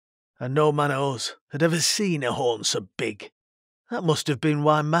grave, and no man of us had ever seen a horn so big. That must have been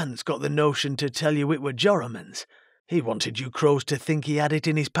why Mance got the notion to tell you it were Joramun's. He wanted you crows to think he had it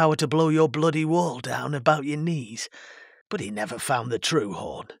in his power to blow your bloody wall down about your knees. But he never found the true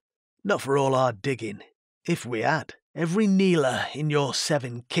horn. Not for all our digging. If we had, every kneeler in your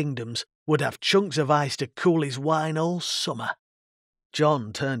 7 kingdoms would have chunks of ice to cool his wine all summer."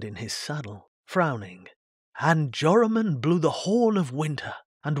 John turned in his saddle, frowning. "And Joramun blew the Horn of Winter,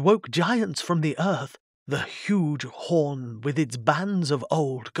 and woke giants from the earth, the huge horn with its bands of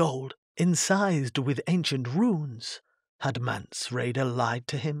old gold, incised with ancient runes. Had Mance Raider lied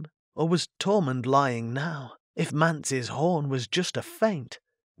to him, or was Tormund lying now? If Mance's horn was just a feint,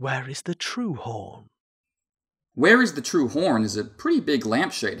 where is the true horn?" Where is the true horn is a pretty big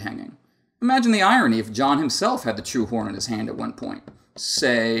lampshade hanging. Imagine the irony if Jon himself had the true horn in his hand at one point.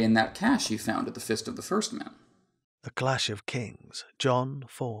 Say, in that cache he found at the Fist of the First Man. A Clash of Kings, John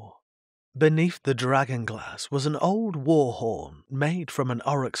 4. Beneath the dragon glass was an old war horn made from an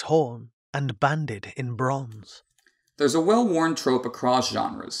aurochs horn and banded in bronze. There's a well-worn trope across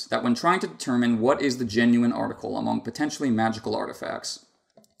genres that when trying to determine what is the genuine article among potentially magical artifacts,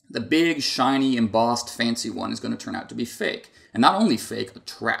 the big, shiny, embossed, fancy one is going to turn out to be fake. And not only fake, a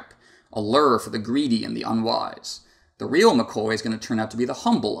trap. A lure for the greedy and the unwise. The real McCoy is going to turn out to be the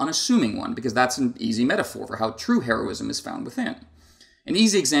humble, unassuming one, because that's an easy metaphor for how true heroism is found within. An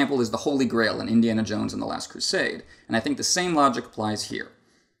easy example is the Holy Grail in Indiana Jones and the Last Crusade, and I think the same logic applies here.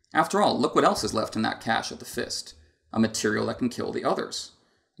 After all, look what else is left in that cache of the fist. A material that can kill the others.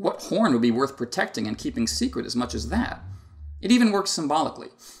 What horn would be worth protecting and keeping secret as much as that? It even works symbolically.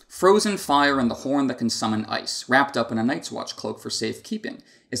 Frozen fire and the horn that can summon ice, wrapped up in a Night's Watch cloak for safekeeping,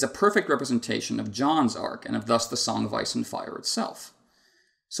 is a perfect representation of Jon's arc and of thus the Song of Ice and Fire itself.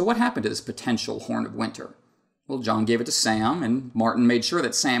 So what happened to this potential Horn of Winter? Well, Jon gave it to Sam, and Martin made sure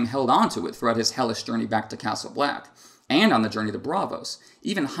that Sam held on to it throughout his hellish journey back to Castle Black, and on the journey to Braavos,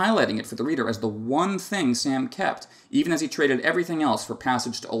 even highlighting it for the reader as the one thing Sam kept, even as he traded everything else for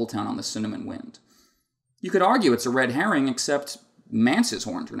passage to Old Town on the Cinnamon Wind. You could argue it's a red herring, except Mance's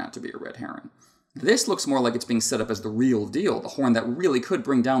horn turned out to be a red herring. This looks more like it's being set up as the real deal, the horn that really could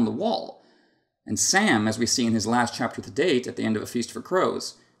bring down the wall. And Sam, as we see in his last chapter to date, at the end of A Feast for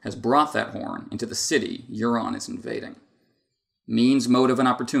Crows, has brought that horn into the city Euron is invading. Means, motive, and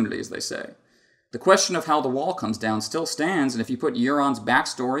opportunity, as they say. The question of how the wall comes down still stands, and if you put Euron's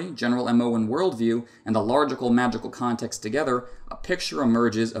backstory, general MO, and worldview, and the logical, magical context together, a picture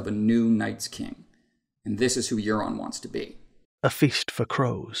emerges of a new Night's King. And this is who Euron wants to be. A Feast for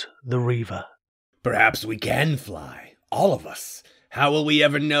Crows, the Reaver. Perhaps we can fly, all of us. How will we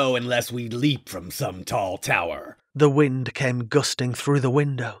ever know unless we leap from some tall tower? The wind came gusting through the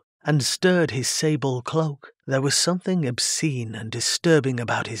window and stirred his sable cloak. There was something obscene and disturbing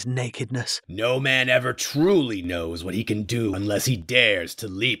about his nakedness. No man ever truly knows what he can do unless he dares to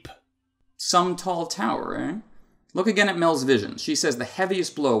leap. Some tall tower, eh? Look again at Mel's vision. She says the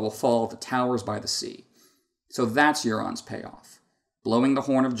heaviest blow will fall at the towers by the sea. So that's Euron's payoff. Blowing the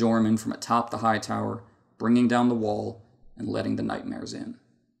horn of Jormungand from atop the high tower, bringing down the wall, and letting the nightmares in.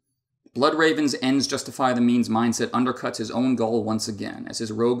 Bloodraven's ends justify the means mindset undercuts his own goal once again, as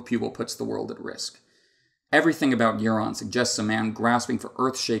his rogue pupil puts the world at risk. Everything about Euron suggests a man grasping for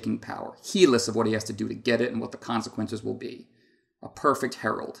earth-shaking power, heedless of what he has to do to get it and what the consequences will be. A perfect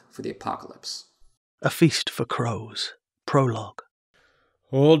herald for the apocalypse. A Feast for Crows. Prologue.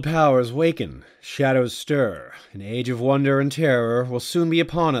 Old powers waken, shadows stir. An age of wonder and terror will soon be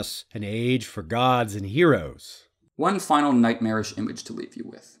upon us, an age for gods and heroes. One final nightmarish image to leave you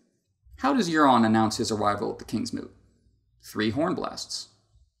with. How does Euron announce his arrival at the King's Moot? 3 horn blasts.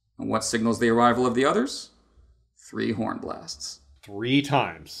 And what signals the arrival of the others? 3 horn blasts. 3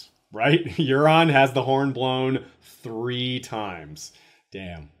 times, right? Euron has the horn blown 3 times.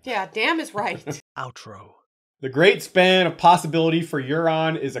 Damn. Yeah, damn is right. Outro. The great span of possibility for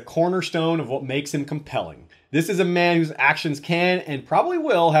Euron is a cornerstone of what makes him compelling. This is a man whose actions can and probably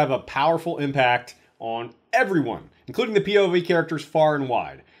will have a powerful impact on everyone, including the POV characters far and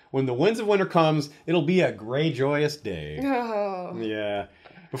wide. When the Winds of Winter comes, it'll be a Greyjoyous day. Oh. Yeah.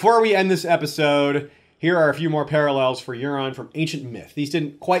 Before we end this episode, here are a few more parallels for Euron from ancient myth. These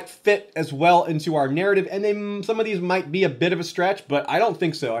didn't quite fit as well into our narrative, and some of these might be a bit of a stretch, but I don't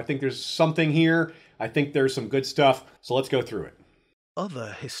think so. I think there's something here. I think there's some good stuff, so let's go through it.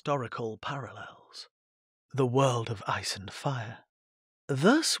 Other historical parallels. The world of ice and fire.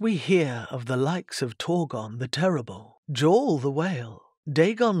 Thus we hear of the likes of Torgon the Terrible, Jol the Whale,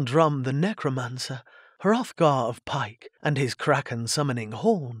 Dagon Drum the Necromancer, Hrothgar of Pike and his kraken-summoning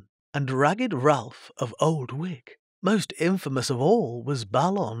horn, and Ragged Ralph of Old Wick. Most infamous of all was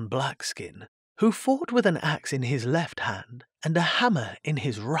Balon Blackskin, who fought with an axe in his left hand and a hammer in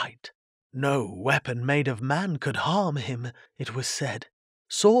his right. No weapon made of man could harm him, it was said.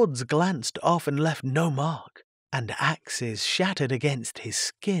 Swords glanced off and left no mark, and axes shattered against his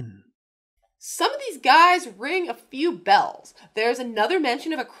skin. Some of these guys ring a few bells. There's another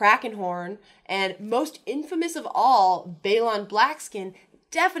mention of a kraken horn, and most infamous of all, Balon Blackskin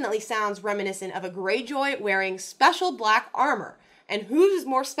definitely sounds reminiscent of a Greyjoy wearing special black armor. And whose is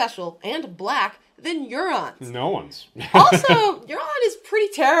more special and black than Euron's? No one's. Also, Euron is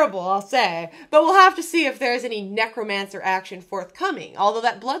pretty terrible, I'll say. But we'll have to see if there's any necromancer action forthcoming. Although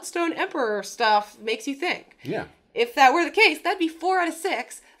that Bloodstone Emperor stuff makes you think. Yeah. If that were the case, that'd be 4 out of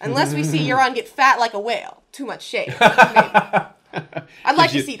 6. Unless we see Euron get fat like a whale. Too much shade. I'd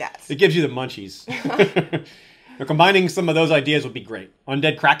like to see that. It gives you the munchies. Now, combining some of those ideas would be great.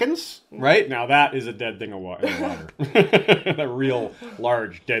 Undead Krakens, right? Now that is a dead thing in the water. A real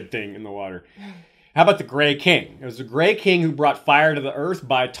large dead thing in the water. How about the Grey King? It was the Grey King who brought fire to the earth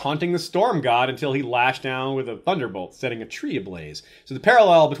by taunting the Storm God until he lashed down with a thunderbolt, setting a tree ablaze. So the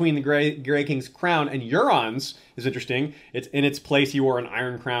parallel between the Grey King's crown and Euron's is interesting. It's in its place he wore an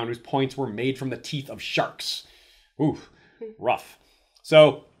iron crown whose points were made from the teeth of sharks. Ooh, rough.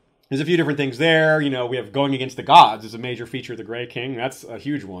 So there's a few different things there. You know, we have going against the gods is a major feature of the Grey King. That's a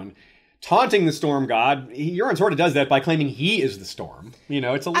huge one. taunting the storm god. Euron sort of does that by claiming he is the storm. You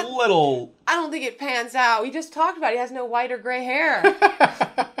know, it's a little... I don't think it pans out. We just talked about it. He has no white or gray hair.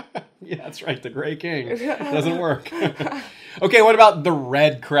 Yeah, that's right. The Gray King. Doesn't work. Okay, what about the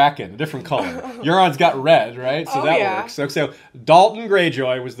Red Kraken? A different color. Euron's got red, right? So that works. So Dalton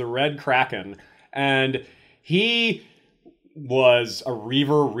Greyjoy was the Red Kraken. And he was a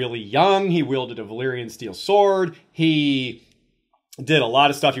Reaver really young. He wielded a Valyrian steel sword. He did a lot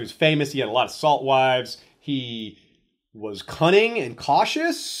of stuff. He was famous. He had a lot of salt wives. He was cunning and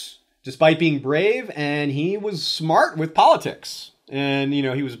cautious, despite being brave. And he was smart with politics. And, you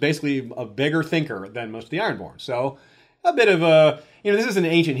know, he was basically a bigger thinker than most of the Ironborn. So a bit of a, you know, this is an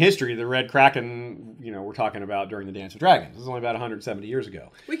ancient history. The Red Kraken, you know, we're talking about during the Dance of Dragons. This is only about 170 years ago.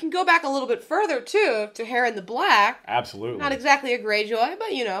 We can go back a little bit further, too, to Harren the Black. Absolutely. Not exactly a Greyjoy,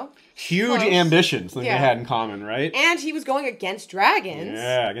 but, you know. Huge close. Ambitions that they had in common, right? And he was going against dragons.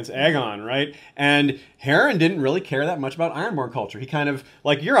 Yeah, against Aegon, right? And Harren didn't really care that much about Ironborn culture. He kind of,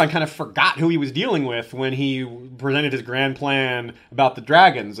 like Euron, kind of forgot who he was dealing with when he presented his grand plan about the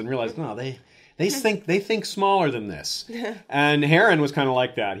dragons and realized, no, they think smaller than this. And Harren was kind of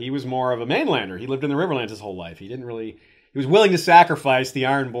like that. He was more of a mainlander. He lived in the Riverlands his whole life. He was willing to sacrifice the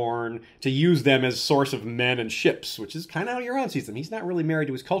Ironborn to use them as source of men and ships, which is kind of how Euron sees them. He's not really married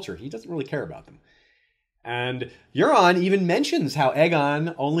to his culture. He doesn't really care about them. And Euron even mentions how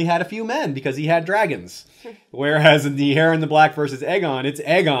Aegon only had a few men because he had dragons. Whereas in the Harren the Black versus Aegon, it's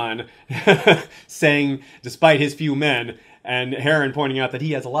Aegon saying, despite his few men, and Harren pointing out that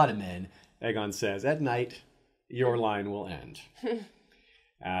he has a lot of men, Aegon says, at night, your line will end.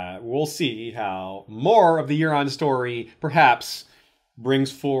 We'll see how more of the Euron story perhaps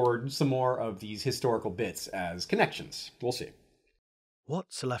brings forward some more of these historical bits as connections. We'll see.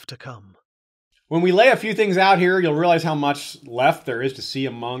 What's left to come? When we lay a few things out here, you'll realize how much left there is to see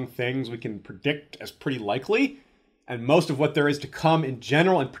among things we can predict as pretty likely. And most of what there is to come in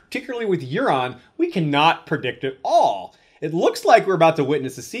general, and particularly with Euron, we cannot predict at all. It looks like we're about to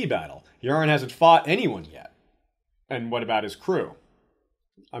witness a sea battle. Euron hasn't fought anyone yet. And what about his crew?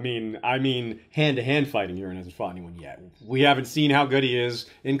 I mean, hand-to-hand fighting, Euron hasn't fought anyone yet. We haven't seen how good he is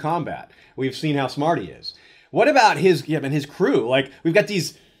in combat. We've seen how smart he is. What about his crew? Like, we've got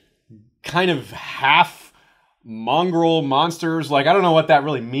these kind of half mongrel monsters. Like, I don't know what that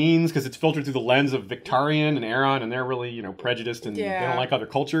really means, because it's filtered through the lens of Victarion and Aeron, and they're really, you know, prejudiced, and they don't like other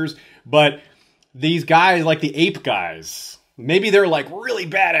cultures. But these guys, like the ape guys, maybe they're like really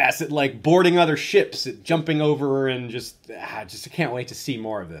badass at like boarding other ships, at jumping over, and just I can't wait to see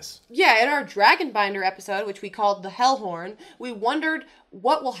more of this. Yeah, in our Dragonbinder episode, which we called the Hellhorn, we wondered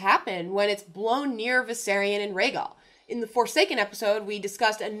what will happen when it's blown near Viserion and Rhaegal. In the Forsaken episode, we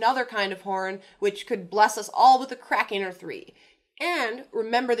discussed another kind of horn which could bless us all with a Kraken or 3. And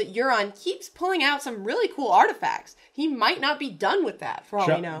remember that Euron keeps pulling out some really cool artifacts. He might not be done with that, for all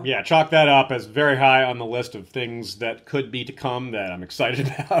we know. Yeah, chalk that up as very high on the list of things that could be to come that I'm excited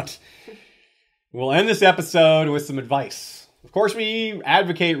about. We'll end this episode with some advice. Of course, we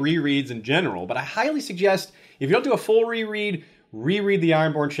advocate rereads in general, but I highly suggest, if you don't do a full reread the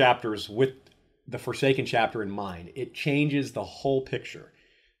Ironborn chapters with the Forsaken chapter in mind. It changes the whole picture.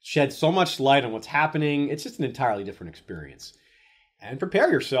 Sheds so much light on what's happening. It's just an entirely different experience. And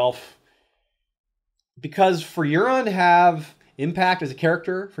prepare yourself, because for Euron to have impact as a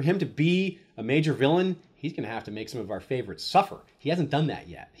character, for him to be a major villain, he's going to have to make some of our favorites suffer. He hasn't done that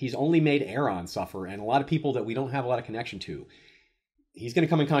yet. He's only made Aeron suffer, and a lot of people that we don't have a lot of connection to. He's going to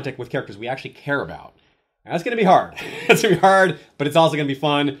come in contact with characters we actually care about. And that's going to be hard. It's going to be hard, but it's also going to be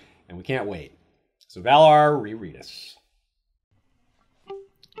fun, and we can't wait. So Valar, reread us.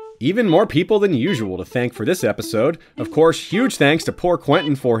 Even more people than usual to thank for this episode. Of course, huge thanks to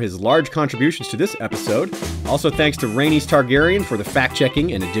PoorQuentyn for his large contributions to this episode. Also thanks to Rhaenys Targaryen for the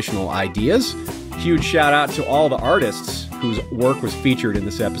fact-checking and additional ideas. Huge shout out to all the artists whose work was featured in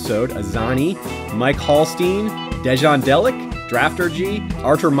this episode. Azani, Mike Hallstein, Dejan Delic, Drafter G,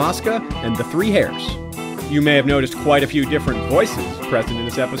 Artur Mosca, and the Three Hairs. You may have noticed quite a few different voices present in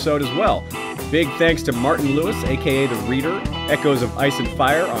this episode as well. Big thanks to Martin Lewis, aka The Reader, Echoes of Ice and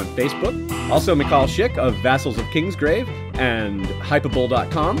Fire on Facebook. Also Mikhail Schick of Vassals of Kingsgrave and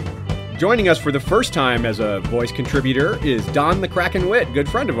Hypable.com. Joining us for the first time as a voice contributor is Don the Kraken Wit, good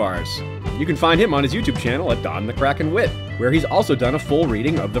friend of ours. You can find him on his YouTube channel at Don the Kraken Wit, where he's also done a full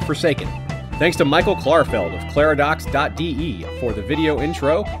reading of The Forsaken. Thanks to Michael Klarfeld of Claradox.de for the video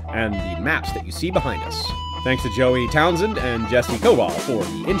intro and the maps that you see behind us. Thanks to Joey Townsend and Jesse Kowal for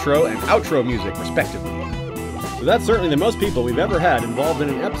the intro and outro music, respectively. So that's certainly the most people we've ever had involved in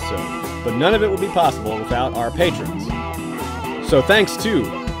an episode, but none of it would be possible without our patrons. So thanks to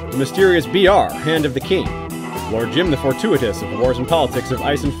the mysterious BR, Hand of the King, Lord Jim the Fortuitous of Wars and Politics of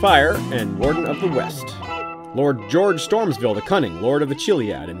Ice and Fire, and Warden of the West, Lord George Stormsville the Cunning, Lord of the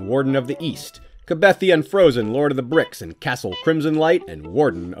Chiliad and Warden of the East, Cabeth the Unfrozen, Lord of the Bricks and Castle Crimson Light, and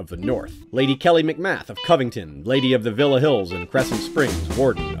Warden of the North, Lady Kelly McMath of Covington, Lady of the Villa Hills and Crescent Springs,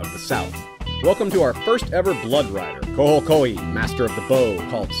 Warden of the South. Welcome to our first ever Blood Rider, Koholkoi, Master of the Bow,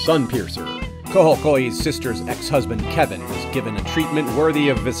 called Sunpiercer. Koholkoi's sister's ex-husband Kevin was given a treatment worthy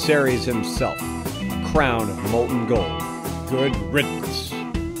of Viserys himself, a crown of molten gold. Good riddance.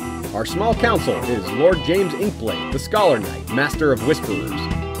 Our small council is Lord James Inkblade, the Scholar Knight, Master of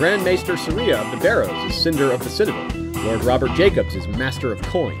Whisperers. Grand Maester Saria of the Barrows is Cinder of the Citadel. Lord Robert Jacobs is Master of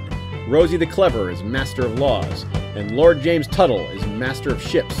Coin. Rosie the Clever is Master of Laws. And Lord James Tuttle is Master of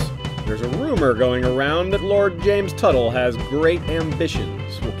Ships. There's a rumor going around that Lord James Tuttle has great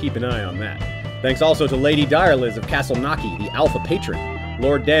ambitions. We'll keep an eye on that. Thanks also to Lady Direliz of Castle Naki, the Alpha Patron.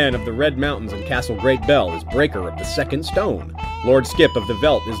 Lord Dan of the Red Mountains and Castle Great Bell is Breaker of the Second Stone. Lord Skip of the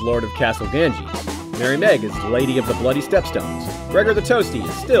Veldt is Lord of Castle Ganges. Mary Meg is Lady of the Bloody Stepstones. Gregor the Toasty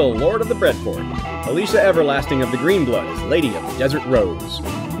is still Lord of the Breadfort. Alicia Everlasting of the Greenblood is Lady of the Desert Rose.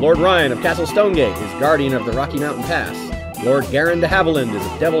 Lord Ryan of Castle Stonegate is Guardian of the Rocky Mountain Pass. Lord Garin de Haviland is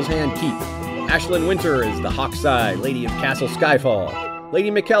of Devil's Hand Keep. Ashlyn Winter is the Hawkseye, Lady of Castle Skyfall. Lady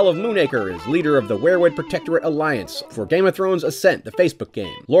Mikkel of Moonacre is leader of the Werewood Protectorate Alliance for Game of Thrones Ascent, the Facebook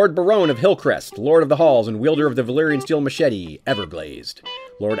game. Lord Barone of Hillcrest, Lord of the Halls and wielder of the Valyrian Steel Machete, Everglazed.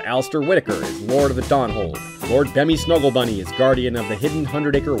 Lord Alistair Whitaker is Lord of the Dawnhold. Lord Bemmy Snugglebunny is guardian of the hidden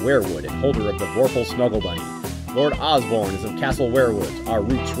 100-acre Werewood and holder of the Vorpal Snugglebunny. Lord Osborne is of Castle Werewoods, our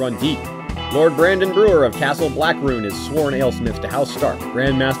roots run deep. Lord Brandon Brewer of Castle Blackroon is sworn alesmith to House Stark,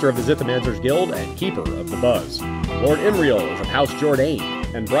 Grand Master of the Zithomancer's Guild, and Keeper of the Buzz. Lord Imriel is of House Jourdain,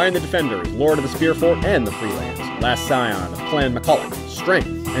 and Brian the Defender is Lord of the Spearfort and the Freelands, last scion of Clan McCulloch,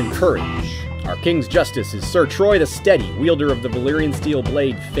 strength and courage. Our King's Justice is Sir Troy the Steady, wielder of the Valyrian Steel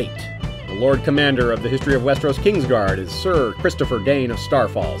Blade Fate. The Lord Commander of the History of Westeros Kingsguard is Sir Christopher Dane of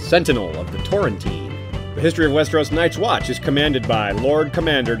Starfall, Sentinel of the Torrentine. The History of Westeros Night's Watch is commanded by Lord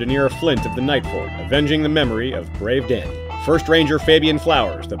Commander Daenerys Flint of the Nightfort, avenging the memory of brave Dany. First Ranger Fabian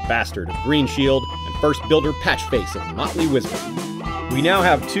Flowers, the bastard of Green Shield, and First Builder Patchface of Motley Wisdom. We now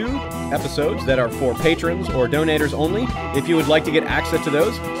have 2 episodes that are for patrons or donators only. If you would like to get access to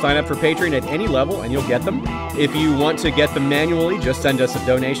those, sign up for Patreon at any level and you'll get them. If you want to get them manually, just send us a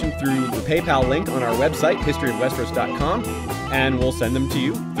donation through the PayPal link on our website, historyofwesteros.com, and we'll send them to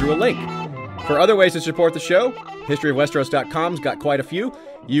you through a link. For other ways to support the show, historyofwesteros.com's got quite a few.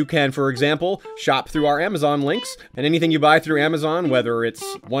 You can, for example, shop through our Amazon links, and anything you buy through Amazon, whether it's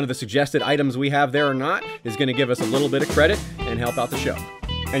one of the suggested items we have there or not, is going to give us a little bit of credit and help out the show.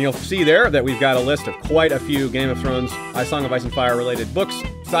 And you'll see there that we've got a list of quite a few Game of Thrones, Song of Ice and Fire related books,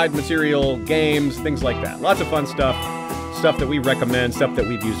 side material, games, things like that. Lots of fun stuff, stuff that we recommend, stuff that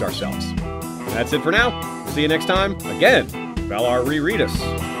we've used ourselves. And that's it for now. See you next time. Again, Valar reread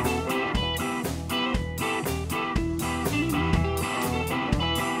us.